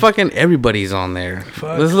 like, fucking everybody's on there.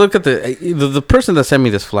 Fuck. Let's look at the person that sent me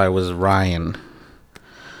this flyer was Ryan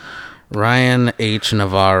H.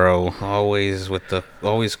 Navarro.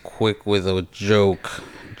 Always quick with a joke.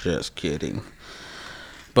 Just kidding.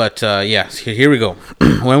 But yes, here we go.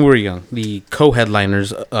 When we were young, the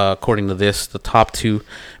co-headliners, according to this, the top two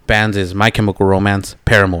bands is My Chemical Romance,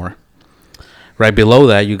 Paramore. Right below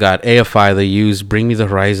that, you got AFI, The Used, Bring Me the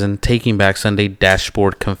Horizon, Taking Back Sunday,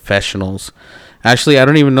 Dashboard, Confessionals. Actually, I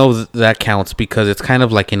don't even know that counts because it's kind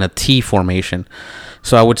of like in a T formation.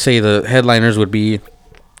 So I would say the headliners would be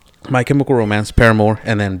My Chemical Romance, Paramore,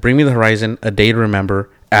 and then Bring Me the Horizon, A Day to Remember,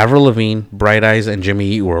 Avril Lavigne, Bright Eyes, and Jimmy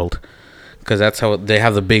Eat World. Because that's how they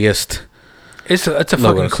have the biggest. It's a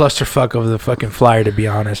fucking clusterfuck of the fucking flyer, to be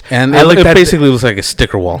honest. And it basically looks like a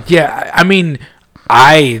sticker wall. Yeah, I mean,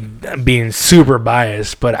 I being super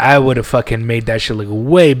biased, but I would have fucking made that shit look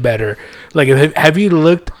way better. Like, have you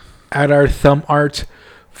looked at our thumb art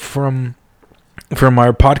from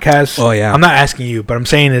our podcast? Oh yeah. I'm not asking you, but I'm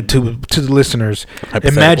saying it to the listeners.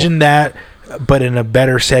 Imagine that, but in a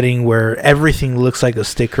better setting where everything looks like a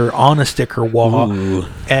sticker on a sticker wall. Ooh.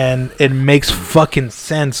 And it makes fucking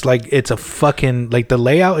sense. Like, it's a fucking, like, the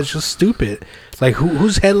layout is just stupid. Like,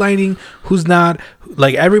 who's headlining, who's not?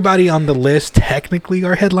 Like, everybody on the list technically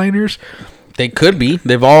are headliners. They could be.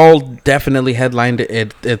 They've all definitely headlined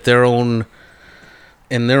at their own,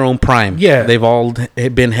 in their own prime. Yeah, they've all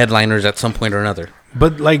been headliners at some point or another.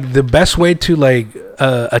 But like, the best way to like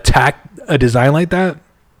attack a design like that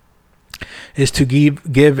is to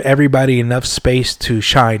give everybody enough space to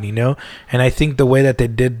shine, you know. And I think the way that they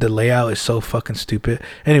did the layout is so fucking stupid.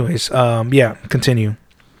 Anyways, yeah, continue.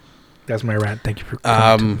 That's my rant. Thank you for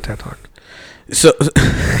coming to TED Talk. So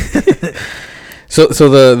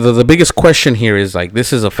the biggest question here is, like,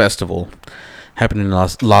 this is a festival happening in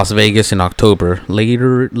Las Vegas in October,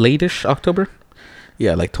 late-ish October,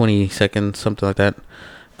 yeah, like 22nd, something like that.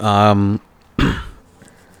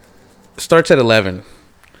 Starts at 11.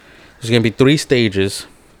 There's gonna be 3 stages.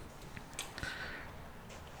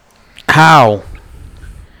 How?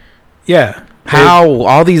 Yeah. How?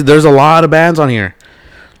 All these? There's a lot of bands on here.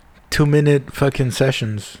 2-minute fucking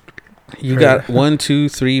sessions. You got 1, 2,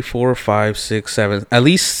 3, 4, 5, 6, 7. At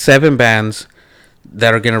least 7 bands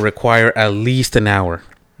that are gonna require at least an hour.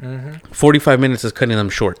 45 minutes is cutting them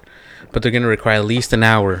short, but they're gonna require at least an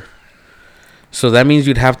hour. So that means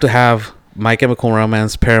you'd have to have My Chemical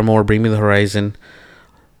Romance, Paramore, Bring Me the Horizon.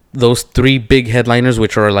 Those 3 big headliners,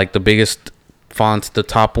 which are like the biggest fonts, the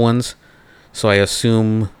top ones. So I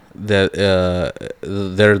assume that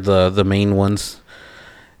they're the main ones.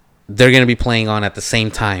 They're going to be playing on at the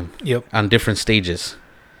same time. Yep. On different stages.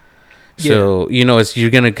 So, you know, you're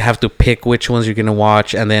going to have to pick which ones you're going to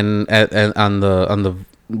watch. And then on the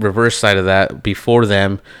reverse side of that, before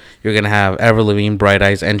them, you're going to have Avril Lavigne, Bright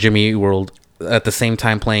Eyes, and Jimmy Eat World at the same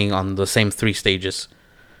time playing on the same 3 stages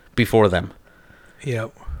before them.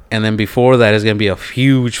 Yep. And then before that is going to be a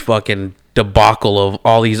huge fucking debacle of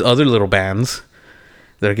all these other little bands.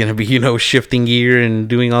 They're going to be, you know, shifting gear and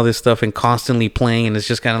doing all this stuff and constantly playing. And it's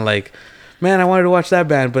just kind of like, man, I wanted to watch that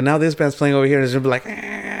band, but now this band's playing over here. And it's going to be like,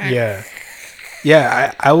 Yeah.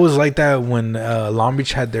 Yeah, I was like that when Long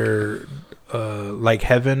Beach had their, like,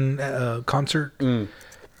 Heaven concert.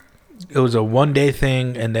 It was a 1-day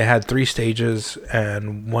thing, and they had 3 stages,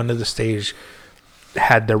 and one of the stage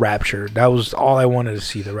had the Rapture. That was all I wanted to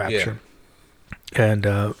see, the Rapture. Yeah.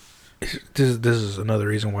 And this is another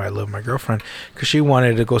reason why I love my girlfriend, because she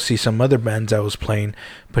wanted to go see some other bands I was playing,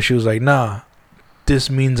 but she was like, nah, this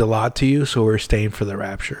means a lot to you, so we're staying for the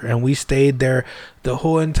Rapture. And we stayed there the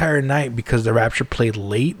whole entire night because the Rapture played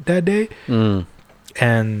late that day.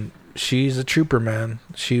 And she's a trooper, man.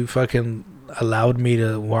 She fucking allowed me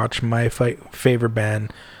to watch my favorite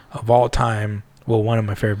band of all time, well, one of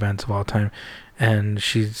my favorite bands of all time. And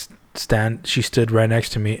she stood right next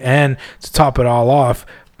to me. And to top it all off,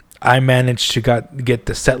 I managed to get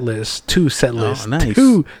the set list, 2 set lists,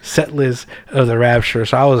 2 set lists of the Rapture.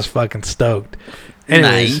 So I was fucking stoked.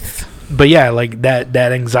 Anyways, nice. But yeah, like that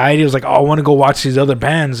anxiety was like, oh, I want to go watch these other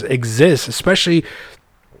bands exist, especially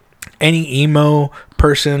any emo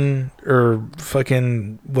person or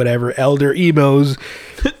fucking whatever, elder emos.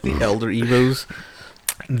 The elder emos.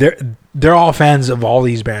 They're all fans of all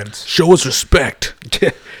these bands. Show us respect.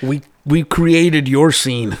 We created your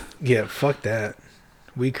scene. Yeah, fuck that.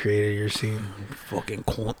 We created your scene. Fucking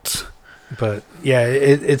cunts. But yeah,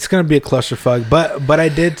 it's gonna be a clusterfuck. But I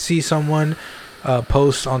did see someone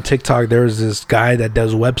post on TikTok. There was this guy that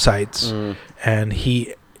does websites, and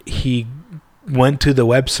he went to the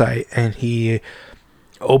website and he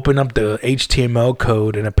opened up the HTML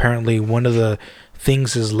code, and apparently one of the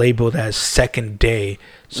things is labeled as second day.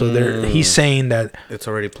 So he's saying that it's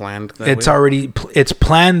already planned. It's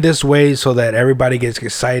planned this way so that everybody gets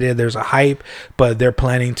excited. There's a hype, but they're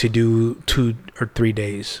planning to do 2 or 3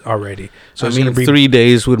 days already. So I mean, 3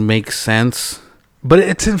 days would make sense. But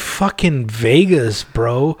it's in fucking Vegas,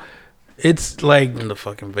 bro. It's like in the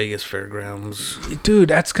fucking Vegas fairgrounds, dude.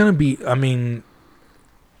 That's gonna be. I mean,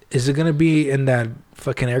 Is it gonna be in that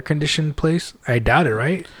fucking air conditioned place? I doubt it,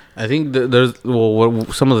 right? I think there's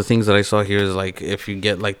some of the things that I saw here is like if you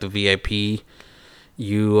get like the VIP,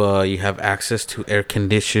 you have access to air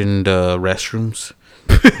conditioned restrooms,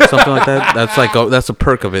 something like that. That's like that's a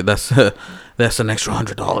perk of it. That's an extra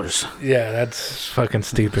 $100. Yeah, that's fucking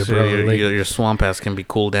stupid, So bro. your swamp ass can be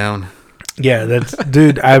cooled down. Yeah, that's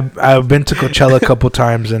dude. I've been to Coachella a couple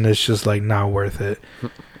times and it's just like not worth it.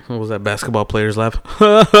 What was that basketball player's laugh?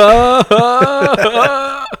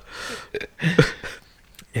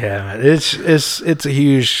 Yeah, it's a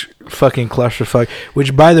huge fucking clusterfuck.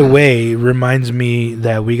 Which, by the way, reminds me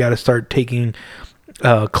that we got to start taking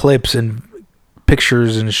clips and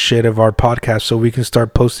pictures and shit of our podcast so we can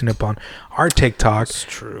start posting up on our TikTok. That's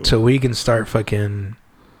true. So we can start fucking,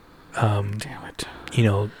 damn it.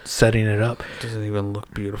 Setting it up. It doesn't even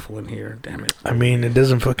look beautiful in here. Damn it. I mean, it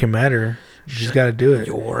doesn't fucking matter. You just got to do it.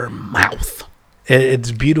 Your mouth.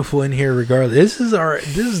 It's beautiful in here regardless. This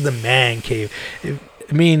is the man cave.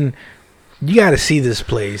 I mean, you got to see this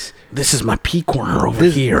place. This is my pee corner over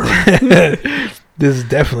here. This is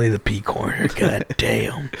definitely the pee corner. God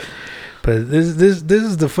damn. But this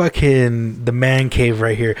is the man cave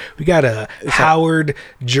right here. We got a Howard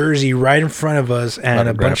jersey right in front of us and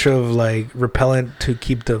a bunch of like repellent to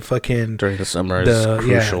keep the fucking during the summer is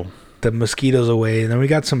crucial. Yeah, the mosquitoes away. And then we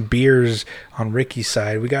got some beers on Ricky's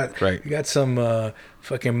side. We got some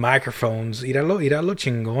fucking microphones. Iralo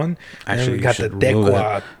chingón. And we got the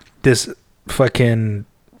Tequa. This fucking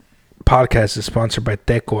podcast is sponsored by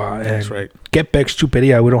Tequa. That's right. Get Beck's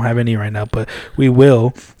Chuperia. We don't have any right now, but we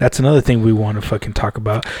will. That's another thing we want to fucking talk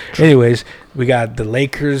about. Anyways, we got the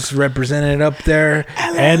Lakers represented up there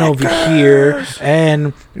and over here.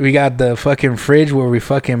 And we got the fucking fridge where we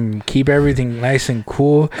fucking keep everything nice and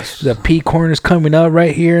cool. The pea corner's coming up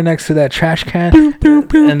right here next to that trash can.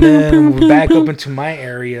 And then we're back up into my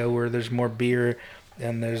area where there's more beer.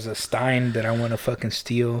 And there's a Stein that I want to fucking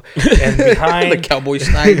steal. And behind the Cowboy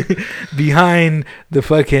Stein. Behind the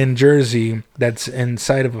fucking jersey that's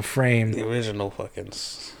inside of a frame. The original fucking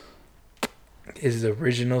is the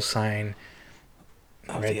original sign.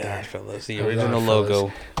 Right there, fellas. The original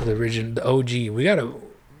logo. The OG. We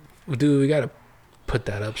gotta put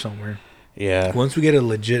that up somewhere. Yeah. Once we get a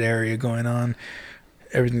legit area going on,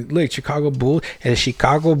 everything. Look, Chicago Bulls. And the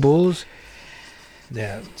Chicago Bulls.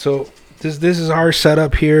 Yeah. So This is our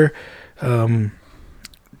setup here.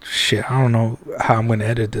 Shit, I don't know how I'm gonna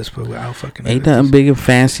edit this, but I'll fucking edit ain't nothing this. big and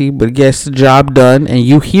fancy, but it gets the job done, and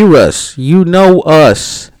you hear us. You know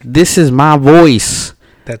us. This is my voice.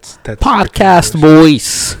 That's podcast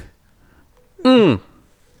voice.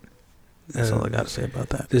 That's all I gotta say about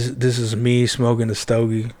that. This is me smoking the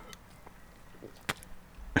stogie.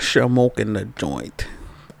 Smoking the joint.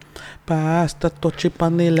 Pasta to chip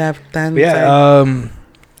on the left hand side. Yeah.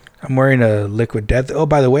 I'm wearing a Liquid Death. Oh,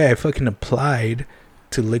 by the way, I fucking applied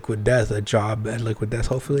to Liquid Death, a job at Liquid Death.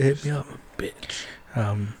 Hopefully, hit me up, Bitch.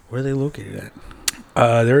 Where are they located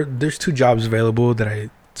at? There's 2 jobs available that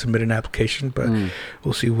I submitted an application, but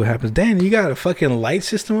we'll see what happens. Dan, you got a fucking light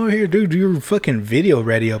system over here, dude. You're fucking video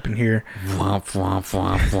ready up in here. This is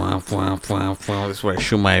where I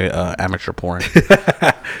shoot my amateur porn.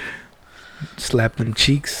 Slap them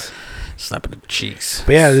cheeks. Slapping the cheeks.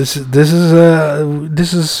 But yeah, this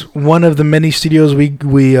is one of the many studios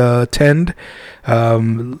we attend.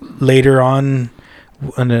 Later on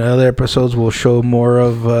in the other episodes, we'll show more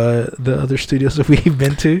of the other studios that we've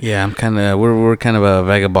been to. Yeah, we're kind of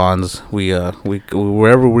vagabonds. We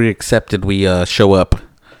wherever we're accepted, we show up.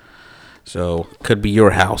 So could be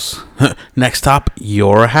your house. Next stop,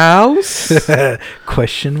 your house?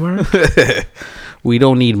 Question mark. We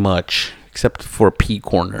don't need much except for a pea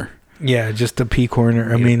corner. Yeah, just a pea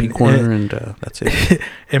corner. I mean, pea corner, and that's it.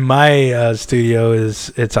 In my studio,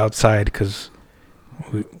 it's outside because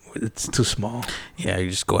it's too small. Yeah, you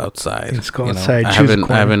just go outside. Just go outside. I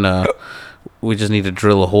haven't. We just need to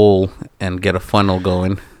drill a hole and get a funnel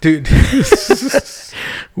going, dude.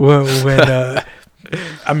 when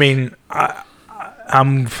I mean,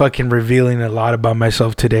 I'm fucking revealing a lot about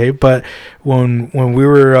myself today. But when we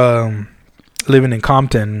were living in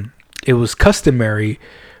Compton, it was customary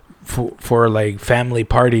for like family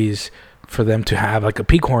parties for them to have like a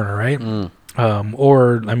pea corner, right?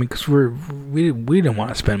 Or I mean, because we didn't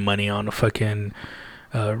want to spend money on a fucking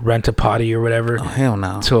rent a potty or whatever. Oh hell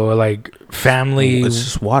no! So like family, it's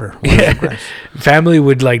just water. Yeah, family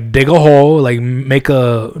would like dig a hole, like make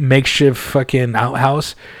a makeshift fucking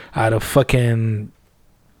outhouse out of fucking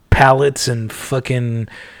pallets and fucking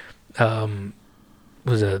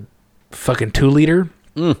was a fucking 2-liter.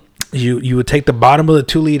 You would take the bottom of the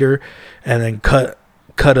 2-liter and then cut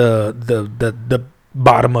the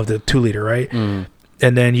bottom of the 2 liter, right? And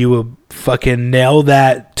then you would fucking nail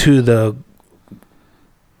that to the,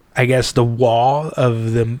 I guess, the wall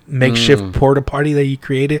of the makeshift porta potty that you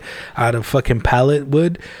created out of fucking pallet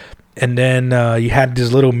wood. And then you had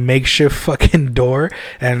this little makeshift fucking door,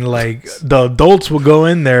 and like the adults would go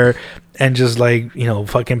in there and just like, you know,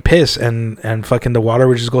 fucking piss, and fucking the water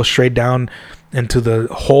would just go straight down into the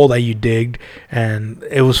hole that you digged. And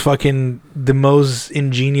it was fucking the most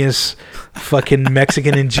ingenious fucking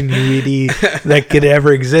Mexican ingenuity that could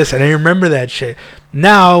ever exist. And I remember that shit.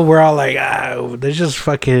 Now we're all like, there's just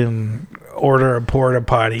fucking order a porta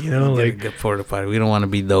potty, you know, like get porta potty. We don't want to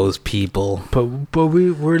be those people. But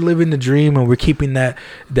we're living the dream, and we're keeping that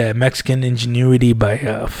Mexican ingenuity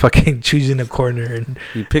by fucking choosing a corner. And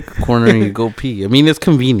you pick a corner and you go pee. I mean, it's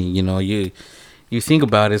convenient, you know. You think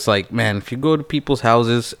about it, it's like, man, if you go to people's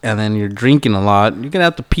houses and then you're drinking a lot, you're gonna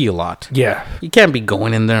have to pee a lot. Yeah, you can't be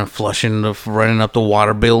going in there and flushing, running up the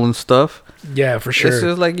water bill and stuff. Yeah, for sure. It's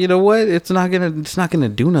just like, you know what? It's not gonna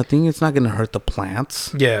do nothing. It's not gonna hurt the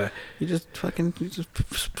plants. Yeah, you just throw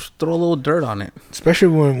a little dirt on it. Especially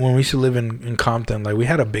when we used to live in Compton, like we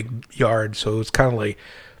had a big yard, so it's kind of like,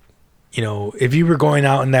 you know, if you were going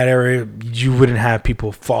out in that area, you wouldn't have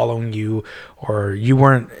people following you, or you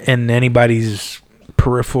weren't in anybody's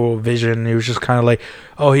peripheral vision. It was just kind of like,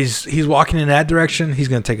 oh, he's walking in that direction, he's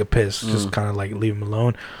gonna take a piss. Just kind of like leave him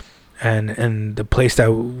alone. And the place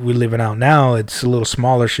that we live in out now, it's a little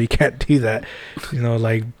smaller, so you can't do that. You know,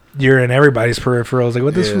 like you're in everybody's peripherals. Like,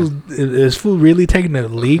 what this fool is fool really taking a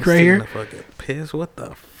leak right here? Fucking piss? What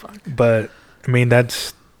the fuck? But I mean,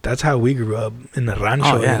 that's how we grew up in the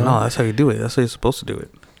rancho. Oh yeah, you know? no, that's how you do it. That's how you're supposed to do it.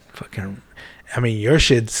 Fucking, I mean, your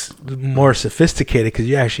shit's more sophisticated because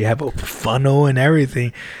you actually have a funnel and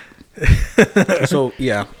everything. So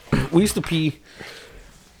yeah, we used to pee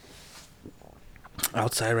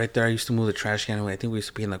outside right there. I used to move the trash can away. I think we used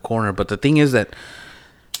to pee in the corner. But the thing is that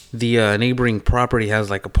the neighboring property has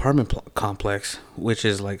like apartment complex, which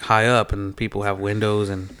is like high up, and people have windows,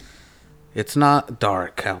 and it's not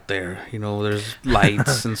dark out there. You know, there's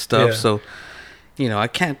lights and stuff. Yeah. So, you know, I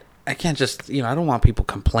can't just, you know, I don't want people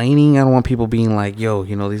complaining. I don't want people being like, yo,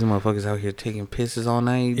 you know, these motherfuckers out here taking pisses all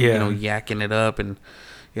night, you know, yakking it up, and,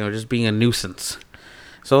 you know, just being a nuisance.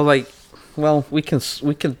 So like, well, I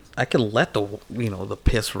can let the, you know, the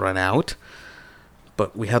piss run out,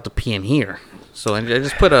 but we have to pee in here. So I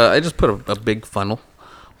just put a big funnel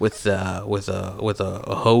with a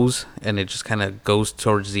hose, and it just kind of goes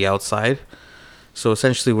towards the outside. So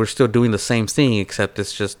essentially, we're still doing the same thing, except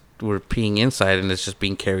it's just we're peeing inside, and it's just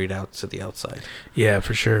being carried out to the outside. Yeah,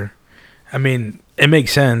 for sure. I mean, it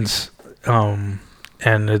makes sense, and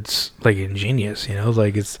it's like ingenious, you know,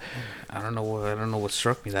 like it's. I don't know what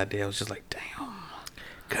struck me that day. I was just like, damn.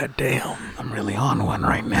 God damn. I'm really on one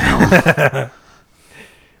right now.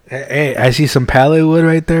 Hey, I see some pallet wood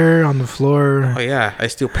right there on the floor. Oh, yeah. I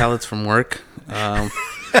steal pallets from work. I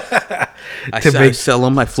sell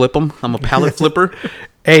them. I flip them. I'm a pallet flipper.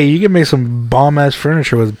 Hey, you can make some bomb-ass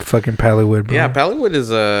furniture with fucking pallet wood, bro. Yeah, pallet wood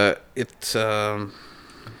is it's a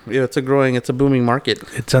booming market.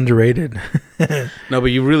 It's underrated. No,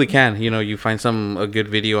 but you really can. You know, you find a good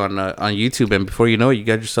video on YouTube, and before you know it, you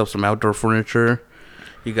got yourself some outdoor furniture.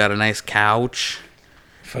 You got a nice couch.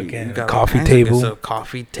 Fucking coffee table.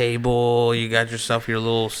 Coffee table. You got yourself your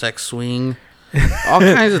little sex swing. All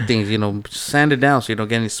kinds of things. You know, sand it down so you don't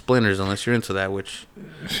get any splinters unless you're into that. Which,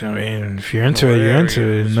 I mean, if you're into it, you're into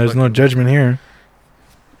it. And there's no judgment here.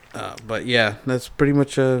 But yeah, that's pretty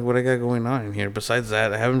much what I got going on in here. Besides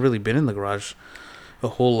that, I haven't really been in the garage a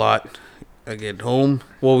whole lot. I get home.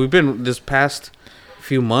 Well, we've been this past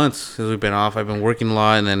few months since we've been off. I've been working a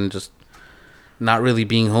lot and then just not really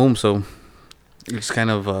being home. So it's kind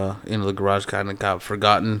of into the garage kind of got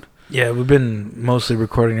forgotten. Yeah, we've been mostly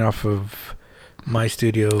recording off of my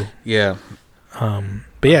studio. Yeah.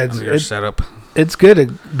 But yeah, it's setup. It's good to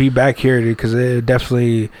be back here, dude, because it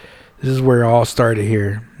definitely. This is where it all started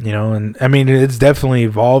here, you know, and I mean it's definitely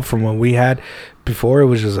evolved from what we had before. It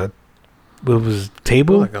was just a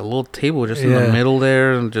table, like a little table just in the middle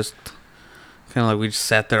there, and just kind of like we just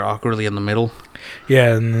sat there awkwardly in the middle.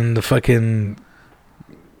 Yeah, and then the fucking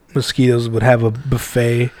mosquitoes would have a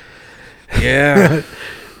buffet. Yeah.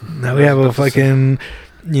 Now we have a fucking,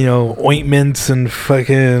 you know, ointments and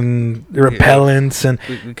fucking repellents, and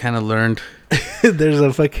we kind of learned. There's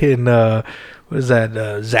a fucking. What is that,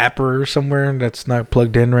 zapper somewhere that's not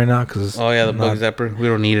plugged in right now? The bug zapper. We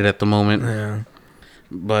don't need it at the moment. Yeah.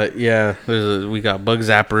 But yeah, we got bug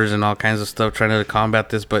zappers and all kinds of stuff trying to combat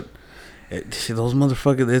this. But those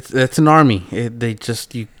motherfuckers, it's an army. They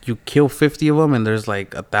just, you kill 50 of them and there's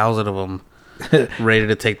like 1,000 of them ready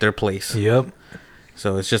to take their place. Yep.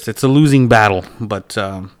 So it's a losing battle. But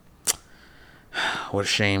what a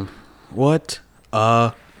shame. What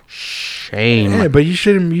a shame. Yeah, but you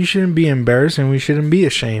shouldn't be embarrassed, and we shouldn't be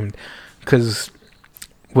ashamed, because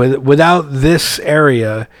without this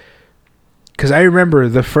area, because I remember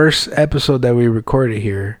the first episode that we recorded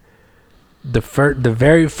here, the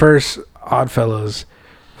very first Oddfellows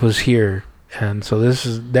was here, and so this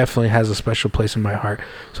is definitely has a special place in my heart.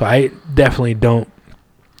 So I definitely don't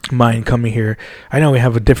mind coming here. I know we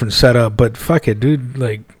have a different setup, but fuck it, dude.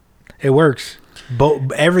 Like, it works.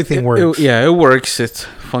 Everything works. It works. It's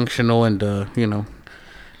functional, and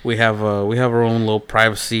we have our own little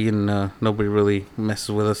privacy, and nobody really messes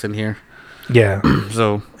with us in here. Yeah.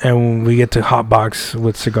 So, and when we get to hotbox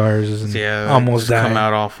with cigars, and almost die. Come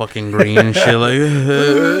out all fucking green and shit. Like,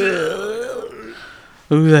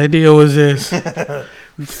 whose idea was this?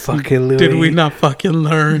 Fucking Louie. Did we not fucking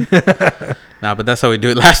learn? Nah, but that's how we do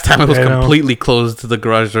it. Last time it was completely closed. The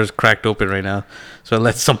garage door's cracked open right now, so it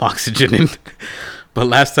lets some oxygen in. But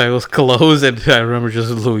last time it was closed, and I remember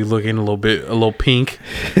just Louie looking a little pink.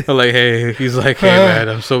 I'm like, hey, he's like, hey man,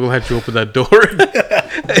 I'm so glad you opened that door.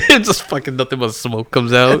 It's just fucking nothing but smoke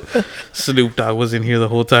comes out. Snoop Dogg was in here the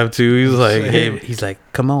whole time too. He's like, hey, he's like,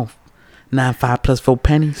 come on, 9.5 plus 4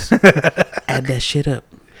 pennies. Add that shit up.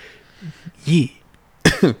 Yeah.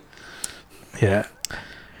 Yeah.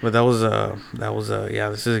 But that was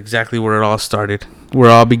this is exactly where it all started. Where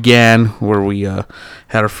it all began, where we had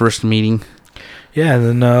our first meeting. Yeah,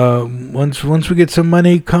 and then once we get some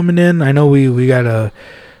money coming in, I know we got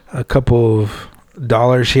a couple of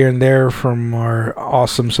dollars here and there from our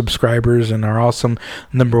awesome subscribers and our awesome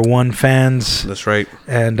 #1 fans. That's right.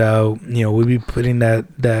 And we'll be putting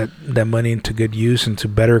that money into good use, into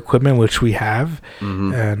better equipment, which we have.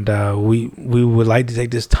 Mm-hmm. And we would like to take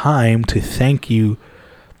this time to thank you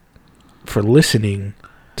for listening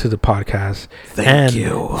to the podcast. Thank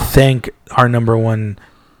you. Thank our #1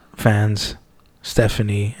 fans,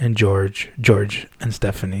 Stephanie and George and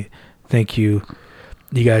Stephanie. Thank you.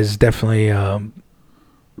 You guys definitely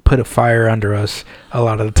put a fire under us a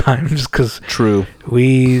lot of the times, because true,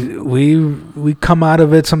 we come out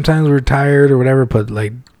of it, sometimes we're tired or whatever, but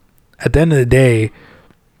like at the end of the day,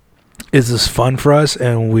 it's just fun for us,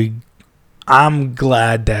 and I'm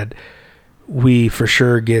glad that we for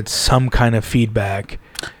sure get some kind of feedback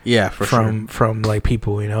from like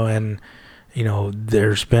people, and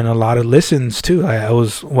there's been a lot of listens too.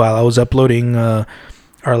 While I was uploading our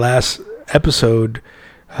last episode,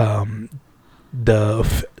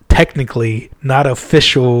 technically not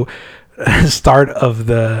official start of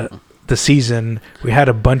the season, we had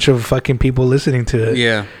a bunch of fucking people listening to it.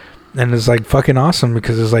 Yeah. And it's like fucking awesome,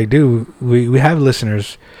 because it's like, dude, we have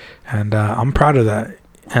listeners, and I'm proud of that.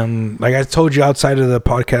 And like I told you outside of the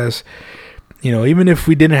podcast, even if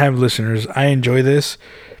we didn't have listeners, I enjoy this,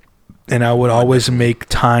 and I would always make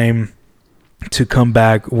time to come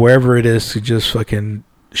back wherever it is to just fucking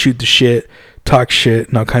shoot the shit, talk shit,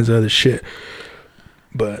 and all kinds of other shit.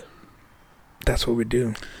 But that's what we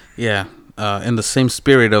do. Yeah. In the same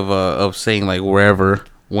spirit of saying, like, wherever,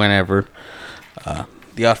 whenever,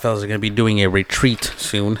 the Oddfellows are going to be doing a retreat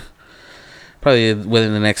soon. Probably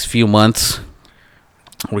within the next few months.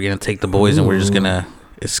 We're going to take the boys and we're just going to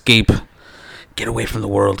escape. Get away from the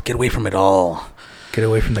world. Get away from it all. Get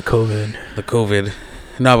away from the COVID.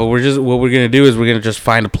 No, but what we're going to do is we're going to just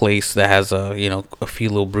find a place that has, a few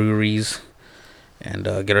little breweries, and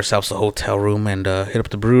get ourselves a hotel room, and hit up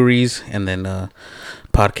the breweries, and then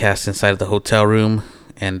podcast inside of the hotel room,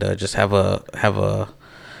 and just have a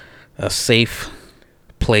safe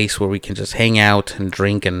place where we can just hang out and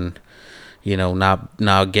drink, and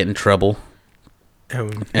not get in trouble.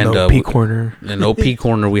 And no pee corner. And no pee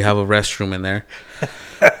corner. We have a restroom in there.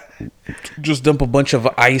 Just dump a bunch of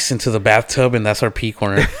ice into the bathtub, and that's our pee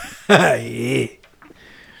corner. Yeah.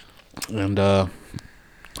 And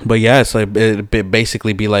but yeah, it's like it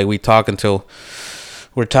basically be like we talk until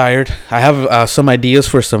we're tired. I have some ideas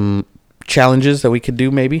for some challenges that we could do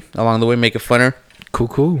maybe along the way, make it funner.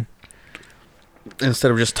 Cool.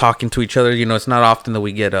 Instead of just talking to each other, it's not often that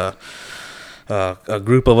we get a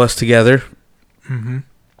group of us together. Mm-hmm.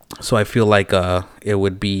 So I feel like it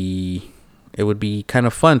would be kind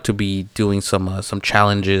of fun to be doing some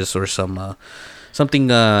challenges or something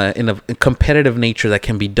in a competitive nature that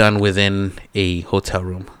can be done within a hotel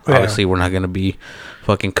room. Yeah. Obviously, we're not going to be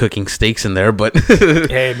fucking cooking steaks in there, but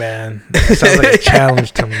hey, man, that sounds like a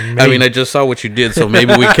challenge to me. I mean, I just saw what you did, so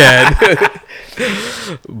maybe we can.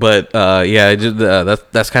 But yeah,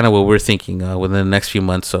 that's kind of what we're thinking within the next few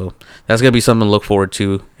months. So that's gonna be something to look forward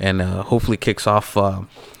to, and hopefully kicks off.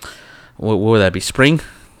 What would that be? Spring,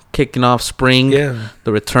 kicking off spring. Yeah.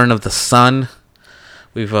 The return of the sun.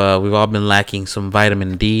 we've all been lacking some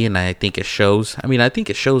vitamin D, and I think it shows. I mean, I think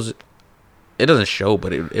it shows. It doesn't show,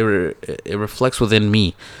 but it reflects within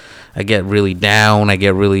me. I get really down. I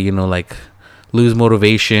get really, like, lose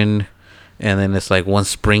motivation. And then it's like once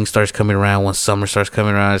spring starts coming around, once summer starts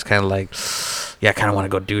coming around, it's kind of like, yeah, I kind of want to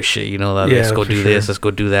go do shit, let's go do this, let's go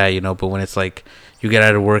do that, But when it's like you get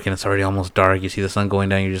out of work and it's already almost dark, you see the sun going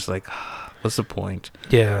down, you're just like, what's the point?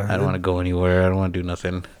 Yeah. I don't want to go anywhere. I don't want to do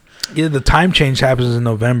nothing. Yeah, the time change happens in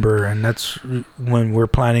November, and that's when we're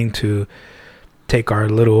planning to take our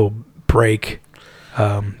little break,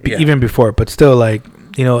 even before. But still, like,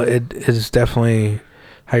 it is definitely,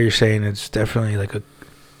 how you're saying, it's definitely like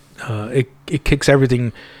it kicks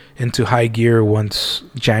everything into high gear once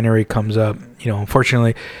January comes up.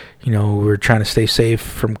 Unfortunately, we're trying to stay safe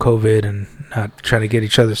from COVID and not trying to get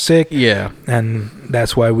each other sick. Yeah. And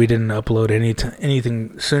that's why we didn't upload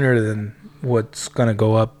anything sooner than what's going to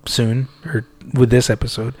go up soon, or with this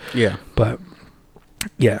episode. Yeah. But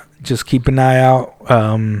yeah, just keep an eye out.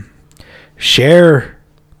 Share.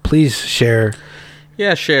 Please share.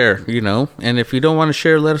 Yeah, share, And if you don't want to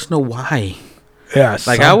share, let us know why. Yeah,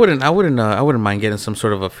 like I wouldn't mind getting some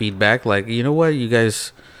sort of a feedback. Like, you know what, you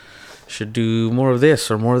guys should do more of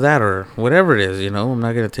this or more of that or whatever it is. I'm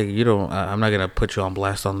not gonna I'm not gonna put you on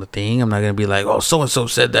blast on the thing. I'm not gonna be like, oh, so and so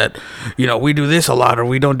said that, we do this a lot or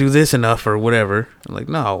we don't do this enough or whatever. I'm like,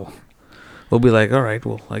 no, we'll be like, all right,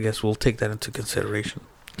 well, I guess we'll take that into consideration.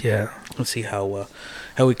 Yeah, let's see how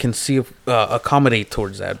we can accommodate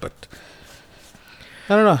towards that, but.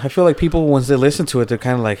 I don't know. I feel like people, once they listen to it, they're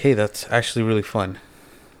kind of like, hey, that's actually really fun.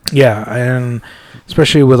 Yeah, and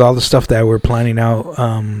especially with all the stuff that we're planning out,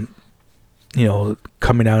 coming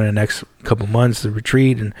out in the next couple months, the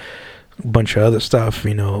retreat and a bunch of other stuff,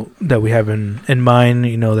 that we have in mind,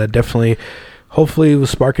 that definitely, hopefully will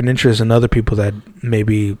spark an interest in other people that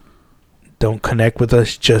maybe don't connect with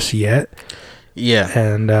us just yet. Yeah.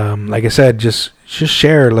 And like I said, just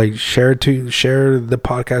share the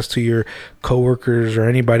podcast to your coworkers or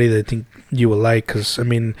anybody that think you will like, because I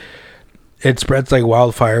mean, it spreads like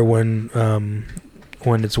wildfire when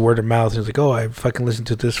it's word of mouth. It's like, oh, I fucking listened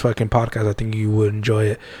to this fucking podcast, I think you would enjoy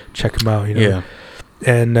it, check them out. Yeah.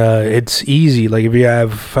 And it's easy. Like, if you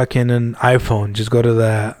have fucking an iPhone, just go to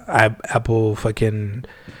the Apple fucking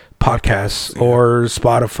podcasts or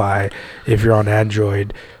Spotify if you're on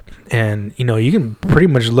Android. And, you can pretty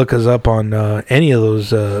much look us up on any of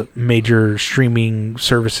those major streaming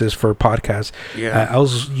services for podcasts. Yeah. I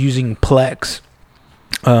was using Plex.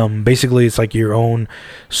 Basically, it's like your own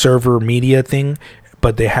server media thing,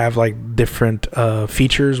 but they have like different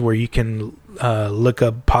features where you can look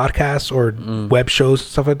up podcasts or web shows and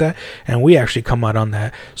stuff like that. And we actually come out on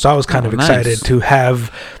that. So I was kind of excited to have,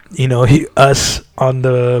 us on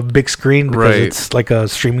the big screen, because it's like a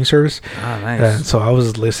streaming service. Nice. So I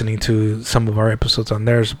was listening to some of our episodes on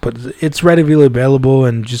theirs, but it's readily available,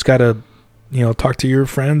 and just got to, talk to your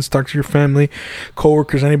friends, talk to your family,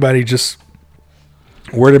 coworkers, anybody. Just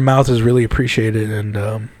word of mouth is really appreciated.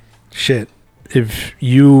 And shit, if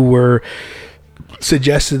you were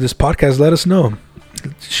suggested this podcast, let us know.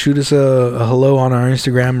 Shoot us a hello on our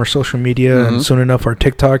Instagram or social media, and soon enough our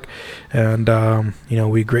TikTok, and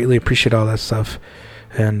we greatly appreciate all that stuff.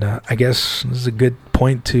 And I guess this is a good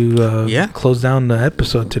point to close down the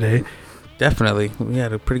episode today. Definitely, we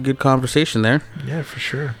had a pretty good conversation there. Yeah, for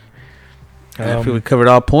sure. I feel we covered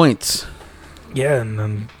all points. Yeah, and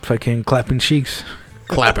then fucking clapping cheeks.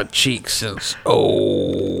 Clapping cheeks.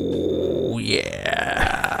 Oh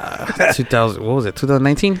yeah. 2000. What was it?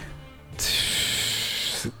 2019.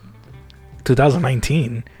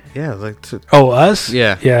 2019. Yeah, like us?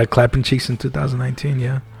 Yeah, clapping cheeks in 2019.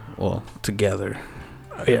 Yeah. Well, together.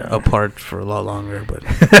 Yeah. Apart for a lot longer, but.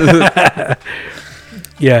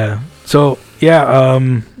 Yeah. So yeah,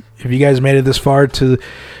 if you guys made it this far to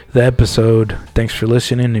the episode, thanks for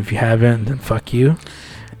listening. If you haven't, then fuck you.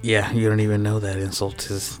 Yeah, you don't even know that insult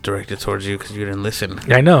is directed towards you because you didn't listen.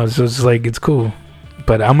 I know, so it's like, it's cool,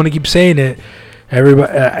 but I'm gonna keep saying it.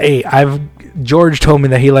 Everybody, George told me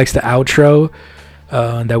that he likes the outro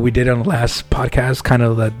that we did on the last podcast, kind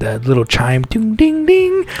of that little chime, ding ding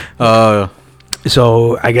ding.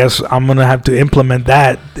 So I guess I'm gonna have to implement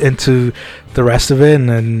that into the rest of it, and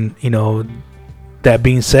then that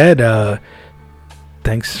being said,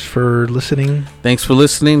 thanks for listening. Thanks for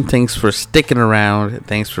listening. Thanks for sticking around.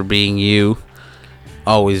 Thanks for being you.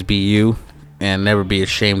 Always be you, and never be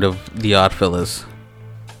ashamed of the Oddfellas,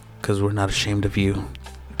 because we're not ashamed of you.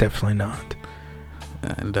 Definitely not.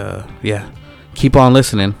 And keep on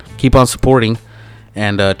listening, keep on supporting,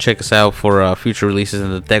 and check us out for future releases in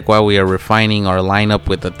the Tequa. We are refining our lineup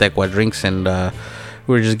with the Tequa drinks, and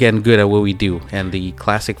we're just getting good at what we do, and the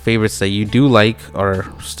classic favorites that you do like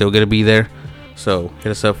are still gonna be there. So hit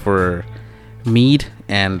us up for mead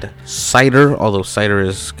and cider, although cider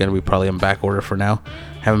is gonna be probably in back order for now.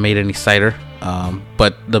 Haven't made any cider,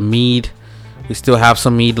 but the mead, we still have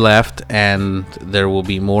some mead left, and there will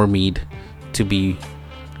be more mead to be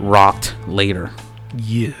rocked later.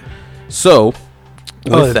 Yeah. So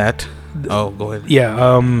with that, go ahead.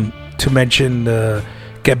 Yeah. To mention the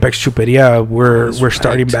Get Back Chuperia, we're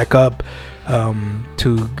starting back up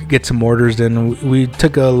to get some orders. Then we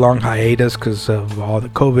took a long hiatus because of all the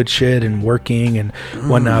COVID shit and working and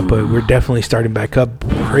whatnot, but we're definitely starting back up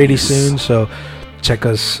pretty soon. So check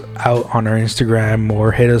us out on our Instagram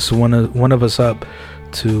or hit us one of us up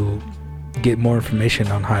to get more information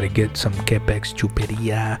on how to get some Get Back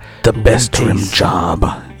Chuperia. The best rim job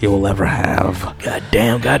you will ever have.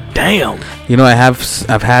 Goddamn. You know,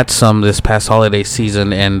 I've had some this past holiday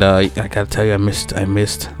season, and I gotta tell you, I missed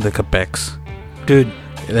the Quebecs. Dude,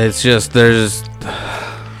 it's just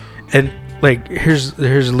and like here's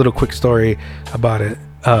a little quick story about it.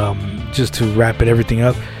 Just to wrap everything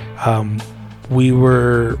up.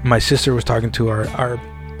 My sister was talking to our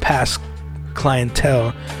past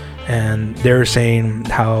clientele, and they were saying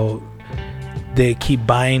how they keep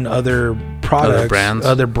buying other products,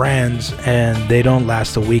 other brands, and they don't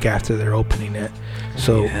last a week after they're opening it.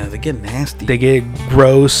 So yeah, they get nasty. They get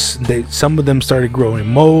gross. Some of them started growing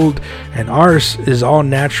mold, and ours is all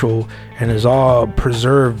natural and is all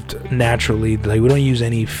preserved naturally. Like, we don't use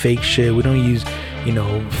any fake shit. We don't use,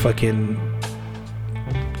 fucking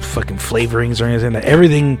flavorings or anything.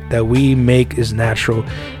 Everything that we make is natural,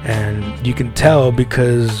 and you can tell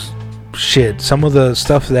because some of the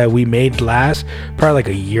stuff that we made last probably like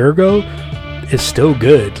a year ago is still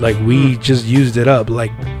good. Like, we just used it up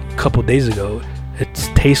like a couple days ago. It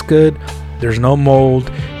tastes good. There's no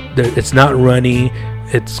mold. It's not runny.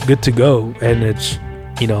 It's good to go, and it's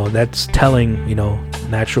that's telling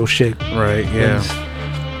natural shit. Right. Yeah.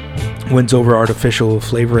 Wins over artificial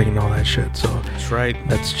flavoring and all that shit. So that's right.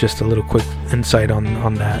 That's just a little quick insight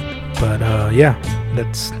on that. But yeah,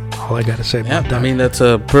 that's all I gotta say about that. I mean, that's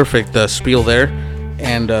a perfect spiel there.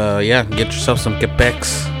 And get yourself some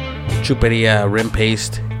Quebecs Chuperia rim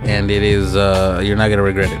paste, and it is you're not gonna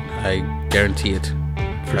regret it. I guarantee it.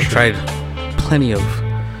 I've tried plenty of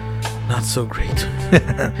not so great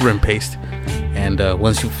rim paste, and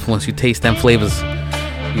once you taste them flavors,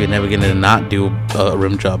 you're never gonna not do a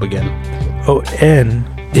rim job again. Oh, and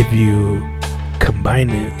if you combine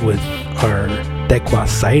it with our Tequa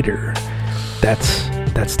cider, that's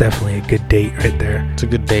definitely a good date right there. It's a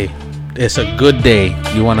good day. It's a good day.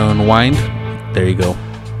 You want to unwind? There you go.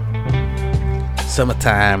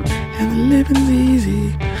 Summertime and the living's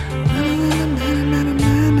easy.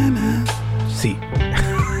 See.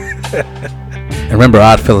 And remember,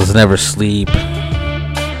 Oddfellas never sleep.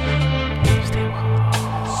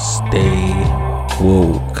 Stay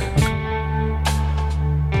woke.